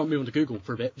 I'm going to move on to Google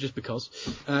for a bit, just because.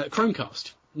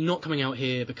 Chromecast. Not coming out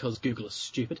here because Google is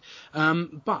stupid.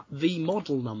 But the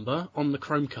model number on the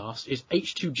Chromecast is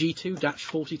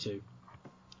H2G2-42.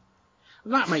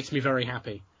 That makes me very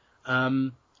happy.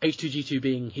 H2G2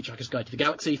 being Hitchhiker's Guide to the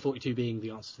Galaxy, 42 being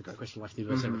the answer to the Great Question, Life, the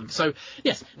Universe, everything. So,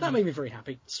 yes, that made me very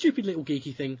happy. Stupid little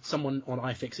geeky thing. Someone on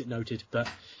iFixit noted, but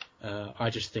I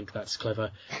just think that's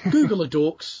clever. Google are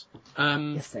dorks.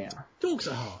 Yes, they are.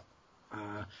 Dorks are hard.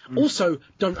 Also,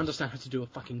 don't understand how to do a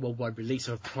fucking worldwide release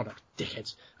of a product,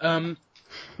 dickheads. Can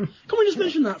we just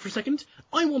mention that for a second?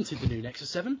 I wanted the new Nexus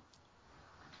 7.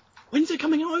 When's it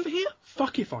coming out over here?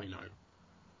 Fuck if I know.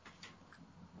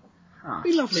 It'd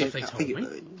be lovely if they told me.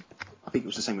 I think it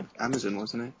was the same with Amazon,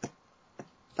 wasn't it?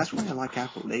 That's why I like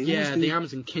Apple. The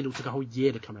Amazon Kindle took a whole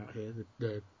year to come out here,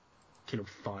 the Kindle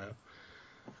Fire.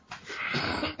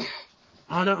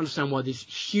 I don't understand why these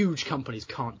huge companies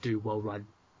can't do worldwide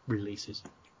releases.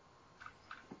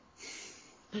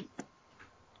 I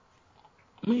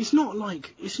mean, it's not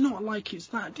like it's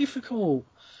that difficult.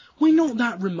 We're not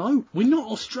that remote. We're not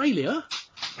Australia.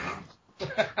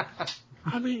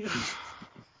 I mean,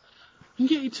 and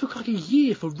yet it took like a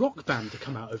year for Rock Band to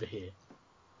come out over here.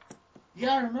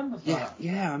 Yeah, I remember that.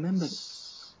 Yeah, I remember.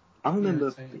 I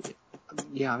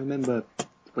remember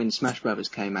when Smash Brothers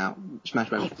came out. Smash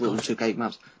Brothers Brawl took 8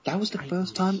 months. That was the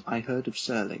first time I heard of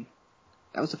Sterling.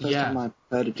 That was the first time I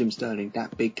heard of Jim Sterling.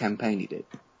 That big campaign he did.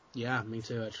 Yeah, me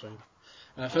too, actually.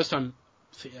 First time.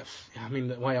 I mean,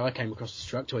 the way I came across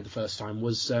Destructoid the first time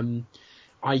was.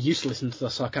 I used to listen to the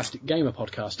Sarcastic Gamer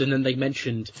podcast, and then they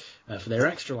mentioned, for their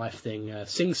Extra Life thing,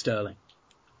 Sing Sterling,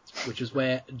 which is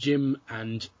where Jim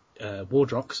and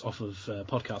Wardrox off of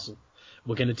Podcastle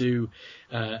were going to do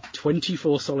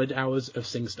 24 solid hours of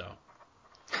SingStar.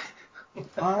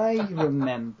 I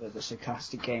remember the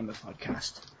Sarcastic Gamer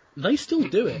podcast. They still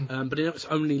do it, but it's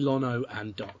only Lono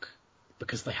and Doc,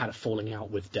 because they had a falling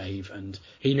out with Dave, and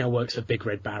he now works for Big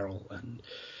Red Barrel, and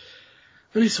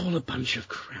it's all a bunch of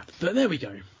crap. But there we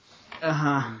go.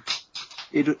 Uh-huh.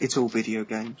 It's all video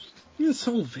games. It's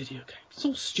all video games. It's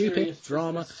all stupid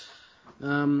drama.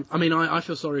 I mean, I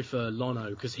feel sorry for Lono,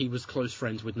 because he was close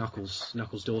friends with Knuckles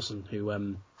Dawson,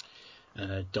 who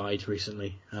died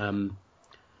recently.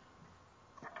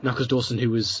 Knuckles Dawson,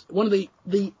 who was one of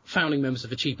the founding members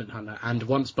of Achievement Hunter, and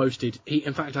once boasted,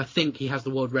 in fact, I think he has the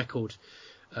world record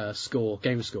gamer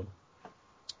score.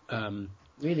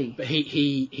 Really? But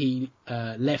he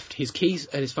left his keys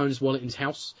and his phone, his wallet in his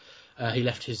house. He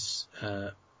left his...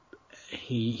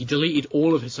 He deleted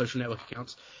all of his social network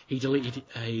accounts. He deleted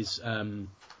his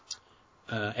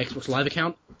Xbox Live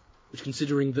account, which,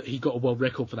 considering that he got a world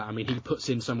record for that, I mean, he puts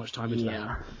in so much time into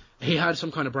that. He had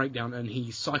some kind of breakdown and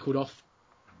he cycled off.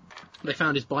 They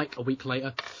found his bike a week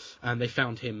later, and they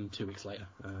found him 2 weeks later.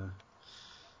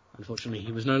 Unfortunately,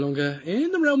 he was no longer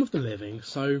in the realm of the living,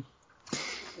 so...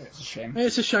 It's a shame.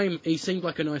 It's a shame. He seemed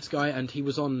like a nice guy, and he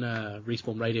was on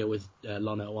Respawn Radio with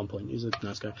Lana at one point. He was a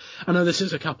nice guy. I know this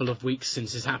is a couple of weeks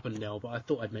since this happened now, but I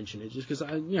thought I'd mention it just because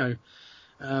I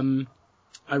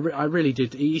really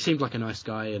did. He seemed like a nice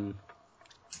guy, and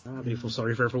I feel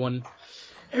sorry for everyone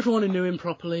who knew him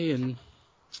properly and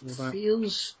all that. It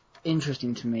feels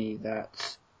interesting to me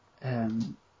that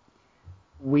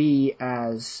we,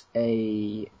 as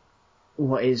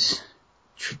what is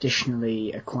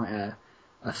traditionally quite a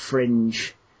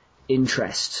fringe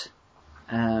interest,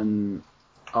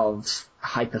 of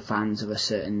hyper fans of a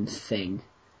certain thing,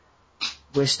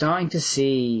 we're starting to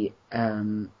see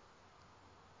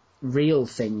real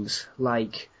things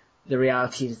like the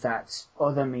realities that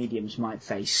other mediums might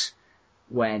face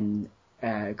when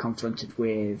confronted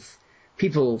with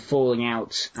people falling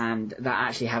out and that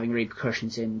actually having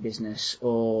repercussions in business,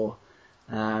 or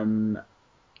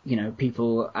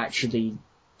people actually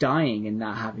dying and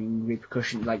that having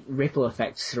repercussions, like ripple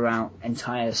effects throughout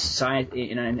entire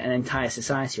society, an entire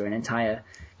society or an entire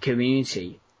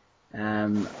community,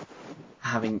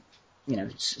 having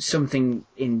something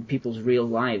in people's real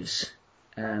lives,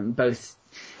 both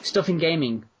stuff in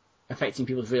gaming affecting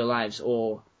people's real lives,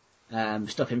 or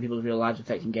stuff in people's real lives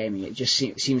affecting gaming. It just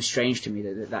seems strange to me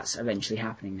that that's eventually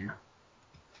happening now.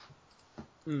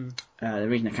 The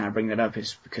reason I kind of bring that up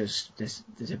is because there's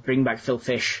a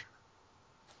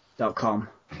bringbackphilfish.com.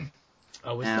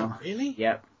 Oh, is that really?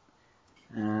 Yep.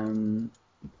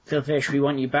 Phil Fish, we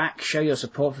want you back. Show your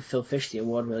support for Phil Fish, the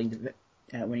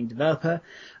award-winning developer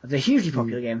of the hugely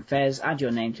popular game Fez. Add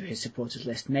your name to his supporters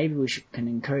list. Maybe we can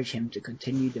encourage him to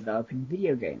continue developing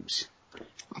video games.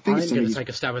 I'm going to take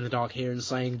a stab in the dark here and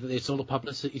saying that it's all a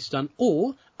publicity stunt,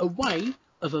 or a way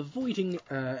of avoiding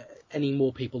any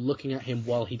more people looking at him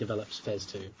while he develops Fez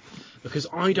 2. Because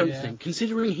I don't think,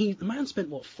 considering the man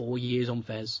spent, 4 years on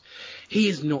Fez, he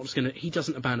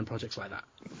doesn't abandon projects like that.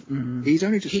 Mm-hmm. He's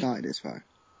only just started this, though.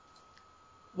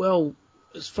 Well,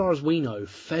 as far as we know,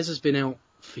 Fez has been out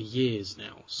for years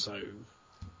now, so...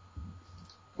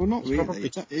 Well, not really.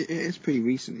 It is pretty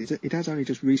recent. It has only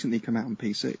just recently come out on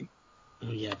PC.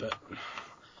 Yeah, but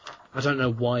I don't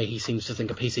know why he seems to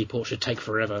think a PC port should take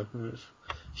forever.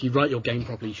 If you write your game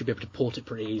properly, you should be able to port it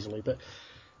pretty easily, but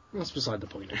that's beside the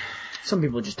point. Some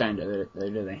people just don't do it, though,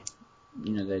 do they?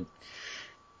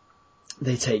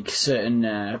 They take certain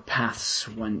paths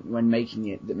when making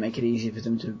it that make it easier for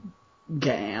them to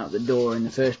get it out the door in the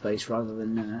first place, rather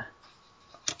than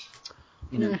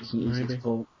making it easy to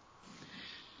port.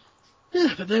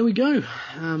 Yeah, but there we go.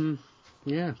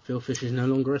 Phil Fish is no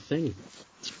longer a thing.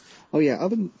 Oh yeah,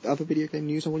 other video game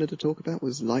news I wanted to talk about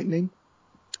was Lightning.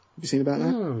 Have you seen about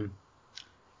that? Oh.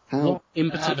 How? What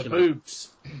in particular? The boobs.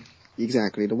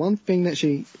 Exactly. The one thing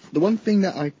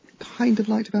that I kind of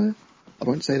liked about her, I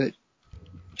won't say that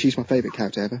she's my favourite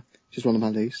character ever. She's one of my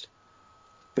least.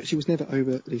 But she was never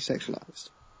overtly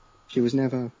sexualised. She was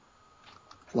never,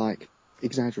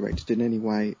 exaggerated in any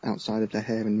way outside of the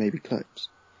hair and maybe clothes.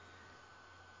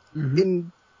 Mm-hmm.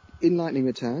 In Lightning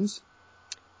Returns,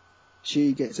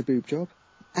 she gets a boob job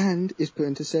and is put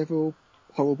into several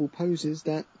horrible poses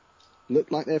that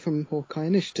look like they're from Hawkeye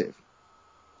Initiative.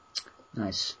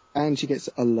 Nice. And she gets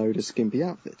a load of skimpy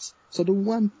outfits. So the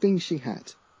one thing she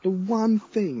had, the one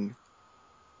thing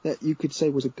that you could say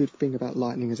was a good thing about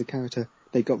Lightning as a character,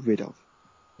 they got rid of.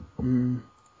 Mm.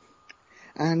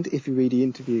 And if you read the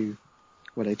interview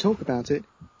where they talk about it,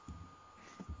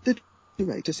 the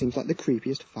director seems like the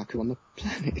creepiest fucker on the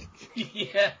planet.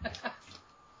 Yeah.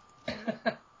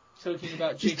 Talking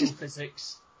about jiggle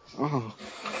physics. Oh.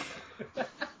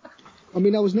 I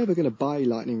mean, I was never going to buy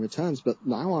Lightning Returns, but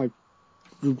now I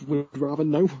would rather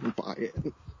no one buy it.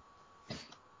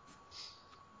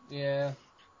 Yeah.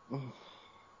 Oh.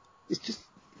 It's just...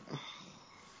 Oh.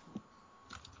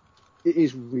 It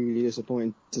is really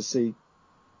disappointing to see...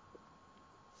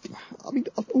 I mean,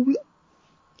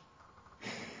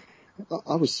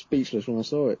 I was speechless when I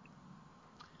saw it.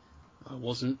 I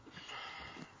wasn't.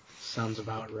 Sounds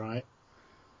about right.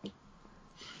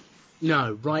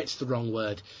 No, right's the wrong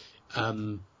word.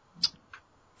 To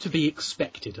be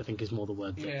expected, I think, is more the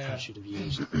word that I should have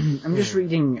used. I'm just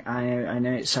reading, I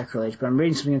know it's sacrilege, but I'm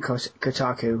reading something on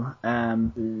Kotaku.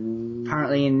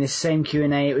 Apparently in this same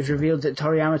Q&A it was revealed that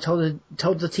Toriyama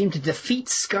told the team to defeat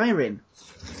Skyrim.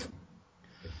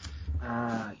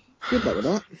 Good luck with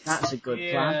that. That's a good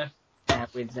plan.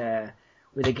 With a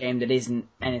game that isn't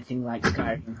anything like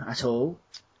Skyrim at all.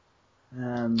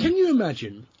 Can you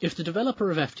imagine if the developer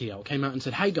of FTL came out and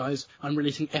said, "Hey guys, I'm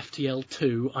releasing FTL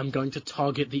 2, I'm going to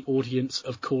target the audience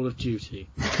of Call of Duty."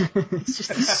 It's just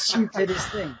the stupidest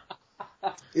thing.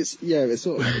 It's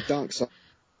sort of like the Dark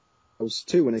Souls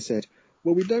 2 when they said,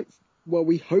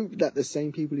 we hope that the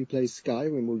same people who play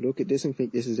Skyrim will look at this and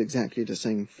think this is exactly the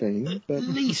same thing. But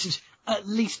At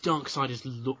least Darksiders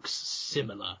looks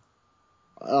similar.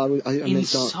 In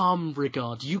some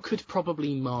regard, you could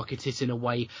probably market it in a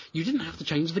way... You didn't have to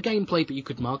change the gameplay, but you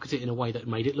could market it in a way that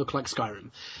made it look like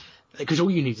Skyrim. Because all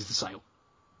you need is the sale.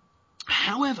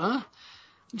 However,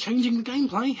 changing the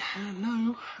gameplay.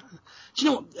 No. Do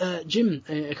you know what, Jim,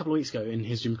 a couple of weeks ago in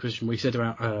his Jim question, we said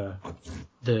about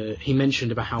he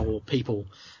mentioned about how people,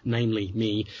 namely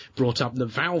me, brought up the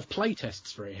Valve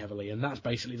playtests very heavily, and that's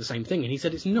basically the same thing, and he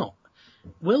said it's not.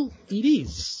 Well, it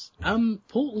is.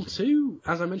 Portal 2,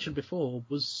 as I mentioned before,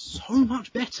 was so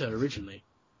much better originally.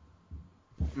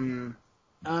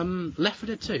 Left 4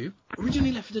 Dead 2,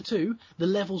 originally Left 4 Dead 2, the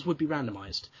levels would be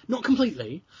randomised. Not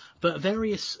completely, but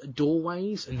various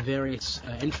doorways and various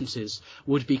entrances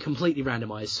would be completely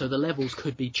randomised, so the levels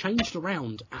could be changed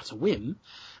around at a whim,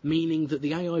 meaning that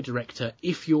the AI director,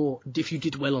 if you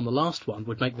did well on the last one,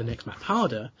 would make the next map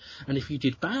harder, and if you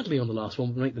did badly on the last one,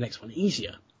 would make the next one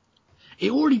easier.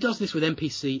 It already does this with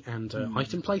NPC and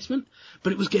item placement,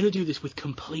 but it was going to do this with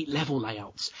complete level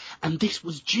layouts, and this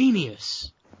was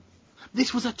genius.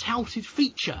 This was a touted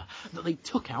feature that they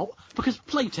took out because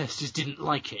playtesters didn't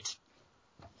like it.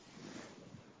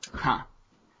 Huh.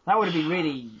 That would have been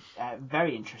really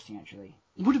very interesting, actually.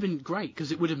 It would have been great,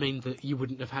 because it would have meant that you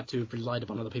wouldn't have had to have relied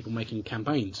upon other people making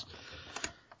campaigns.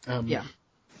 Yeah.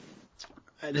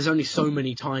 There's only so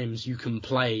many times you can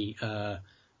play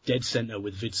Dead Center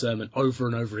with Vid Sermon over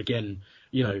and over again.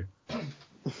 You know,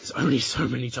 there's only so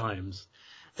many times.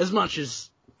 As much as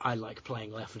I like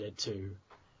playing Left 4 Dead 2,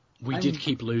 we did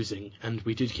keep losing, and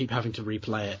we did keep having to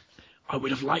replay it. I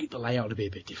would have liked the layout to be a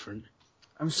bit different.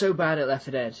 I'm so bad at Left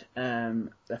 4 Dead,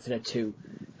 Left 4 Dead 2,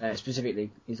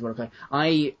 specifically, is what I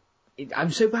play.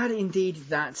 I'm so bad indeed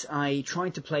that I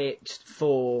tried to play it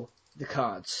for the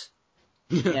cards.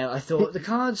 You know, I thought, the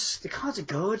cards are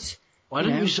good. Why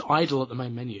don't you just idle at the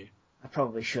main menu? I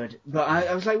probably should. But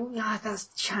I was like, nah, that's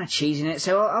kind of cheesing it,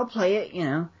 so I'll play it, you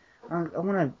know. I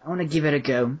wanna give it a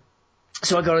go.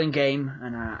 So I got in game,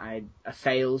 and I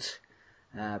failed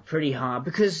pretty hard,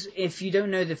 because if you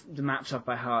don't know the maps off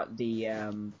by heart, the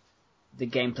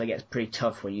gameplay gets pretty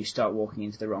tough when you start walking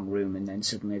into the wrong room, and then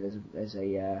suddenly there's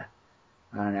a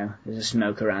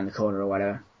smoke around the corner or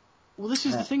whatever. Well, this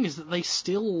is the thing, is that they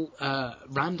still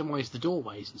randomise the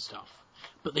doorways and stuff,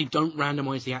 but they don't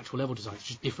randomise the actual level design. It's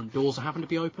just different doors that happen to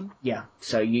be open. Yeah,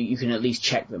 so you can at least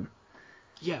check them.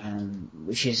 Yeah.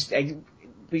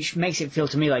 Which makes it feel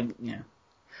to me like, you know,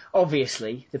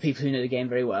 obviously the people who know the game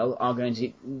very well are going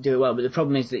to do it well, but the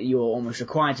problem is that you're almost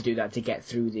required to do that to get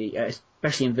through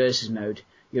especially in versus mode,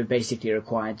 you're basically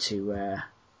required to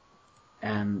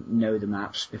know the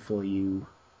maps before you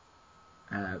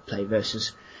play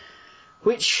versus,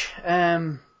 which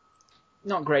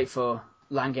not great for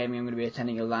LAN gaming. I'm going to be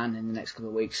attending a LAN in the next couple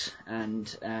of weeks,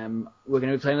 and we're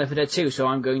going to be playing Left 4 Dead 2, so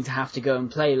I'm going to have to go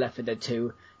and play Left 4 Dead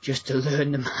 2 just to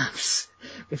learn the maps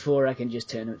before I can just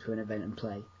turn up to an event and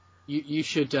play. You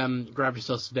should grab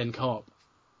yourself Sven Co-op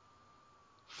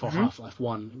for Half-Life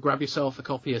 1. Grab yourself a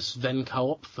copy of Sven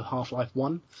Co-op for Half-Life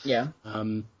 1. Yeah.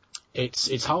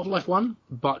 It's Half-Life 1,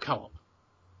 but co-op.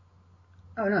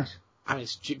 Oh, nice. And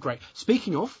it's great.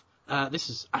 Speaking of, this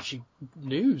is actually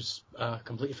news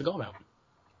completely forgot about.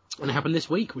 And it happened this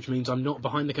week, which means I'm not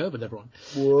behind the curve with everyone.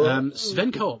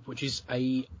 Sven Co-op, which is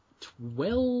a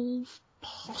 12,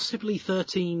 possibly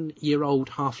 13-year-old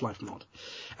Half-Life mod.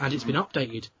 And it's been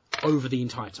updated over the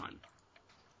entire time.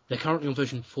 They're currently on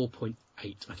version 4.8,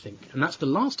 I think. And that's the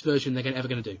last version they're ever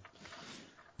going to do.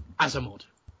 As a mod.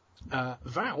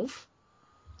 Valve,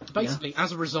 basically,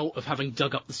 as a result of having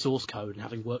dug up the source code and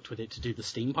having worked with it to do the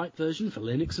Steampipe version for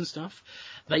Linux and stuff,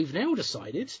 they've now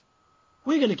decided,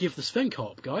 we're going to give the Sven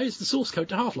Co-op guys the source code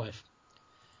to Half-Life.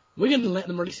 We're going to let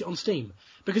them release it on Steam.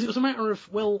 Because it was a matter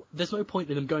of, well, there's no point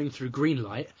in them going through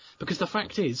Greenlight, because the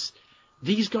fact is,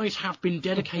 these guys have been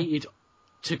dedicated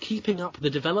to keeping up the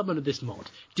development of this mod,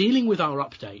 dealing with our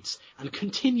updates, and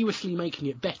continuously making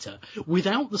it better,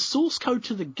 without the source code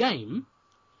to the game,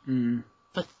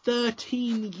 for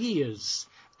 13 years.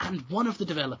 And one of the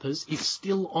developers is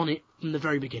still on it from the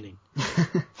very beginning.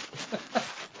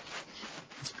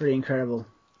 It's pretty incredible.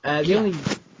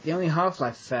 The only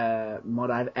Half-Life mod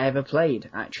I've ever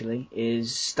played, actually,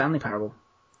 is Stanley Parable.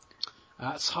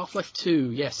 It's Half-Life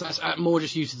 2, yes. That's more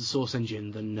just uses the source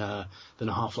engine than a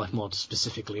Half-Life mod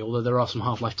specifically, although there are some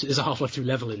Half-Life 2... There's a Half-Life 2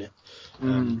 level in it.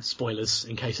 Spoilers,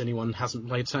 in case anyone hasn't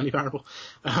played Stanley Parable.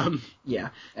 Yeah.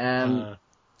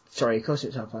 Sorry, of course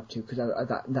it's Half-Life 2, because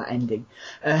that ending.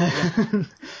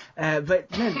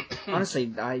 But, no, honestly,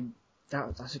 that's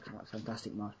a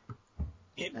fantastic mod.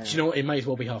 Do you know what? It may as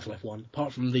well be Half-Life 1.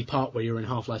 Apart from the part where you're in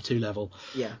Half-Life 2 level,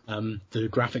 the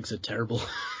graphics are terrible.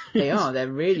 They are. They're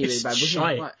really, really bad. Which is,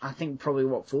 I think, probably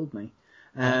what fooled me.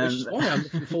 Which is why I'm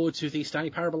looking forward to the Stanley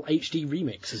Parable HD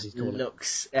remix, as he's called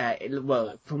it.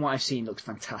 Well, from what I've seen, looks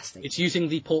fantastic. It's using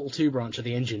the Portal 2 branch of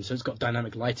the engine, so it's got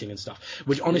dynamic lighting and stuff,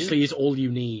 which honestly is all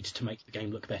you need to make the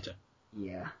game look better.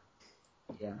 Yeah.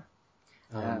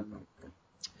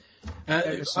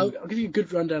 I'll give you a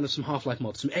good rundown of some Half-Life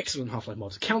mods, some excellent Half-Life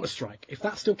mods. Counter-Strike, if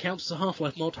that still counts as a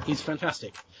Half-Life mod, is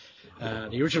fantastic.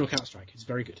 The original Counter-Strike is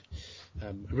very good.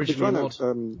 Original mod.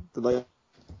 The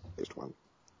latest one.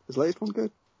 Is the latest one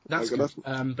good? That's good,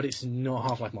 but it's not a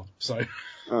Half-Life mod, so...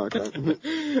 Oh,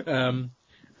 okay.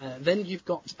 Then you've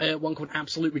got one called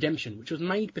Absolute Redemption, which was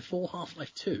made before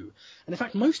Half-Life 2. And in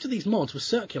fact, most of these mods were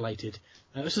circulated.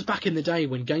 This was back in the day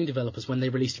when game developers, when they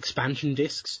released expansion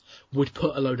discs, would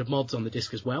put a load of mods on the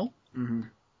disc as well. Mm-hmm.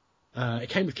 It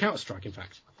came with Counter-Strike, in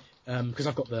fact, because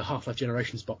I've got the Half-Life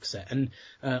Generations box set. And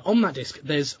on that disc,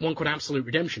 there's one called Absolute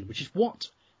Redemption, which is what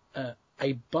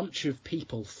a bunch of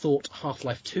people thought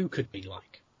Half-Life 2 could be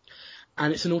like.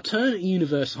 And it's an alternate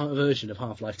universe version of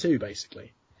Half-Life 2,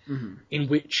 basically. Mm-hmm. In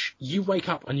which you wake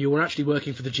up and you're actually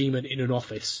working for the G-Men in an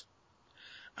office.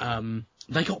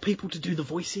 They got people to do the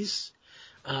voices,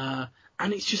 and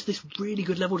it's just this really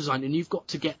good level design, and you've got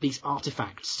to get these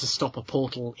artifacts to stop a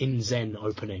portal in Zen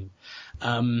opening.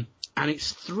 And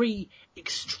it's 3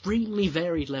 extremely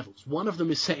varied levels. One of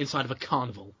them is set inside of a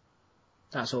carnival.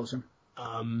 That's awesome.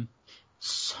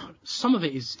 Some of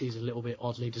it is a little bit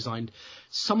oddly designed.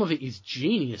 Some of it is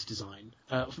genius design.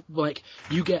 Like,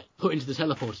 you get put into the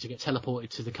teleporter to get teleported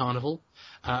to the carnival,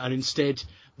 and instead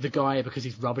the guy, because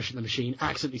he's rubbish at the machine,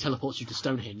 accidentally teleports you to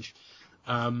Stonehenge.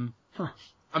 I mean,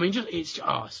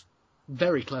 it's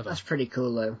very clever. That's pretty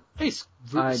cool, though. It's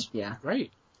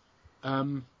great.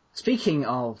 Speaking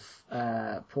of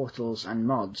portals and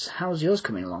mods, how's yours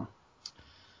coming along?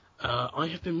 I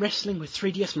have been wrestling with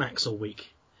 3DS Max all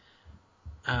week.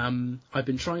 I've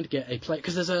been trying to get a play,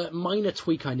 because there's a minor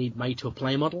tweak I need made to a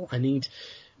play model. I need,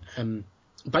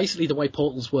 basically the way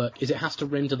portals work is it has to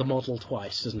render the model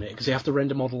twice, doesn't it? Because you have to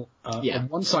render model on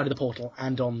one side of the portal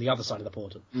and on the other side of the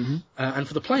portal. Mm-hmm. And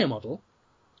for the player model,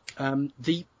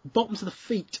 the bottoms of the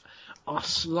feet are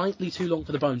slightly too long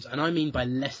for the bones, and I mean by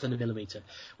less than a millimetre,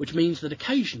 which means that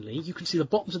occasionally you can see the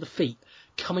bottoms of the feet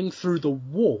coming through the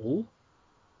wall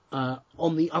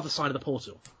on the other side of the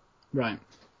portal. Right.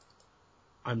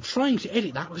 I'm trying to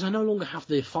edit that because I no longer have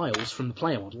the files from the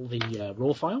player model, the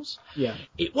raw files. Yeah.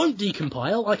 It won't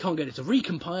decompile, I can't get it to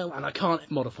recompile, and I can't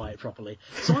modify it properly.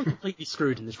 So I'm completely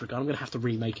screwed in this regard. I'm going to have to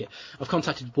remake it. I've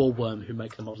contacted Wallworm, who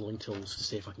make the modelling tools, to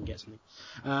see if I can get something.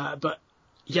 But,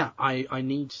 yeah, I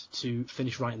need to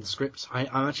finish writing the script.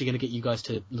 I'm actually going to get you guys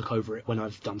to look over it when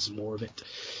I've done some more of it,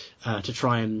 to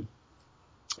try and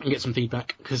get some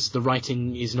feedback, because the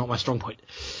writing is not my strong point.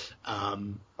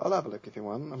 I'll have a look if you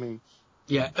want. I mean...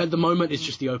 Yeah, at the moment it's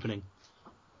just the opening.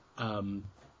 Yeah,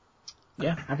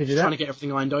 happy to do that. Trying to get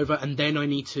everything ironed over, and then I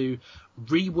need to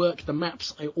rework the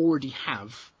maps I already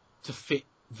have to fit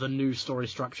the new story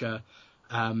structure.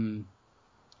 I'm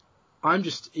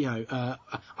just,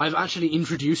 I've actually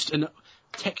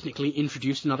technically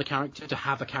introduced another character to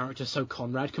have a character so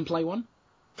Conrad can play one.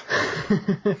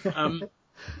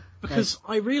 Because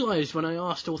I realised when I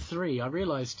asked all 3,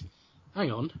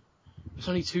 hang on, there's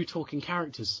only 2 talking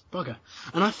characters. Bugger.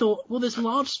 And I thought, well, there's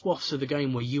large swaths of the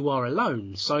game where you are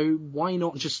alone, so why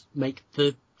not just make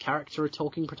the character a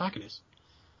talking protagonist?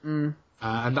 Mm.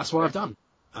 And that's what I've done.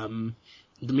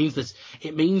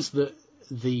 It means that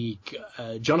the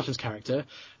Jonathan's character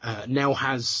now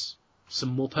has some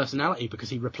more personality because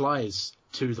he replies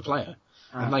to the player,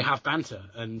 and they have banter,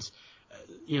 and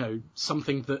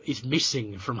something that is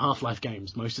missing from Half-Life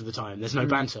games most of the time. There's no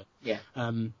banter. Yeah.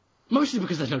 Mostly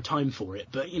because there's no time for it,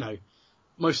 but,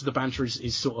 most of the banter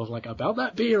is sort of like, about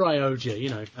that beer I owed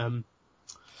you,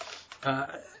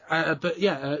 But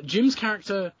yeah, Jim's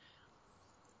character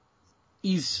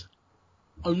is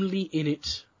only in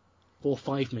it for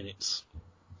 5 minutes.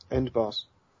 End boss.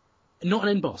 Not an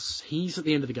end boss. He's at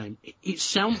the end of the game. It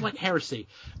sounds like heresy,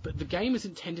 but the game is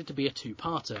intended to be a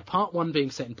 2-parter. Part 1 being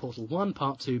set in Portal 1,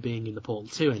 Part 2 being in the Portal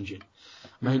 2 engine.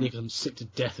 Mainly because I'm sick to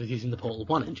death of using the Portal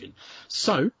 1 engine.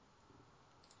 So,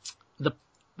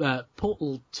 the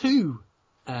Portal 2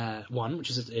 one,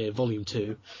 which is Volume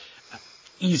 2,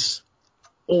 is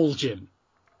all Jim.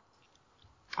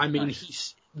 I mean,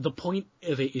 nice. The point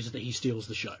of it is that he steals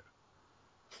the show.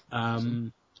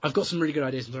 I've got some really good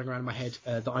ideas going around in my head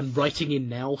that I'm writing in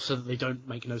now so that they don't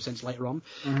make no sense later on.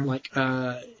 Mm-hmm. Like,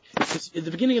 'cause at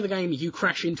the beginning of the game, you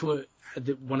crash into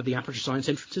one of the Aperture Science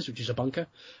entrances, which is a bunker,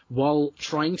 while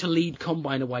trying to lead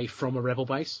Combine away from a rebel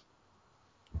base.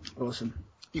 Awesome.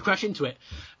 You crash into it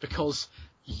because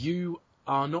you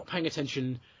are not paying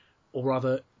attention, or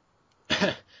rather,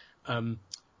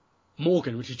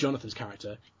 Morgan, which is Jonathan's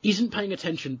character, isn't paying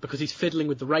attention because he's fiddling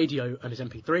with the radio and his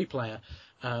MP3 player,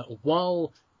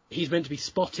 while he's meant to be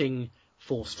spotting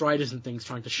for striders and things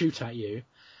trying to shoot at you.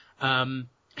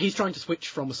 He's trying to switch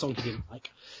from a song he didn't like,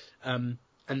 and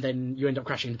then you end up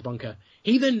crashing into the bunker.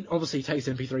 He then obviously takes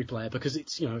the MP3 player because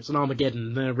it's an Armageddon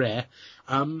and they're rare,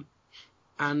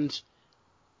 and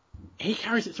he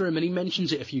carries it through him and he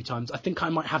mentions it a few times. I think I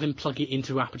might have him plug it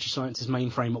into Aperture Science's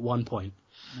mainframe at one point,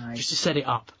 just to set it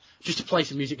up, just to play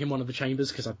some music in one of the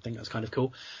chambers because I think that's kind of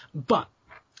cool. But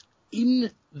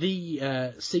in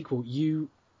the sequel, you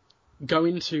go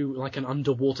into like an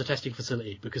underwater testing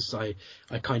facility because I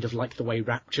kind of like the way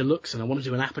Rapture looks and I want to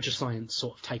do an Aperture Science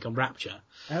sort of take on Rapture.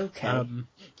 Okay.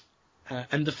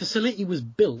 And the facility was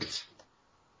built.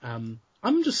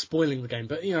 I'm just spoiling the game,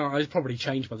 but I'll probably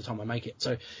change by the time I make it.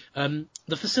 So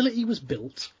the facility was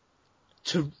built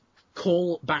to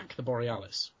call back the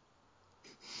Borealis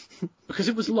because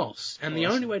it was lost, and the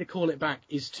only way to call it back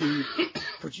is to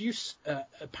produce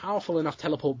a powerful enough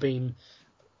teleport beam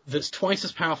that's twice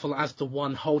as powerful as the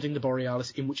one holding the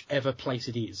Borealis in whichever place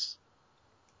it is.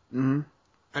 Mm-hmm.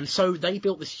 And so they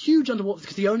built this huge underwater,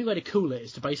 because the only way to cool it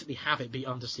is to basically have it be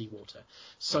undersea water.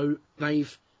 So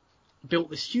they've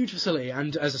built this huge facility,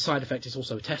 and as a side effect, it's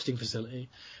also a testing facility.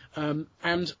 And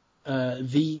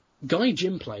the guy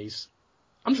Jim plays,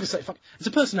 I'm just going to say, it's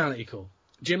a personality call.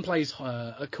 Jim plays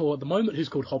a call at the moment who's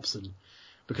called Hobson,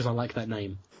 because I like that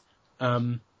name.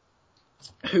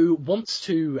 Who wants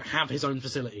to have his own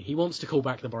facility. He wants to call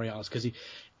back the Borealis because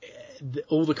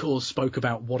all the cores spoke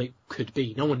about what it could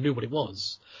be. No one knew what it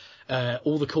was.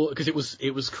 Because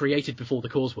it was created before the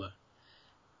cores were,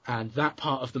 and that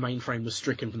part of the mainframe was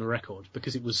stricken from the record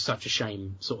because it was such a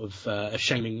shame, sort of a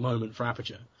shaming moment for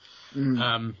Aperture,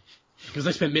 because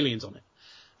they spent millions on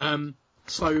it.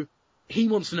 So he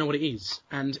wants to know what it is,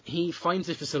 and he finds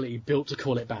a facility built to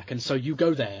call it back, and so you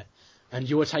go there, and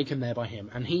you are taken there by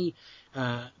him, and he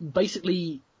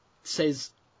basically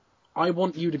says, I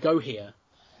want you to go here.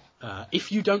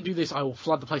 If you don't do this, I will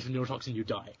flood the place with neurotoxin, you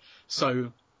die.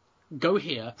 So go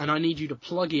here, and I need you to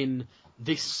plug in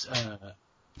this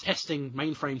testing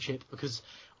mainframe chip, because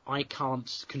I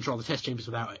can't control the test chambers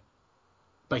without it,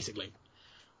 basically.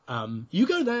 You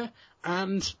go there,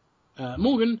 and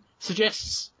Morgan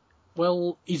suggests,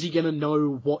 well, is he going to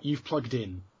know what you've plugged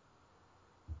in?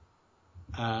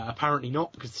 Apparently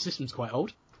not, because the system's quite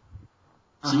old.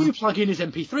 So you plug in his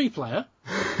MP3 player,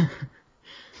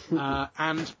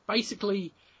 and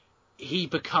basically he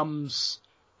becomes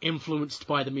influenced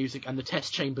by the music, and the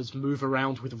test chambers move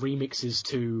around with remixes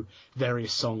to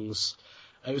various songs.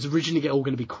 It was originally all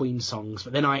going to be Queen songs,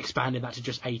 but then I expanded that to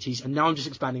just 80s, and now I'm just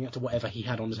expanding it to whatever he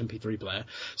had on his MP3 player.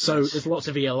 So there's lots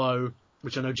of ELO,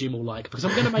 which I know Jim will like, because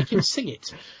I'm going to make him sing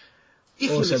it.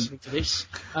 If you're listening to this,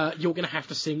 you're going to have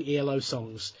to sing ELO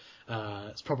songs.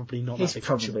 It's probably not. He's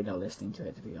probably not listening to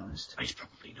it, to be honest. He's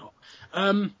probably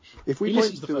not. If we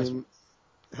point to him,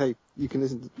 hey, you can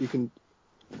listen.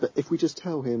 But if we just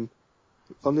tell him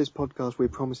on this podcast we're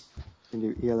promising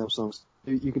you ELO songs,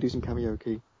 you can do some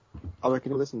karaoke. I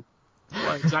reckon he'll listen.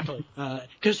 Right, exactly.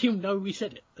 Because he'll know we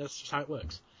said it. That's just how it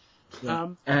works. Yeah.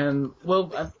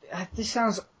 Well, this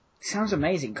sounds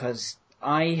amazing, because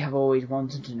I have always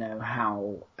wanted to know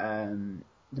how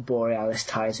the Borealis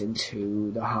ties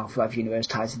into the Half-Life universe,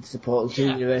 ties into the Portal 2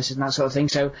 universe, and that sort of thing.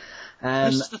 So,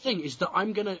 this is the thing, is that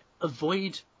I'm going to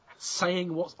avoid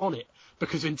saying what's on it,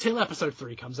 because until Episode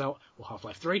 3 comes out, or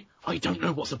Half-Life 3, I don't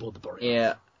know what's aboard the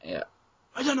Borealis. Yeah.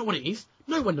 I don't know what it is.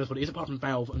 No one knows what it is, apart from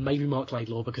Valve, and maybe Mark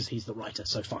Laidlaw, because he's the writer,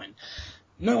 so fine.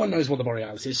 No one knows what the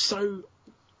Borealis is, so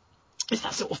it's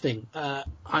that sort of thing.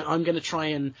 I'm going to try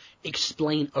and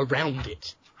explain around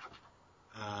it.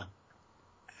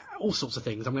 All sorts of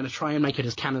things. I'm going to try and make it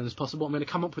as canon as possible. I'm going to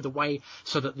come up with a way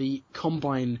so that the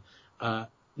Combine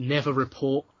never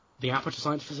report the Aperture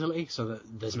Science facility, so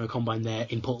that there's no Combine there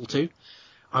in Portal 2.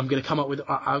 I'm going to come up with...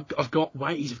 I've got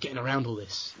ways of getting around all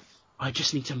this. I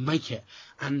just need to make it.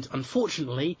 And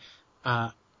unfortunately,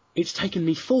 it's taken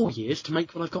me 4 years to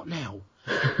make what I've got now.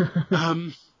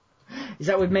 Is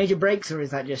that with major breaks, or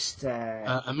is that just...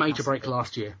 a major break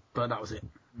last year, but that was it.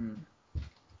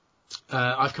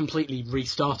 I've completely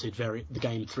restarted the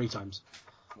game 3 times.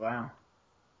 Wow.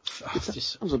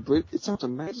 It sounds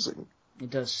amazing. It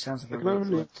does. Sounds like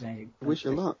I wish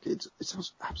you luck. It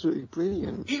sounds absolutely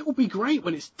brilliant. It will be great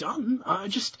when it's done. I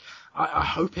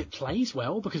hope it plays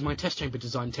well, because my test chamber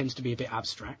design tends to be a bit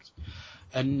abstract.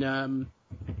 And,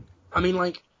 I mean,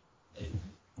 like...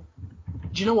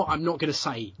 Do you know what? I'm not going to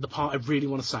say the part I really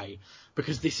want to say,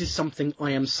 because this is something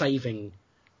I am saving.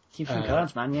 Keep some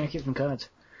cards, man. Yeah, keep some cards.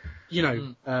 You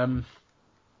know,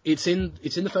 It's in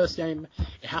the first game.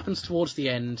 It happens towards the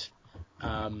end.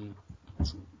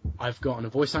 I've gotten a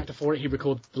voice actor for it. He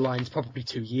recorded the lines probably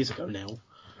 2 years ago now.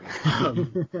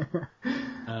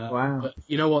 Wow. But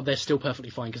you know what? They're still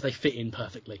perfectly fine because they fit in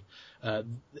perfectly.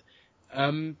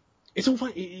 It's all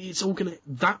fine. It's all gonna.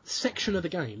 That section of the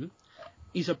game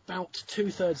is about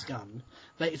 2/3 done.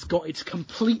 It's got its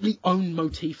completely own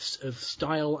motifs of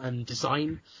style and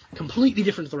design, completely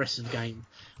different to the rest of the game.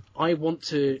 I want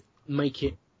to make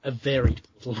it a varied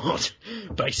Portal mod,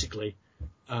 basically.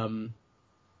 You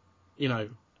know,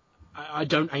 I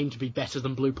don't aim to be better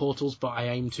than Blue Portals, but I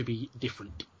aim to be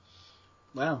different.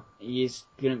 Well,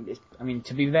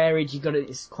 to be varied,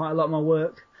 it's quite a lot more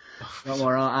work, a lot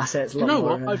more art assets. You know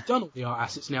what? I've done all the art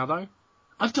assets now, though.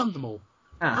 I've done them all.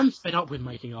 I'm fed up with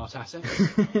making art assets.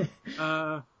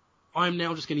 I'm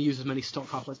now just going to use as many stock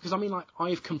half-lives, because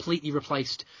I've completely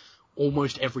replaced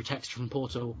almost every texture from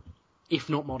Portal, if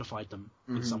not modified them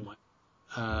in some way.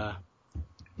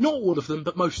 Not all of them,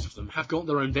 but most of them have got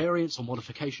their own variants or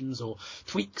modifications or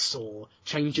tweaks or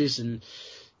changes, and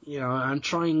I'm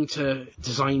trying to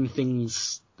design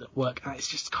things that work. It's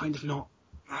just kind of not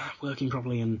working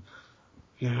properly, and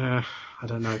I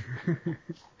don't know.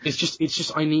 It's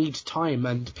just I need time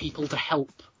and people to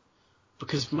help,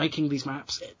 because making these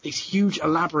maps, these huge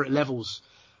elaborate levels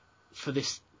for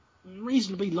this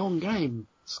reasonably long game,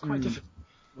 it's quite difficult.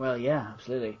 Well, yeah,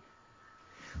 absolutely.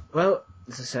 Well,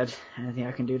 as I said, anything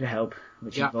I can do to help,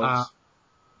 which involves...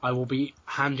 I will be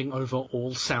handing over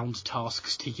all sound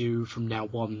tasks to you from now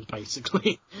on,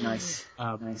 basically. Nice.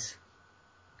 Nice.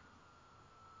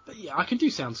 But yeah, I can do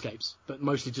soundscapes, but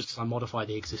mostly just because I modify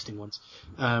the existing ones.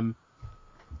 I'd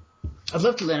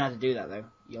love to learn how to do that, though.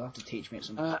 You'll have to teach me at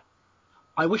some point.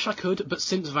 I wish I could, but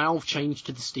since Valve changed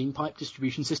to the SteamPipe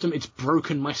distribution system, it's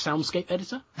broken my soundscape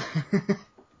editor.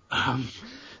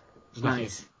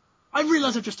 Nice. I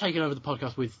realise I've just taken over the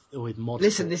podcast with mods.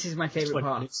 Listen, this is my favourite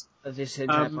part of this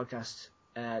entire podcast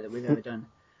that we've ever done.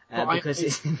 Because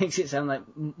it makes it sound like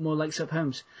more like Sup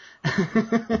Holmes.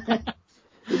 It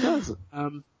does.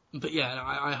 But yeah,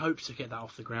 I hope to get that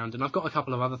off the ground, and I've got a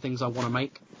couple of other things I want to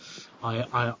make.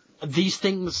 These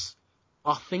things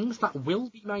are things that will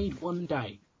be made one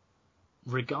day,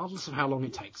 regardless of how long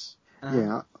it takes.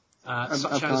 Yeah. I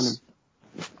want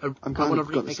to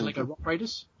remake Lego Rock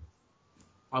Raiders.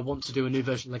 I want to do a new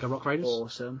version of Lego Rock Raiders.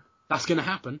 Awesome. That's going to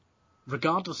happen,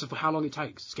 regardless of how long it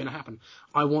takes. It's going to happen.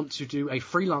 I want to do a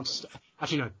freelancer...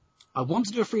 Actually, no. I want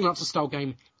to do a freelancer-style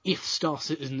game if Star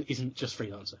Citizen isn't just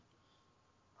freelancer.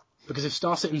 Because if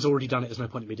Star Citizen's already done it, there's no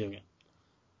point in me doing it.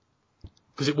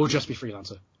 Because it will just be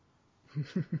freelancer.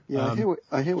 Yeah,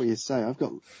 I hear what you say. I've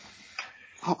got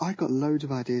loads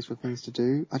of ideas for things to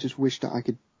do. I just wish that I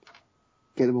could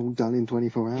get them all done in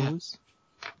 24 hours.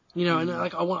 Yeah. And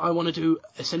I want to do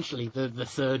essentially the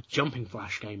third Jumping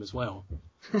Flash game as well.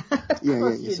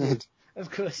 Yeah, you said. Of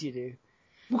course you do.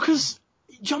 Because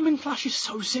Jumping Flash is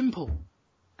so simple.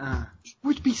 It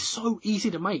would be so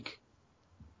easy to make.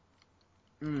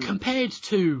 Compared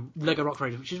to Lego Rock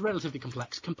Raiders, which is relatively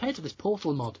complex, compared to this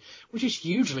Portal mod, which is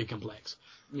hugely complex.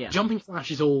 Yeah. Jumping Flash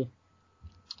is all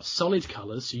solid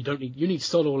colours, so you need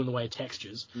solid all in the way of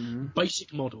textures,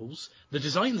 basic models, the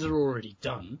designs are already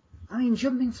done. I mean,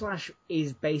 Jumping Flash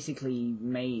is basically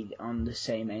made on the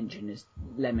same engine as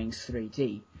Lemmings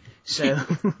 3D, so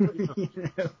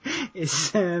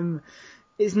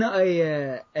it's not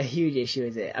a huge issue,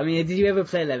 is it? I mean, did you ever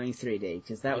play Lemmings 3D?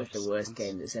 Because that was the worst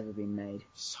game that's ever been made.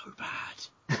 So bad.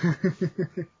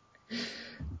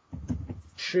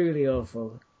 Truly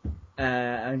awful.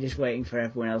 I'm just waiting for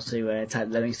everyone else to type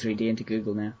Lemmings 3D into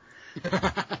Google now.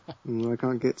 I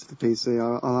can't get to the PC.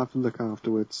 I'll have to look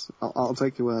afterwards. I'll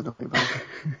take your word on it.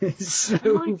 It's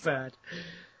so bad.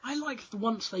 I liked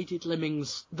once they did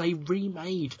Lemmings, they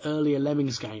remade earlier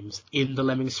Lemmings games in the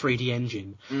Lemmings 3D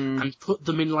engine and put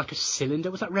them in like a cylinder.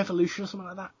 Was that Revolution or something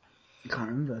like that? I can't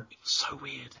remember. It was so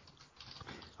weird.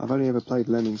 I've only ever played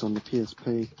Lemmings on the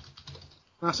PSP.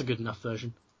 That's a good enough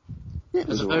version. Yeah,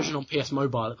 there's a version on PS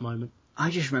Mobile at the moment.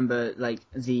 I just remember, I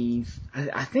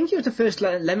think it was the first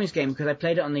Lemmings game because I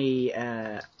played it on the,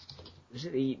 was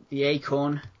it the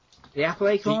Acorn? The Apple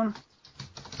Acorn?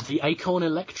 The Acorn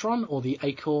Electron or the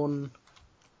Acorn...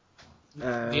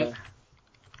 God,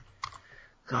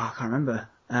 I can't remember.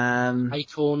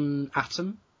 Acorn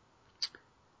Atom?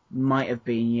 Might have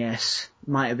been, yes.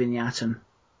 Might have been the Atom.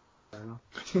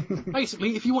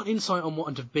 Basically, if you want insight on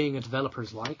what being a developer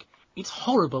is like, it's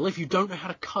horrible if you don't know how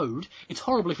to code, it's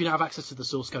horrible if you don't have access to the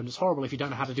source code, and it's horrible if you don't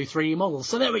know how to do 3D models.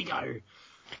 So there we go!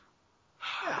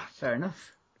 Fair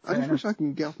enough. I just wish I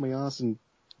could get off my arse and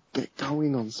get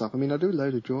going on stuff. I mean, I do a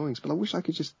load of drawings, but I wish I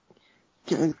could just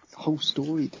get a whole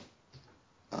story.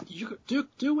 You could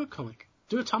do a webcomic,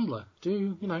 do a Tumblr,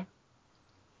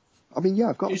 I mean, yeah,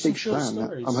 I've got a big plan.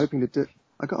 Stories. I'm hoping to do.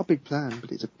 I got a big plan,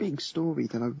 but it's a big story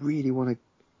that I really want to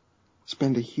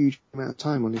spend a huge amount of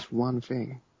time on this one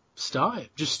thing. Start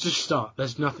it. Just start.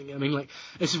 There's nothing. I mean, like,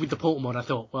 this is with the Portal mod. I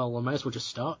thought, well, I may as well just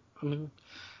start. I mean,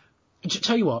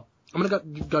 tell you what, I'm gonna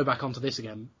go back onto this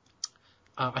again.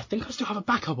 I think I still have a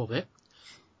backup of it.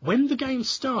 When the game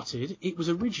started, it was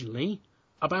originally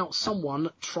about someone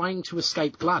trying to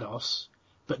escape GLaDOS,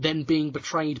 but then being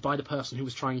betrayed by the person who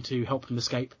was trying to help him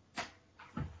escape.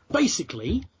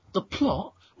 Basically, the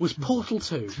plot was Portal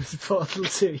 2. Portal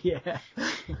 2, yeah.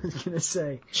 I was going to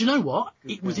say. Do you know what?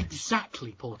 It was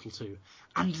exactly Portal 2.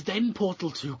 And then Portal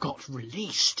 2 got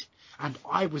released, and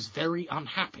I was very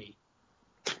unhappy.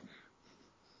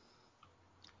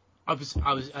 I was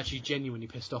actually genuinely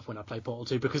pissed off when I played Portal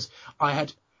 2, because I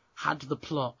had the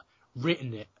plot,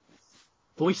 written it,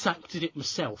 voice acted it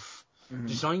myself,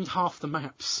 designed half the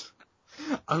maps,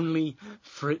 only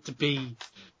for it to be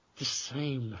the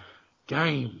same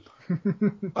game.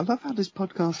 I love how this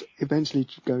podcast eventually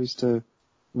goes to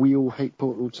we all hate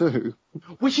Portal 2.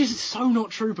 Which is so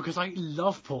not true, because I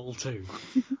love Portal 2.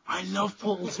 I love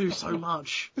Portal 2 so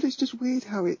much. But it's just weird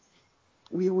how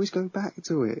we always go back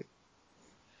to it.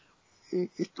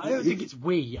 I don't think it's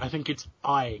we, I think it's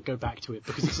I go back to it,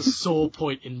 because it's a sore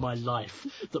point in my life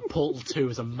that Portal 2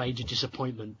 is a major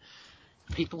disappointment.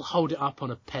 People hold it up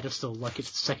on a pedestal like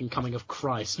it's the second coming of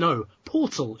Christ. No,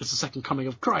 Portal is the second coming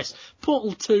of Christ.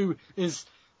 Portal 2 is...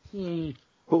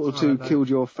 Portal 2 killed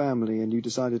your family and you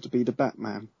decided to be the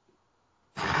Batman.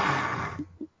 I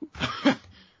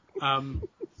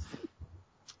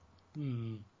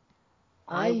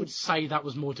would say that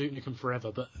was more Duke Nukem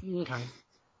Forever, but okay.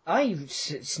 I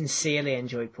sincerely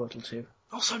enjoyed Portal 2.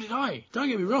 Oh, so did I. Don't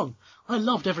get me wrong. I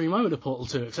loved every moment of Portal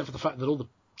 2, except for the fact that all the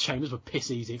chambers were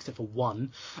piss easy, except for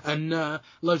one, and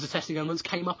loads of testing elements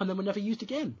came up and then were never used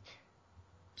again.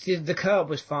 See, the co-op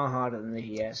was far harder than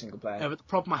the single player. Yeah, but the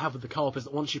problem I have with the co-op is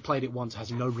that once you played it once, it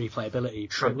has no replayability,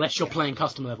 unless you're playing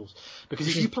custom levels. Because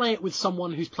if you play it with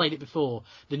someone who's played it before,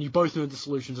 then you both know the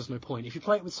solutions, there's no point. If you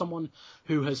play it with someone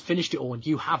who has finished it all and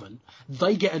you haven't,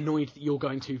 they get annoyed that you're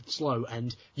going too slow,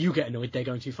 and you get annoyed they're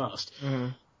going too fast. Mm-hmm.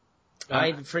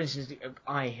 For instance,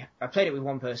 I played it with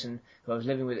one person who I was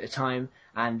living with at the time,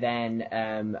 and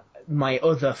then my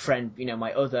other friend,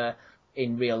 my other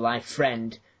in real life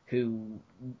friend who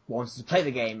wanted to play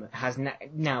the game has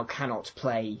now cannot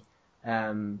play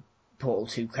Portal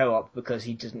 2 co-op because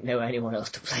he doesn't know anyone else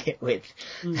to play it with.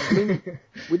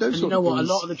 With those and you know what? A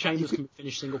lot of the chambers can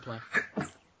finish single player.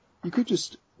 You could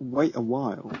just wait a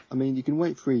while. I mean, you can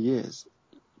wait 3 years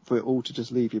for it all to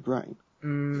just leave your brain.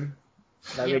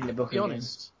 Like reading the book. To be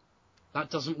honest, that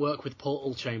doesn't work with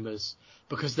Portal chambers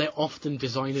because they're often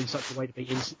designed in such a way to be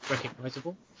instantly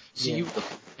recognisable. So you look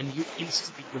and you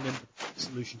instantly remember the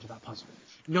solution to that puzzle.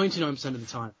 99% of the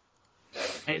time.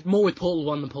 And it's more with Portal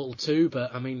 1 than Portal 2,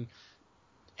 but I mean,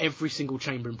 every single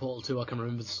chamber in Portal 2 I can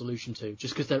remember the solution to,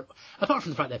 just because they're, apart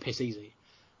from the fact they're piss easy.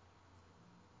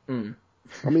 I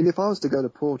mean, if I was to go to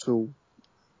Portal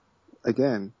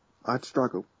again, I'd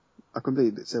struggle. I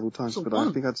completed it several times, but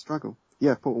I think I'd struggle.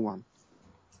 Yeah, Portal 1.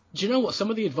 Do you know what? Some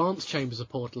of the advanced chambers of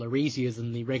Portal are easier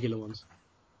than the regular ones.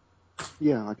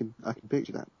 Yeah, I can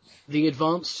picture that. The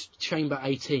advanced chamber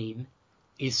 18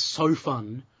 is so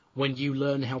fun when you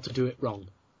learn how to do it wrong.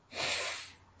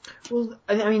 Well,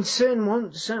 I mean, certain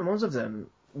ones of them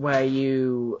where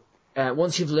you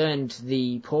once you've learned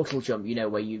the portal jump,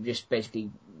 where you just basically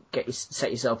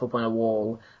set yourself up on a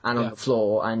wall and on the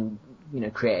floor, and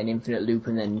create an infinite loop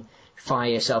and then fire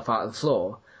yourself out of the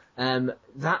floor.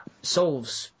 That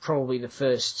solves probably the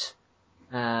first,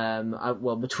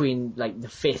 between like the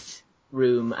 5th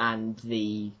room and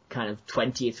the kind of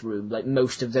 20th room, like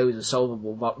most of those are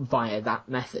solvable via that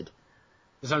method.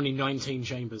 There's only 19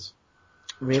 chambers.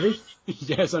 Really?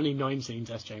 Yeah, there's only 19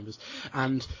 test chambers,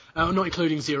 and not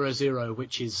including 00,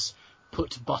 which is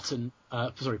put box on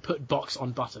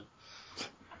button.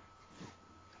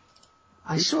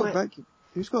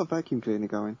 Who's got a vacuum cleaner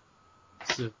going?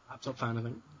 It's a laptop fan, I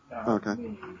think. Okay.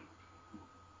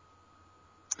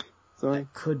 Sorry?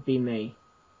 That could be me.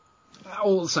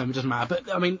 All the same, it doesn't matter.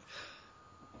 But, I mean,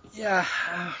 yeah,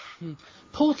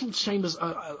 Portal chambers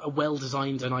are well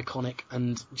designed and iconic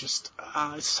and just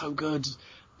so good.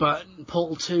 But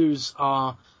Portal 2s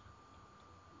are...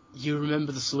 You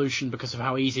remember the solution because of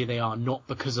how easy they are, not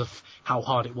because of how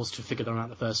hard it was to figure them out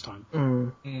the first time.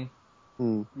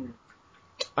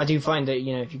 I do find that,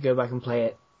 if you go back and play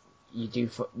it, you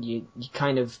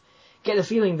kind of get the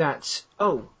feeling that,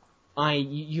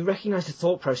 you recognise the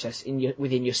thought process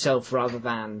within yourself rather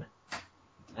than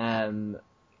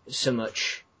so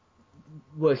much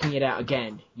working it out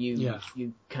again. You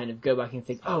kind of go back and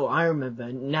think, oh, I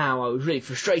remember now I was really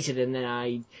frustrated, and then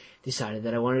I decided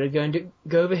that I wanted to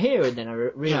go over here, and then I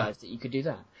realised that you could do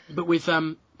that. But with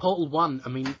Portal 1, I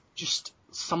mean, just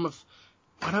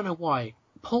I don't know why.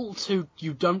 Portal 2,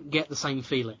 you don't get the same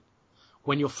feeling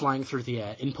when you're flying through the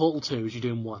air in Portal 2 as you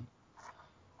do in 1.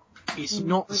 It's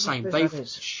not the same. They've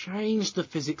changed the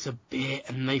physics a bit,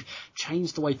 and they've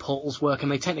changed the way portals work,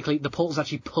 and the portals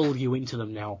actually pull you into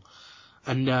them now.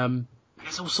 And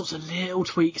there's all sorts of little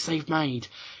tweaks they've made.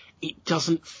 It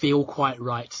doesn't feel quite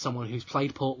right to someone who's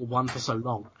played Portal 1 for so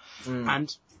long.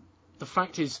 And the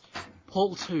fact is,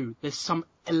 Portal 2, there's some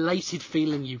elated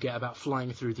feeling you get about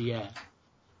flying through the air.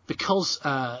 Because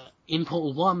in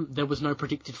Portal 1, there was no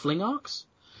predicted fling arcs,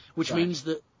 which means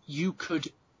that you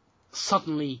could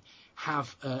suddenly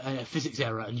have a physics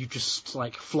error and you just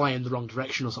like fly in the wrong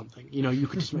direction or something. You know, you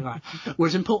could just make that.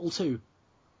 Whereas in Portal 2,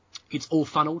 it's all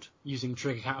funneled using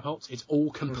trigger catapults. It's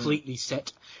all completely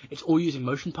set. It's all using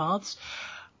motion paths.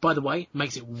 By the way,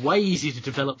 makes it way easier to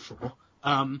develop for,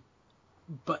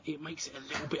 but it makes it a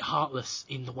little bit heartless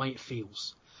in the way it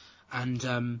feels.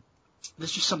 And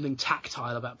there's just something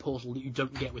tactile about Portal that you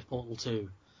don't get with Portal 2.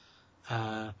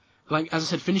 Like, as I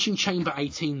said, finishing Chamber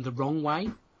 18 the wrong way,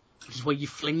 which is where you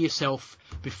fling yourself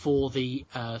before the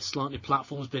slanted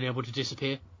platform's been able to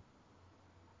disappear.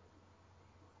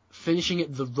 Finishing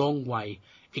it the wrong way,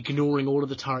 ignoring all of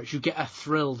the turrets, you get a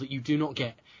thrill that you do not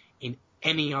get in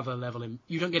any other level.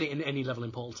 You don't get it in any level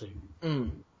in Portal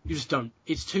 2. You just don't.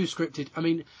 It's too scripted. I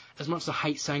mean, as much as I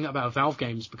hate saying that about Valve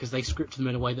games because they script them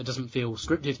in a way that doesn't feel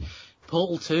scripted,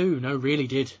 Portal 2, really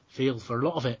did feel for a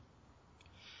lot of it.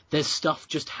 There's stuff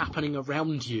just happening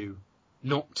around you,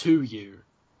 not to you.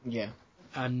 Yeah.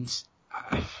 And,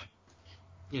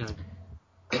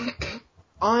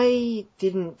 I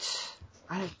didn't...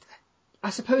 I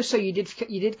suppose so. You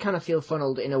did kind of feel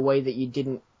funneled in a way that you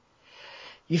didn't.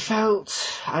 You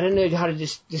felt, I don't know how to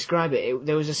describe it.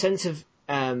 There was a sense of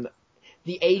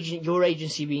your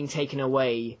agency being taken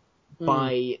away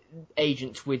by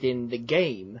agents within the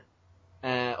game,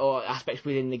 or aspects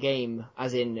within the game,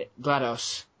 as in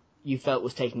GLaDOS. You felt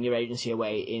was taking your agency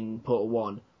away in Portal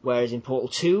 1, whereas in Portal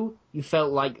 2, you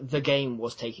felt like the game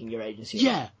was taking your agency away.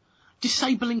 Yeah.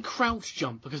 Disabling crouch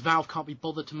jump because Valve can't be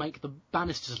bothered to make the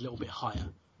banisters a little bit higher.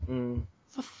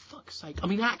 For fuck's sake. I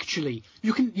mean, actually,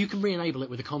 you can re-enable it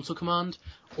with a console command.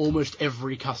 Almost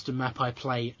every custom map I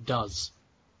play does.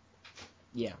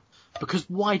 Yeah. Because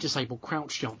why disable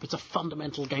crouch jump? It's a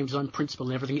fundamental game design principle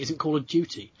and everything. It isn't Call of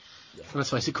Duty. Yeah. And let's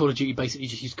face it, Call of Duty basically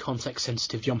just used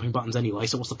context-sensitive jumping buttons anyway,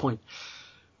 so what's the point?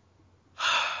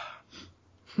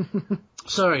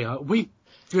 Sorry, we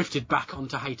drifted back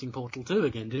onto hating Portal 2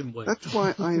 again, didn't we? That's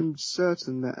why I am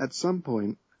certain that at some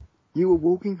point you were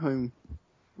walking home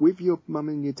with your mum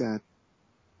and your dad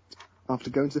after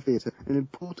going to the theatre, and then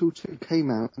Portal 2 came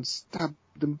out and stabbed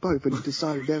them both, and you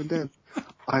decided there and then,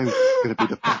 I'm going to be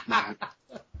the Batman.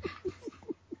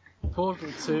 Portal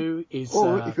 2 is...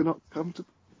 Or, if you're not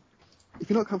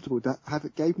comfortable with that,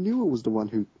 Gabe Newell was the one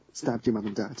who stabbed your mum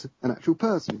and dad, an actual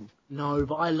person. No,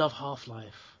 but I love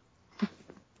Half-Life.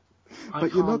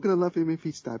 But you're not going to love him if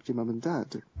he stabbed your mum and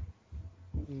dad.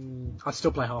 I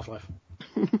still play Half-Life.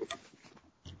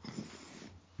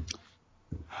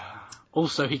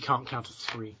 Also, he can't count to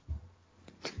 3.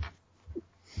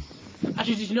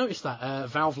 Actually, did you notice that?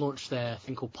 Valve launched their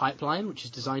thing called Pipeline, which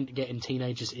is designed to get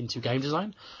teenagers into game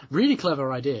design. Really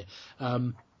clever idea.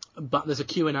 But there's a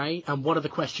Q&A, and one of the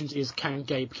questions is, can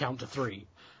Gabe count to 3?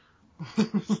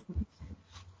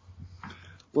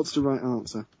 What's the right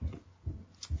answer?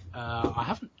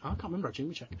 I can't remember actually, let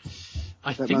me check.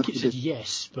 I think it said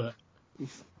yes, but...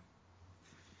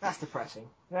 That's depressing.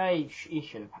 He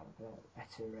should have had a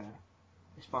better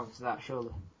response to that,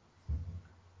 surely.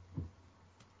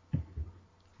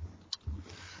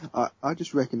 I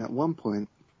just reckon at one point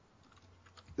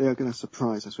they are going to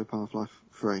surprise us with Half-Life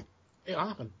 3. It'll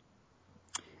happen.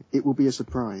 It will be a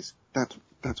surprise. That's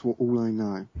all I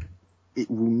know.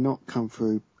 It will not come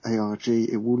through ARG.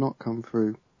 It will not come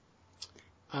through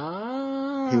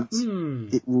hints.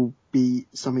 It will be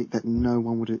something that no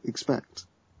one would expect.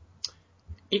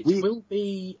 It will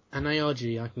be an ARG,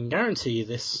 I can guarantee you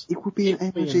this. It will be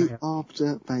an ARG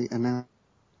after they announce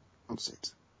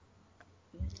it.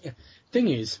 Yeah. Thing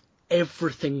is,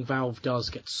 everything Valve does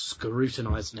gets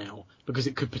scrutinised now, because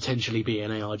it could potentially be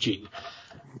an ARG.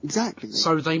 Exactly.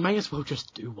 So they may as well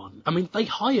just do one. I mean, they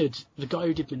hired the guy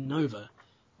who did Minova.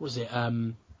 What was it?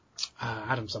 Adam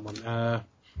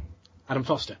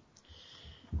Foster.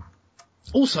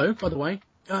 Also, by the way,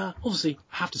 obviously,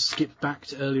 I have to skip back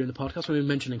to earlier in the podcast when we were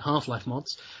mentioning Half-Life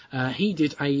mods. He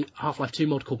did a Half-Life 2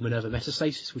 mod called Minerva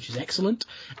Metastasis, which is excellent,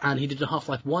 and he did a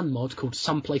Half-Life 1 mod called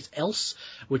Someplace Else,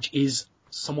 which is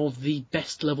some of the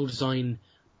best level design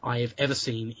I have ever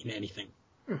seen in anything.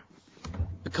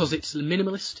 Because it's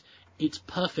minimalist, it's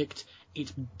perfect,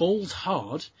 it's balls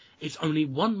hard, it's only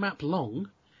one map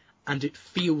long, and it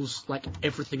feels like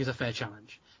everything is a fair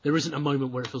challenge. There isn't a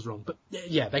moment where it feels wrong. But,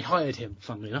 yeah, they hired him,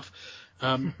 funnily enough.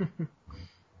 But,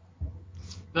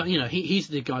 you know, he's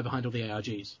the guy behind all the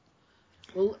ARGs.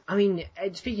 Well, I mean,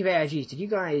 speaking of ARGs, did you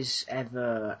guys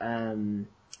ever...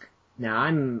 now,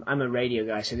 I'm a radio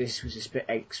guy, so this was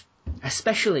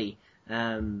especially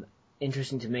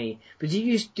interesting to me. But did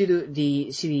you do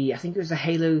I think it was the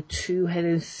Halo 2,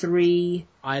 Halo 3...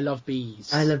 I Love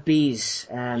Bees. I Love Bees.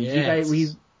 Yes. Were you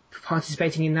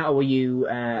participating in that, or were you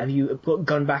have you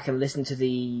gone back and listened to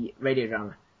the radio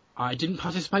drama? I didn't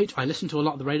participate. I listened to a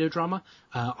lot of the radio drama.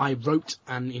 I wrote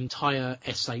an entire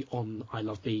essay on I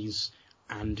Love Bees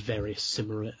and various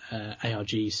similar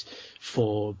ARGs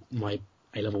for my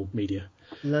A-level media.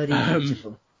 Bloody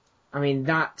beautiful. I mean,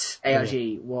 that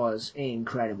ARG was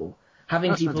incredible.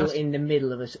 Having people fantastic. In the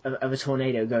middle of a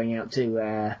tornado going out to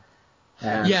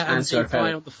and the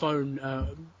guy on the phone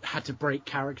had to break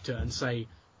character and say,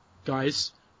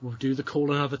 guys, we'll do the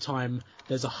call another time.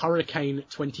 There's a hurricane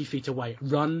 20 feet away.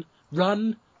 Run.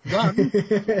 Because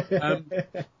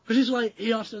it's like,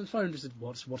 he asked on the phone, just said,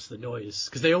 what's the noise?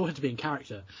 Because they all had to be in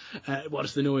character.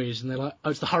 What's the noise? And they're like,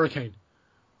 oh, it's the hurricane.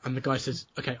 And the guy says,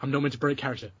 okay, I'm not meant to break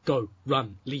character. Go,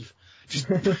 run, leave.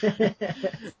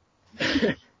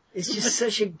 It's just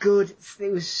such a good,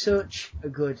 it was such a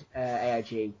good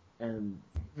ARG.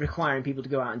 Requiring people to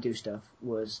go out and do stuff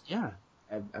was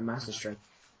a masterstroke.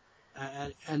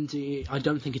 And I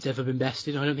don't think it's ever been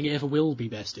bested. I don't think it ever will be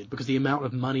bested, because the amount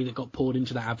of money that got poured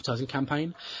into that advertising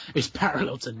campaign is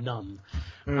parallel to none.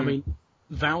 I mean,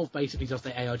 Valve basically does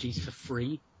their ARGs for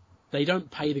free. They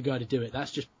don't pay the guy to do it.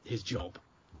 That's just his job.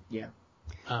 Yeah.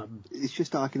 It's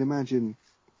just that I can imagine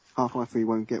Half-Life 3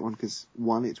 won't get one because,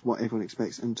 one, it's what everyone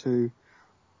expects, and two,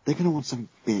 they're going to want something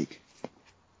big.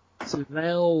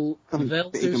 They'll big do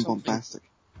and something bombastic.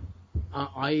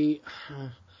 I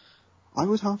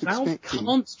was half expecting... Valve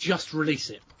can't just release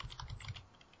it.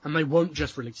 And they won't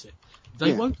just release it.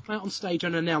 They won't come out on stage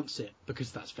and announce it,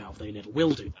 because that's Valve. They never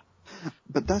will do that.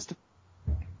 But that's the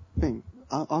thing.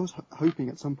 I was hoping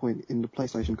at some point in the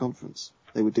PlayStation conference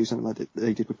they would do something like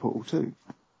they did with Portal 2.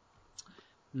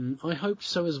 I hoped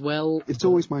so as well. It's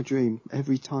always my dream,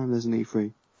 every time there's an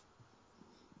E3.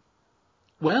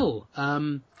 Well,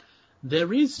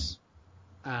 there is...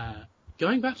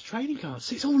 going back to trading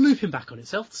cards, it's all looping back on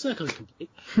itself, the circle is complete.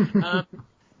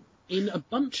 In a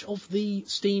bunch of the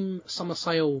Steam Summer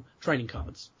Sale trading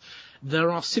cards,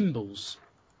 there are symbols.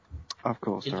 Of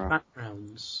course in there the are.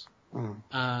 backgrounds,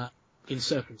 in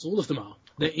circles. All of them are.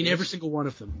 They're in every single one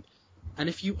of them. And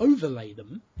if you overlay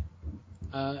them,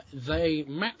 they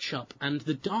match up, and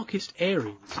the darkest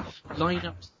areas line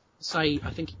up, say,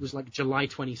 I think it was like July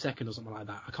 22nd or something like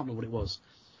that. I can't remember what it was.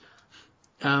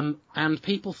 And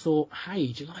people thought,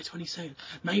 hey, July 22nd,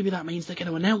 maybe that means they're going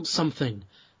to announce something.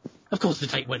 Of course, the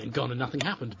date went and gone and nothing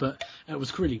happened, but it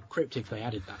was really cryptic they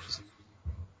added that for something.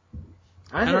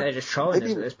 I think they're just trolling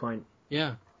us at this point.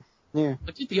 Yeah. Yeah.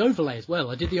 I did the overlay as well.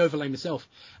 I did the overlay myself.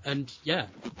 And, I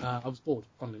was bored,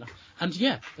 funnily enough. And,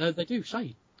 they do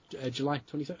say July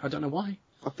 23rd. I don't know why.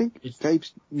 I think Gabe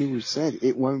Newell said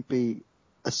it won't be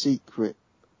a secret,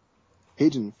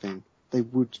 hidden thing. They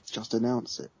would just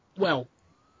announce it. Well...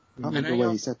 I don't know the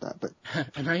way he said that, but...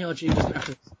 An ARG doesn't have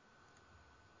to...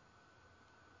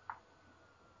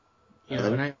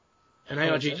 An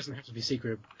ARG doesn't have to be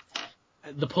secret.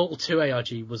 The Portal 2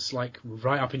 ARG was, like,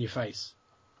 right up in your face.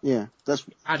 Yeah, that's...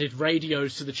 Added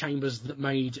radios to the chambers that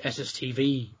made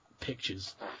SSTV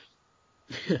pictures.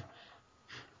 But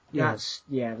that's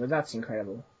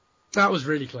incredible. That was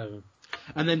really clever.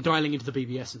 And then dialing into the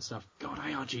BBS and stuff. God,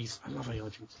 ARGs. I love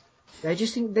ARGs. I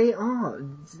just think they are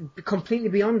completely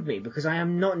beyond me, because I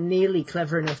am not nearly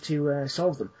clever enough to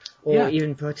solve them, or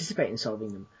even participate in solving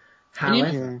them.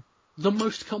 However... The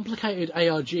most complicated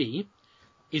ARG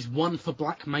is one for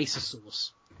Black Mesa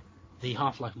Source, the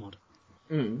Half-Life mod.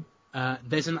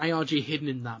 There's an ARG hidden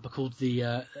in that called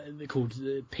the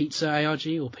Pizza ARG,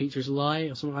 or Pizza's Lie,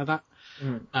 or something like that.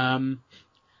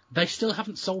 They still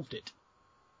haven't solved it.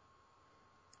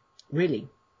 Really?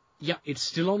 Yeah, it's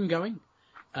still ongoing.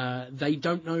 They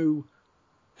don't know...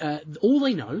 all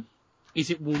they know is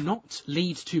it will not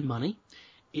lead to money.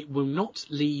 It will not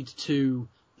lead to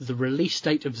the release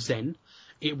date of Zen.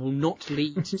 It will not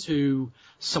lead to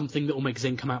something that will make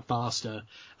Zen come out faster.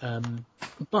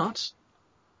 But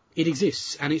it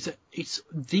exists, and it's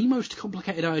the most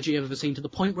complicated IRG I've ever seen, to the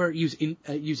point where it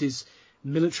uses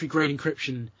military-grade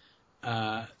encryption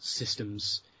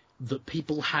systems that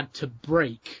people had to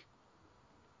break.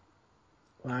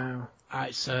 Wow.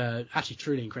 It's actually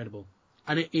truly incredible.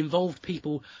 And it involved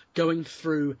people going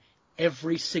through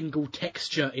every single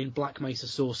texture in Black Mesa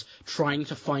Source trying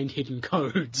to find hidden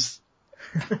codes.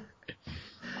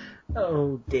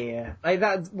 Oh dear.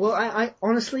 I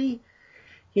honestly,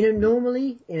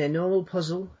 normally in a normal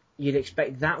puzzle, you'd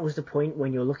expect that was the point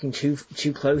when you're looking too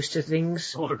close to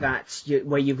things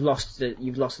where you've lost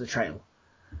the trail.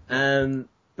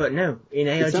 But no, in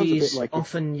ARGs,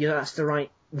 often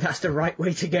that's the right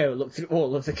way to go. Look through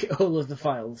all of the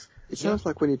files. It sounds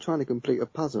like when you're trying to complete a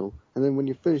puzzle, and then when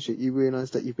you finish it, you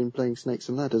realise that you've been playing Snakes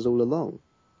and Ladders all along.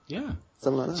 Yeah.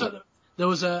 Something like that. So there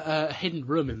was a hidden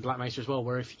room in Black Mesa as well,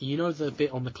 where if you know the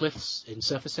bit on the cliffs in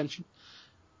Surface Tension,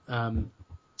 one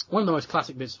of the most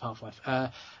classic bits of Half-Life,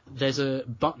 there's a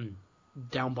button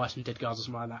down by some dead guards or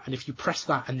something like that, and if you press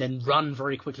that and then run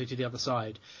very quickly to the other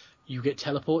side, you get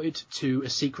teleported to a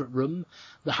secret room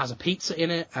that has a pizza in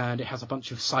it, and it has a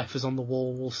bunch of ciphers on the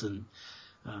walls and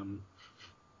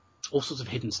all sorts of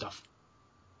hidden stuff.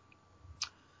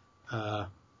 But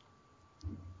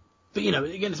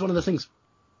again, it's one of the things.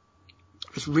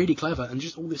 It's really clever, and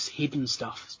just all this hidden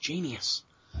stuff. It's genius.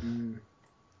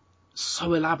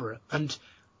 So elaborate. And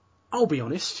I'll be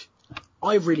honest,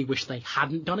 I really wish they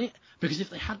hadn't done it, because if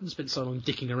they hadn't spent so long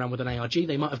dicking around with an ARG,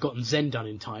 they might have gotten Zen done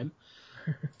in time.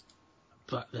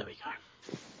 But there we go.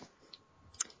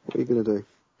 What are you going to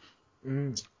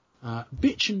do?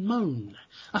 Bitch and moan.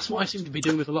 That's what I seem to be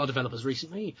doing with a lot of developers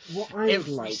recently.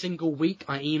 Every single week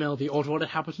I email the Oddrod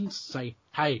inhabitants to say,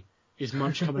 hey, is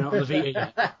Munch coming out of the Vita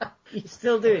yet? You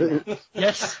still doing that?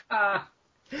 Yes.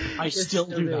 I still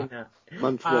do that.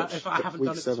 Munch watch, if I haven't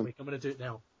done it this week, I'm going to do it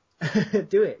now.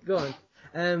 Do it. Go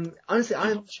on. Honestly,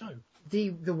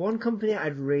 the one company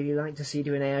I'd really like to see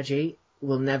do an ARG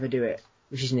will never do it,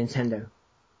 which is Nintendo.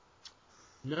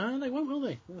 No, they won't, will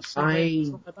they? It's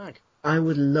not their bag. I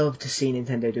would love to see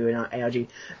Nintendo do an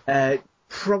ARG.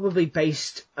 Probably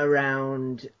based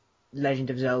around Legend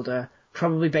of Zelda,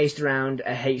 probably based around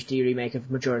a HD remake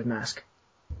of Majora's Mask.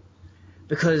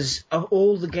 Because of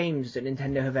all the games that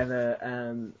Nintendo have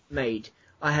ever made,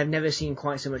 I have never seen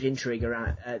quite so much intrigue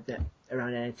around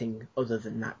anything other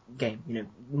than that game.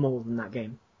 More than that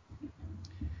game.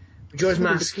 Majora's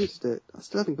Mask. I still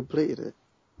haven't completed it.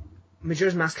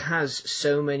 Majora's Mask has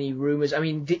so many rumours. I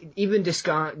mean, even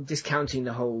discounting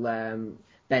the whole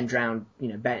Ben Drowned,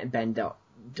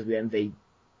 Ben.WMV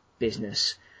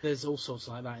business. There's all sorts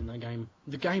like that in that game.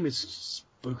 The game is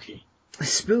spooky.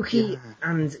 Spooky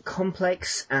and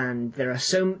complex, and there's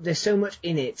so much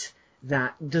in it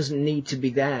that doesn't need to be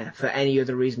there for any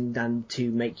other reason than to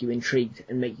make you intrigued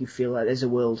and make you feel like there's a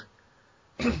world.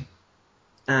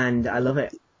 And I love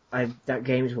it. That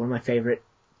game is one of my favourite.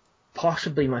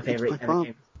 Possibly my favourite ever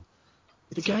game.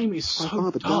 The game is so far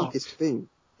the dark. Darkest thing.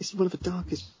 It's one of the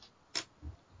darkest.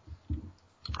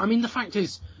 I mean, the fact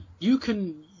is, you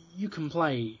can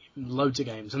play loads of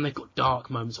games and they've got dark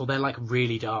moments, or they're like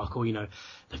really dark, or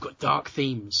they've got dark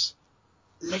themes.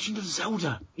 Legend of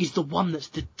Zelda is the one that's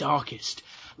the darkest.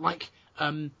 Like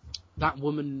that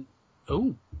woman.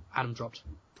 Oh, Adam dropped.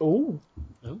 Oh.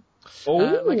 Oh.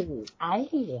 Oh.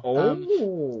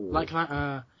 Like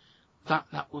that.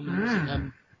 That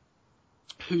woman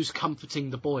who's comforting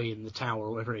the boy in the tower,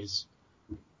 or whatever it is.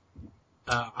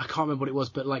 I can't remember what it was,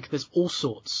 but there's all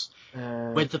sorts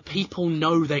where the people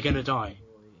know they're going to die.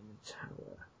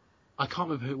 I can't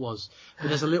remember who it was, but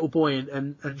there's a little boy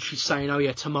and she's saying, "Oh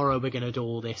yeah, tomorrow we're going to do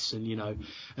all this, and we're going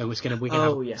to have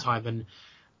a good time."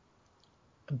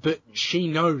 But she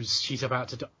knows she's about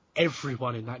to die.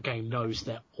 Everyone in that game knows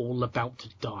they're all about to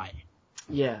die.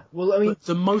 Yeah, well, I mean, but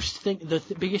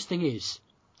the biggest thing is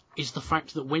the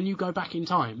fact that when you go back in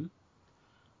time,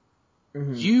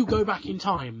 you go back in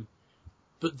time,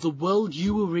 but the world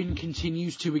you were in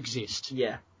continues to exist.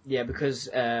 Yeah, because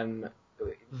you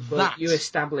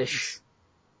establish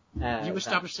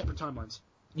separate timelines.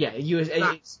 Yeah,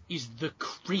 that is the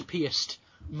creepiest,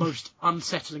 most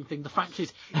unsettling thing. The fact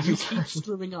is, you keep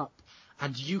screwing up.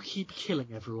 And you keep killing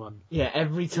everyone. Yeah,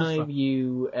 every time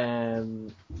you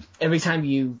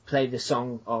play the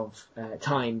song of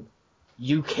Time,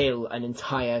 you kill an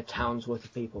entire town's worth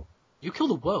of people. You kill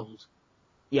the world.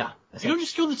 Yeah. You don't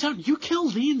just kill the town, you kill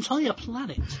the entire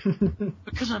planet.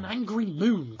 Because an angry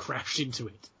moon crashed into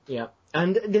it. Yeah.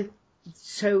 And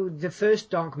so the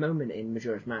first dark moment in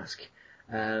Majora's Mask,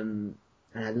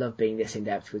 and I love being this in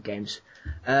depth with games,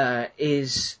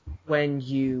 is when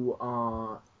you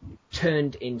are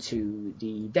turned into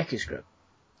the Deku Scrub.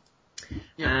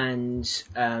 Yeah.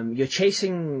 And you're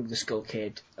chasing the Skull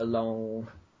Kid along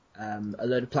a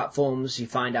load of platforms. You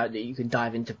find out that you can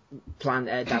dive into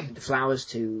flowers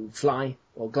to fly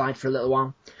or glide for a little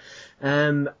while.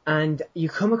 And you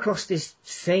come across this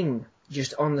thing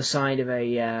just on the side of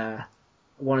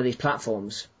one of these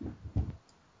platforms,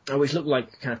 which look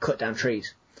like kind of cut down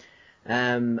trees.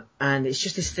 And it's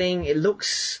just this thing. It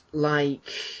looks like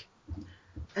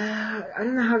I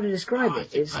don't know how to describe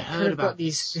it. It's kind of got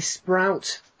this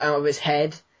sprout out of its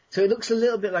head, so it looks a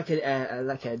little bit like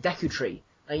a Deku tree,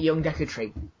 a young Deku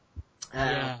tree.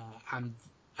 And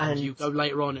you go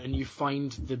later on and you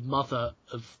find the mother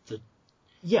of the.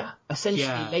 Yeah,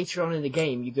 essentially later on in the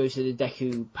game you go to the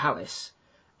Deku Palace,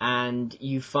 and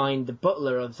you find the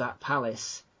butler of that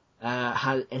palace,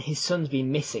 and his son's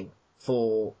been missing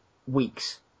for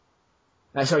weeks.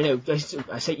 You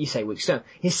say weeks. No,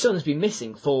 his son's been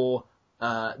missing for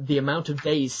the amount of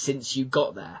days since you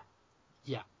got there.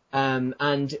 Yeah.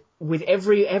 And with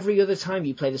every other time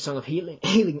you play the Song of Healing,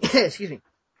 excuse me,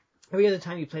 every other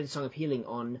time you play the Song of Healing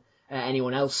on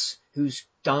anyone else who's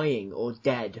dying or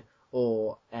dead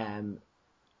or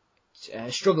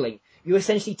struggling, you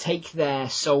essentially take their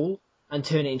soul and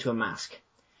turn it into a mask.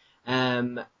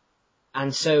 And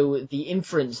so the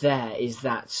inference there is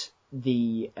that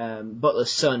the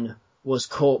butler's son was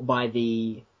caught by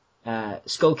the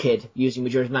Skull Kid using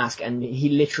Majora's Mask, and he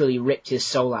literally ripped his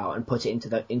soul out and put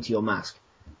it into your mask.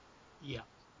 Yeah.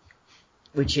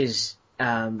 Which is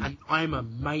and I'm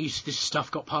amazed this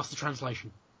stuff got past the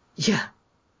translation. Yeah.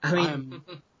 I mean,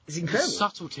 it's incredible. The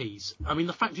subtleties. I mean,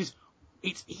 the fact is,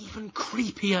 it's even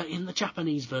creepier in the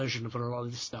Japanese version of a lot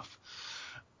of this stuff.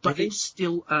 But it's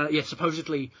still,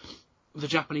 supposedly the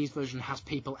Japanese version has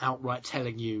people outright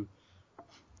telling you,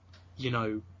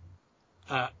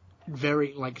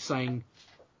 very, saying,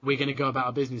 we're going to go about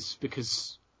our business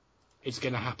because it's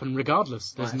going to happen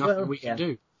regardless. There's nothing we can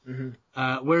do.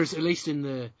 Mm-hmm. Whereas, at least in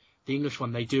the English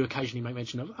one, they do occasionally make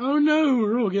mention of, oh no,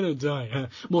 we're all going to die.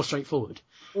 More straightforward.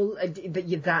 Well,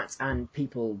 that and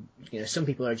people, some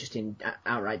people are just in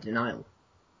outright denial.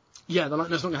 Yeah, they're like,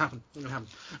 no, it's not going to happen. It's not going to happen.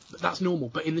 But that's normal.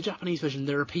 But in the Japanese version,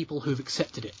 there are people who've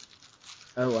accepted it.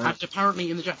 Oh, wow. And apparently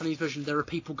in the Japanese version, there are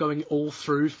people going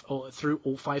through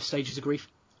all 5 stages of grief.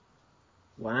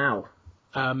 Wow.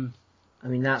 I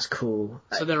mean, that's cool.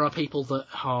 So there are people that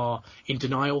are in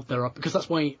denial. Because that's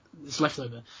why it's left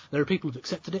over. There are people who've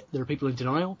accepted it. There are people in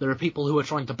denial. There are people who are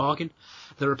trying to bargain.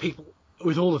 There are people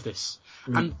with all of this.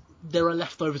 Mm. And there are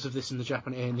leftovers of this in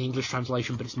the English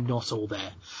translation, but it's not all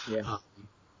there. Yeah.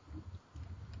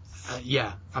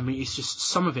 I mean, it's just,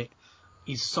 some of it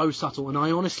is so subtle, and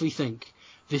I honestly think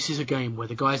this is a game where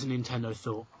the guys at Nintendo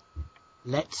thought,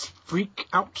 let's freak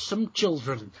out some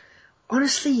children.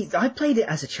 Honestly, I played it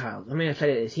as a child. I mean, I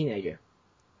played it as a teenager.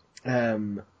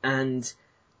 And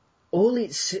all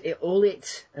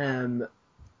it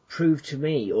proved to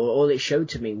me, or all it showed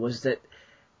to me, was that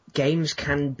games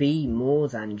can be more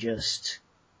than just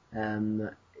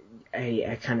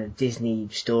a kind of Disney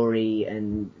story,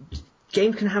 and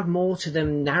games can have more to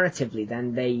them narratively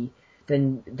than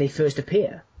they first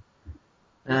appear.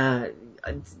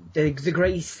 The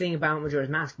greatest thing about Majora's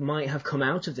Mask might have come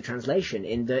out of the translation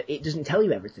in that it doesn't tell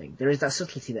you everything. There is that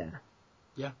subtlety there.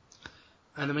 Yeah.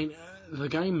 And I mean, the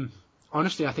game,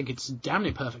 honestly, I think it's damn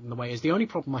near perfect in the way it is. The only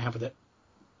problem I have with it,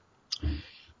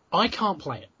 I can't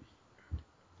play it.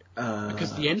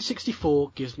 Because the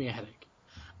N64 gives me a headache.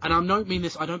 And I don't mean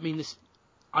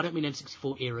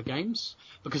N64 era games,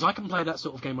 because I can play that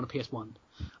sort of game on a PS1.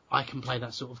 I can play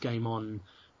that sort of game on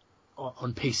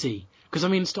PC. Because, I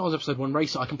mean, Star Wars Episode 1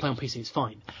 Racer, I can play on PC, it's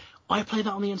fine. I play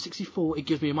that on the N64, it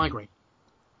gives me a migraine.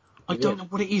 I don't know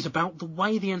what it is about the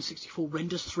way the N64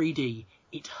 renders 3D,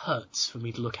 it hurts for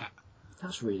me to look at.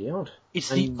 That's really odd. It's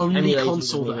the only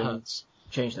console that hurts.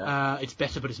 Change that. It's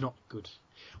better, but it's not good.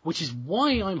 Which is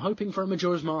why I'm hoping for a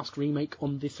Majora's Mask remake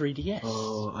on the 3DS.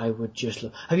 Oh, I would just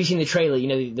love... Have you seen the trailer?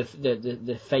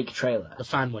 The fake trailer? The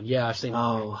fan one, yeah, I've seen it.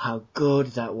 Oh, how good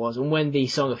that was. And when the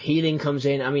Song of Healing comes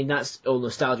in, I mean, that's all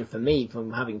nostalgia for me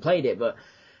from having played it, but...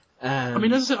 I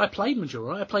mean, as I said, I played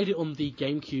Majora. I played it on the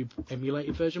GameCube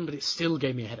emulated version, but it still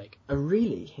gave me a headache. Oh,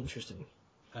 really? Interesting.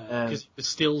 Because it was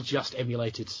still just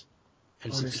emulated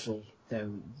N64.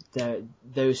 Honestly,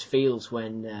 those feels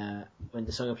when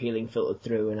the Song of Healing filtered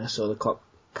through and I saw the clock,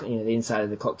 the inside of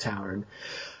the clock tower, and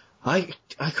I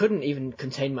couldn't even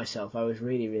contain myself. I was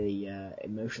really, really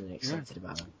emotionally excited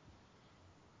about it.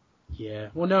 Yeah.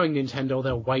 Well, knowing Nintendo,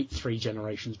 they'll wait 3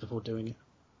 generations before doing it.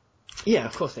 Yeah,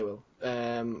 of course they will.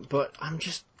 But I'm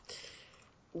just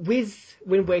with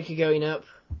Wind Waker going up.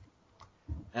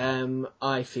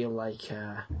 I feel like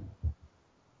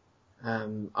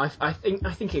I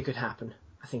think it could happen.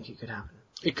 I think it could happen.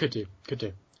 It could do. Could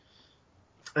do.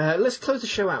 Let's close the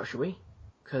show out, shall we?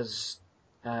 Because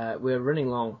we're running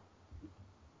long.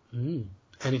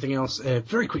 Anything else?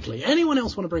 Very quickly. Anyone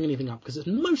else want to bring anything up? Because it's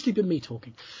mostly been me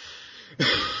talking.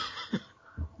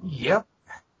 Yep.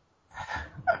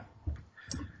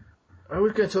 I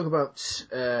was going to talk about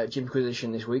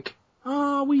Jimquisition this week.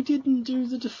 We didn't do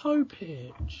the Defoe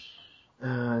pitch.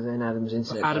 Then Adam's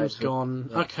internet. Adam's gone.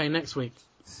 Yeah. Okay, next week.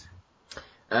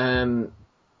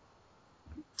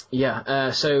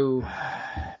 Yeah. So.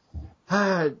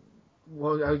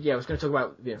 Well, I was going to talk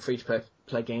about free to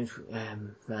play games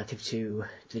relative to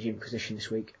the Jimquisition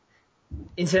this week.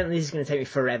 Incidentally, this is going to take me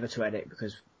forever to edit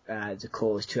because the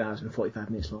call is 2 hours and 45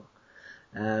 minutes long.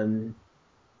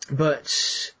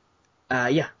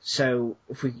 Yeah. So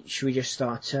should we just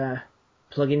start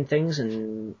plugging things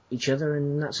and each other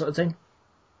and that sort of thing?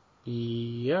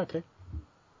 Yeah. Okay.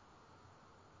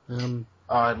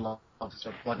 I'd love to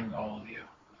start plugging all of you.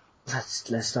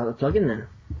 Let's start the plugging then.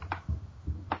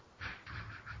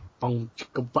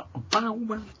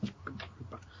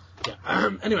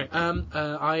 Yeah. Anyway,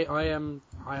 I am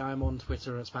on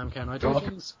Twitter at SpamCan. I do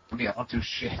things. I'll do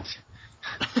shit.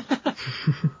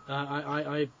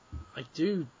 I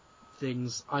do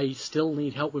things. I still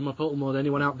need help with my portal mod.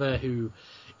 Anyone out there who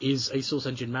is a Source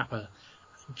Engine mapper,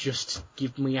 just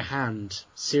give me a hand.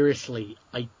 Seriously,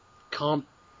 I can't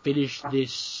finish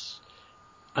this.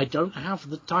 I don't have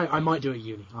the time. I might do it at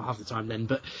uni. I'll have the time then,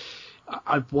 but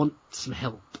I want some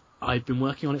help. I've been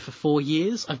working on it for 4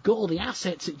 years. I've got all the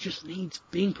assets. It just needs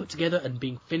being put together and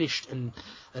being finished and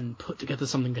put together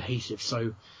something cohesive.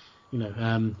 So, if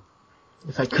anyone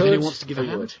wants to give a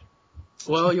hand,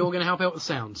 well, you're going to help out with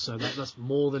sound, so that's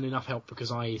more than enough help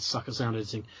because I suck at sound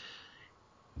editing.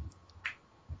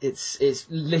 It's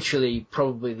literally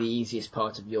probably the easiest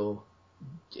part of your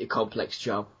complex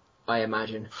job, I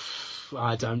imagine.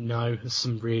 I don't know. There's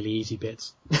some really easy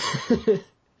bits.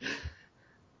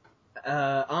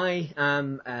 I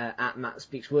am at Matt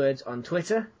Speaks Words on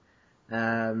Twitter.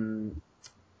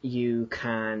 You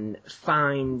can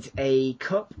find a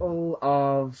couple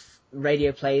of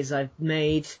radio plays I've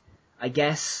made, I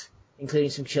guess, including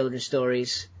some children's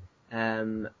stories,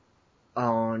 on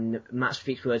Matt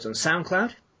Speaks Words on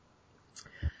SoundCloud.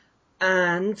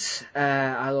 And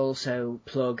I'll also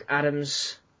plug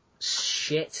Adam's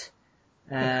shit.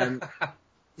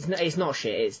 It's not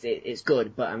shit. It's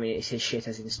good, but I mean it's his shit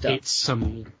as in stuff. It's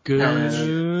some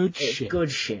good shit. It's good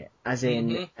shit, as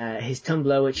in his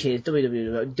Tumblr, which is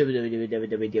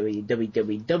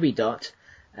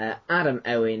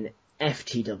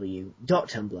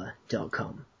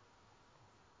www.adamowenftw.tumblr.com.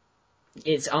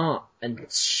 It's art and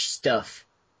stuff.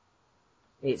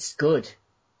 It's good.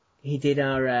 He did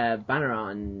our banner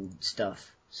art and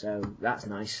stuff, so that's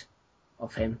nice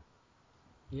of him.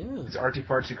 Yeah. It's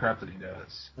artsy-fartsy crap that he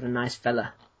does. What a nice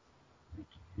fella.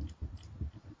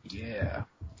 Yeah.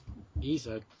 He's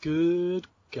a good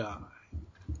guy.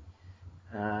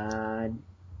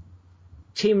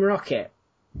 Team Rocket.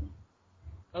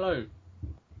 Hello.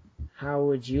 How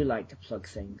would you like to plug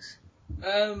things? I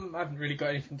haven't really got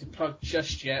anything to plug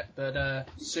just yet, but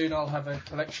soon I'll have a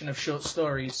collection of short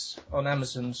stories on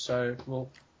Amazon, so we'll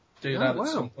do that at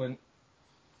some point.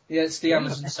 Yeah, it's the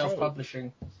Amazon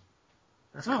self-publishing.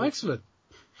 That's cool. Excellent.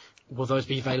 Will those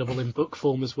be available in book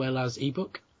form as well as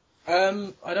ebook?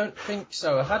 I don't think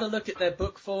so. I had a look at their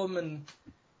book form, and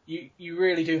you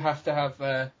really do have to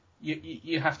have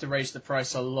you have to raise the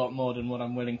price a lot more than what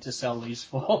I'm willing to sell these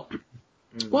for.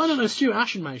 Well, I don't know. Stuart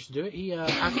Ashen managed to do it. He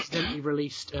accidentally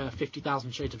released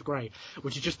 50,000 Shades of Grey,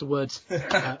 which is just the words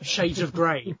Shades of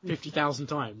Grey 50,000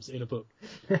 times in a book,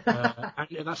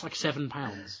 and that's like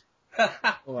 £7.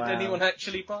 Wow. Did anyone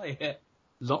actually buy it?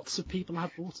 Lots of people have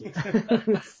bought it.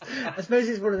 I suppose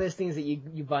it's one of those things that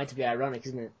you buy to be ironic,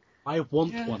 isn't it? I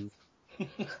want one.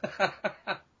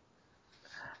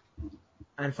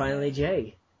 And finally,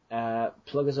 Jay,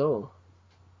 plug us all.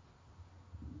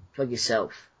 Plug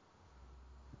yourself.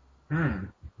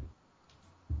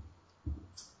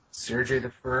 Sergey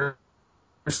the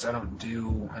First. I don't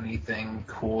do anything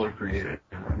cool or creative.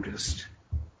 I'm just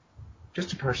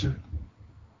a person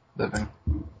living.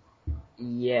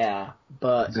 Yeah,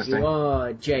 but Existing. you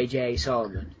are JJ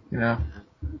Solomon. You know.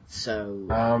 So.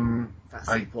 That's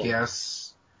I important.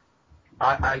 guess.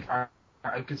 I'm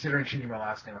considering changing my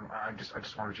last name. I just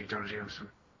want to Joe Jameson.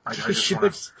 I just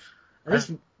want to. At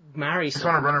least marry I just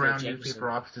want to run around Jameson. newspaper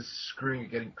offices, screwing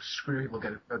people,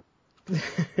 getting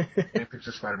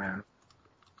Picture Spider-Man.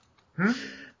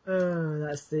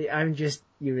 Oh,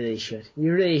 you really should.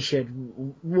 You really should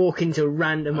walk into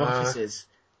random offices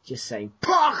just saying,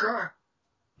 Parker!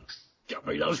 Get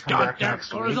me those goddamn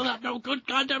colors of that no good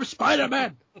goddamn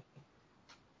Spider-Man!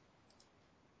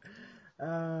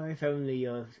 If only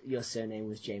your surname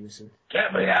was Jameson.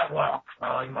 Get me that walk, you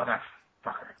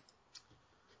motherfucker.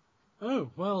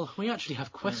 Oh, well, we actually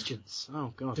have questions.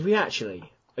 Oh, God. Do we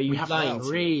actually? Are you we have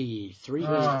three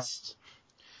lists.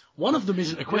 One of them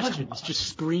isn't a question, it's just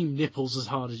scream nipples as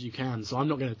hard as you can, so I'm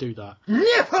not going to do that.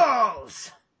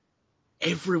 Nipples!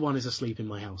 Everyone is asleep in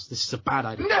my house. This is a bad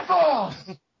idea. Nipples!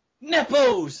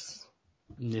 Nipples!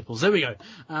 Nipples, there we go.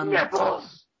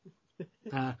 Nipples!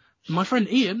 My friend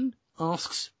Ian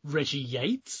asks Reggie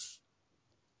Yates.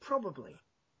 Probably.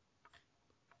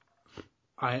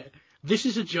 This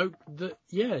is a joke that,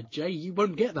 Jay, you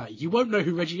won't get that. You won't know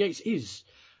who Reggie Yates is.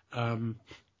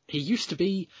 He used to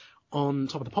be on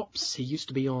Top of the Pops. He used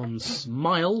to be on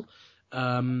Smile.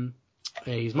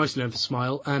 He's mostly known for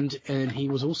Smile, and he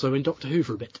was also in Doctor Who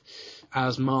for a bit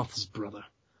as Martha's brother.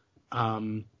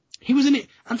 He was in it,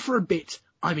 and for a bit,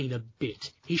 I mean a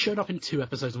bit. He showed up in 2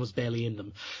 episodes and was barely in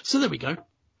them. So there we go.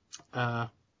 I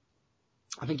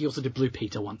think he also did Blue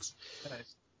Peter once.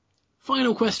 Nice.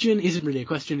 Final question isn't really a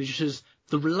question, it's just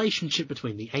the relationship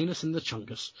between the anus and the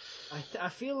chungus. I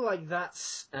feel like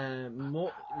that's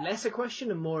less a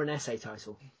question and more an essay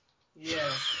title. Yeah.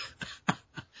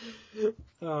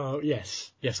 Oh,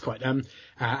 yes, quite.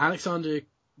 Alexander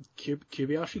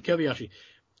Kobayashi.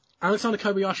 Alexander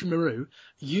Kobayashi Maru,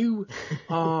 you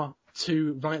are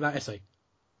to write that essay.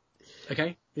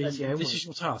 Okay? This is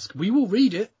your task. We will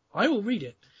read it. I will read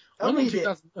it. I'll read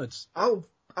 2,000 words. I'll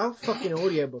fucking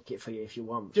audiobook it for you if you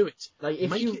want. Do it. Like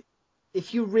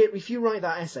if you write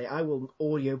that essay, I will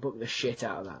audiobook the shit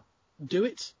out of that. Do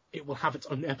it. It will have its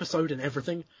own episode and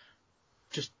everything.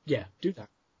 Just do that.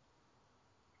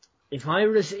 If I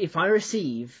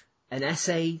receive an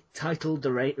essay titled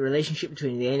 "The Relationship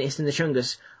Between the Anus and the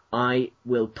Chungus," I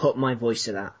will put my voice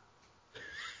to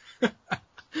that.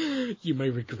 You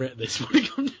may regret this when it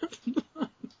comes down to that.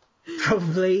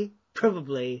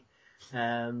 Probably.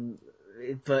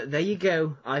 But there you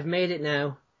go. I've made it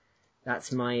now.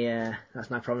 That's my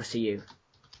promise to you.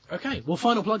 Okay, well,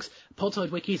 final plugs.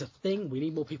 Podtoid Wiki is a thing. We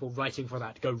need more people writing for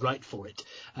that. Go write for it.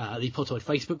 The Podtoid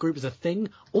Facebook group is a thing.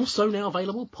 Also now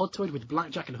available, Podtoid with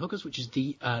Blackjack and Hookers, which is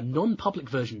the non-public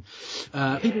version.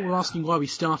 People were asking why we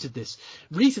started this.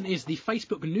 Reason is the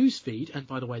Facebook news feed, and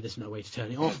by the way, there's no way to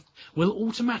turn it off, will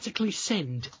automatically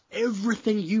send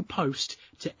everything you post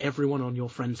to everyone on your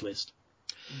friends list.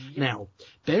 Now,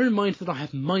 bear in mind that I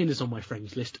have minors on my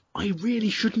friends list. I really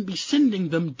shouldn't be sending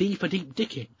them deep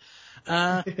dicking.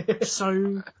 I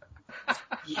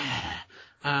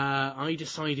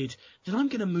decided that I'm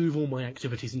going to move all my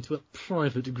activities into a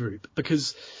private group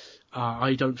because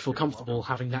I don't feel comfortable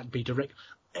having that be direct.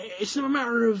 It's a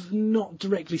matter of not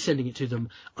directly sending it to them.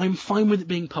 I'm fine with it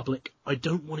being public. I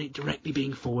don't want it directly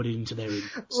being forwarded into their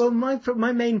inbox. Well,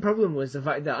 my main problem was the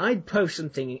fact that I'd post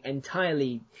something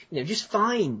entirely, just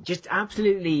fine, just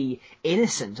absolutely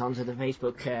innocent onto the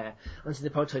onto the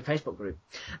Podtoid Facebook group,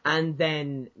 and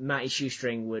then Matty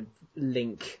Shoestring would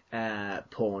link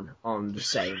porn on the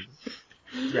same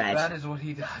thread. That is what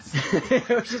he does.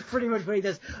 Which is pretty much what he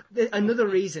does. Another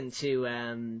reason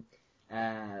to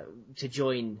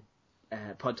join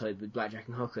Podtoid with Blackjack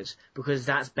and Hookers, because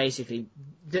that's basically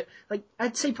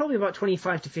I'd say probably about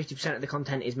 25 to 50% of the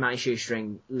content is Matty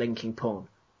Shoestring linking porn.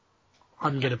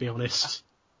 I'm going to be honest.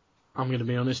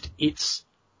 It's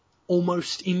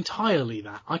almost entirely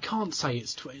that. I can't say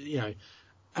it's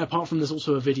apart from there's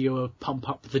also a video of Pump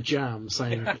Up the Jam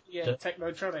saying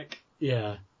Technotronic.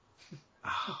 Yeah.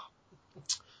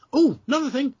 Oh, another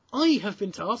thing. I have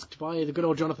been tasked by the good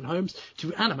old Jonathan Holmes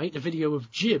to animate a video of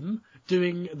Jim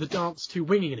doing the dance to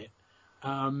Winging It.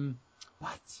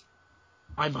 What?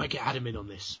 I might get Adam in on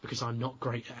this because I'm not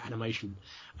great at animation.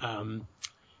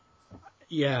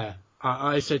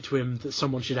 I said to him that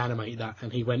someone should animate that,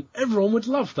 and he went, everyone would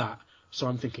love that. So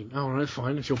I'm thinking, all right,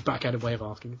 fine, it's your backhanded way of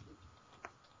asking.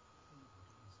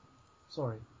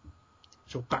 Sorry.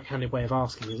 It's your backhanded way of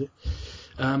asking, is it?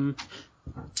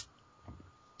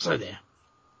 So there.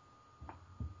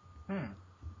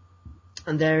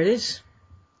 And there it is.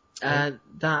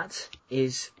 That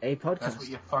is a podcast. That's what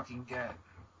you fucking get.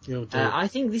 I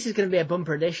think this is going to be a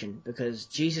bumper edition because,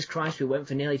 Jesus Christ, we went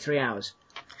for nearly 3 hours.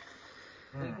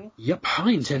 Yep,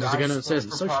 I intended to go downstairs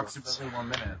and social. Approximately 1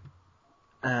 minute.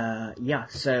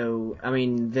 So, I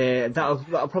mean, that'll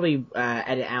probably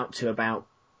edit out to about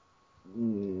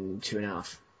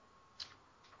 2.5.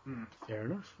 Fair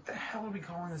enough. What the hell are we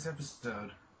calling this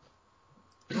episode?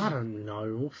 I don't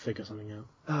know. We'll figure something out.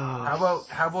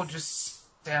 How about just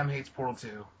Sam hates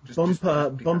Portal 2?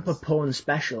 Bumper porn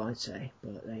special, I'd say.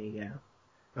 But there you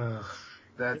go.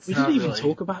 That's we not didn't even really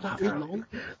talk about that for long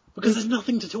because there's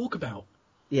nothing to talk about.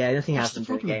 Yeah, nothing happened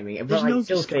to gaming. But like,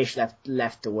 Phil Fish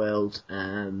left the world,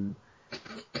 and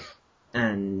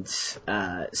nothing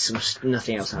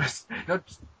else happened.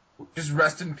 Just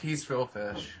rest in peace, Phil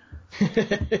Fish.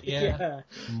 Yeah.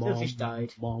 Phil Fish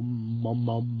died. You've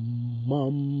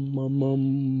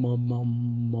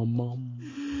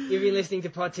been listening to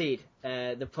Podteed,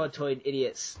 the Podtoid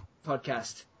Idiots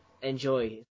podcast. Enjoy.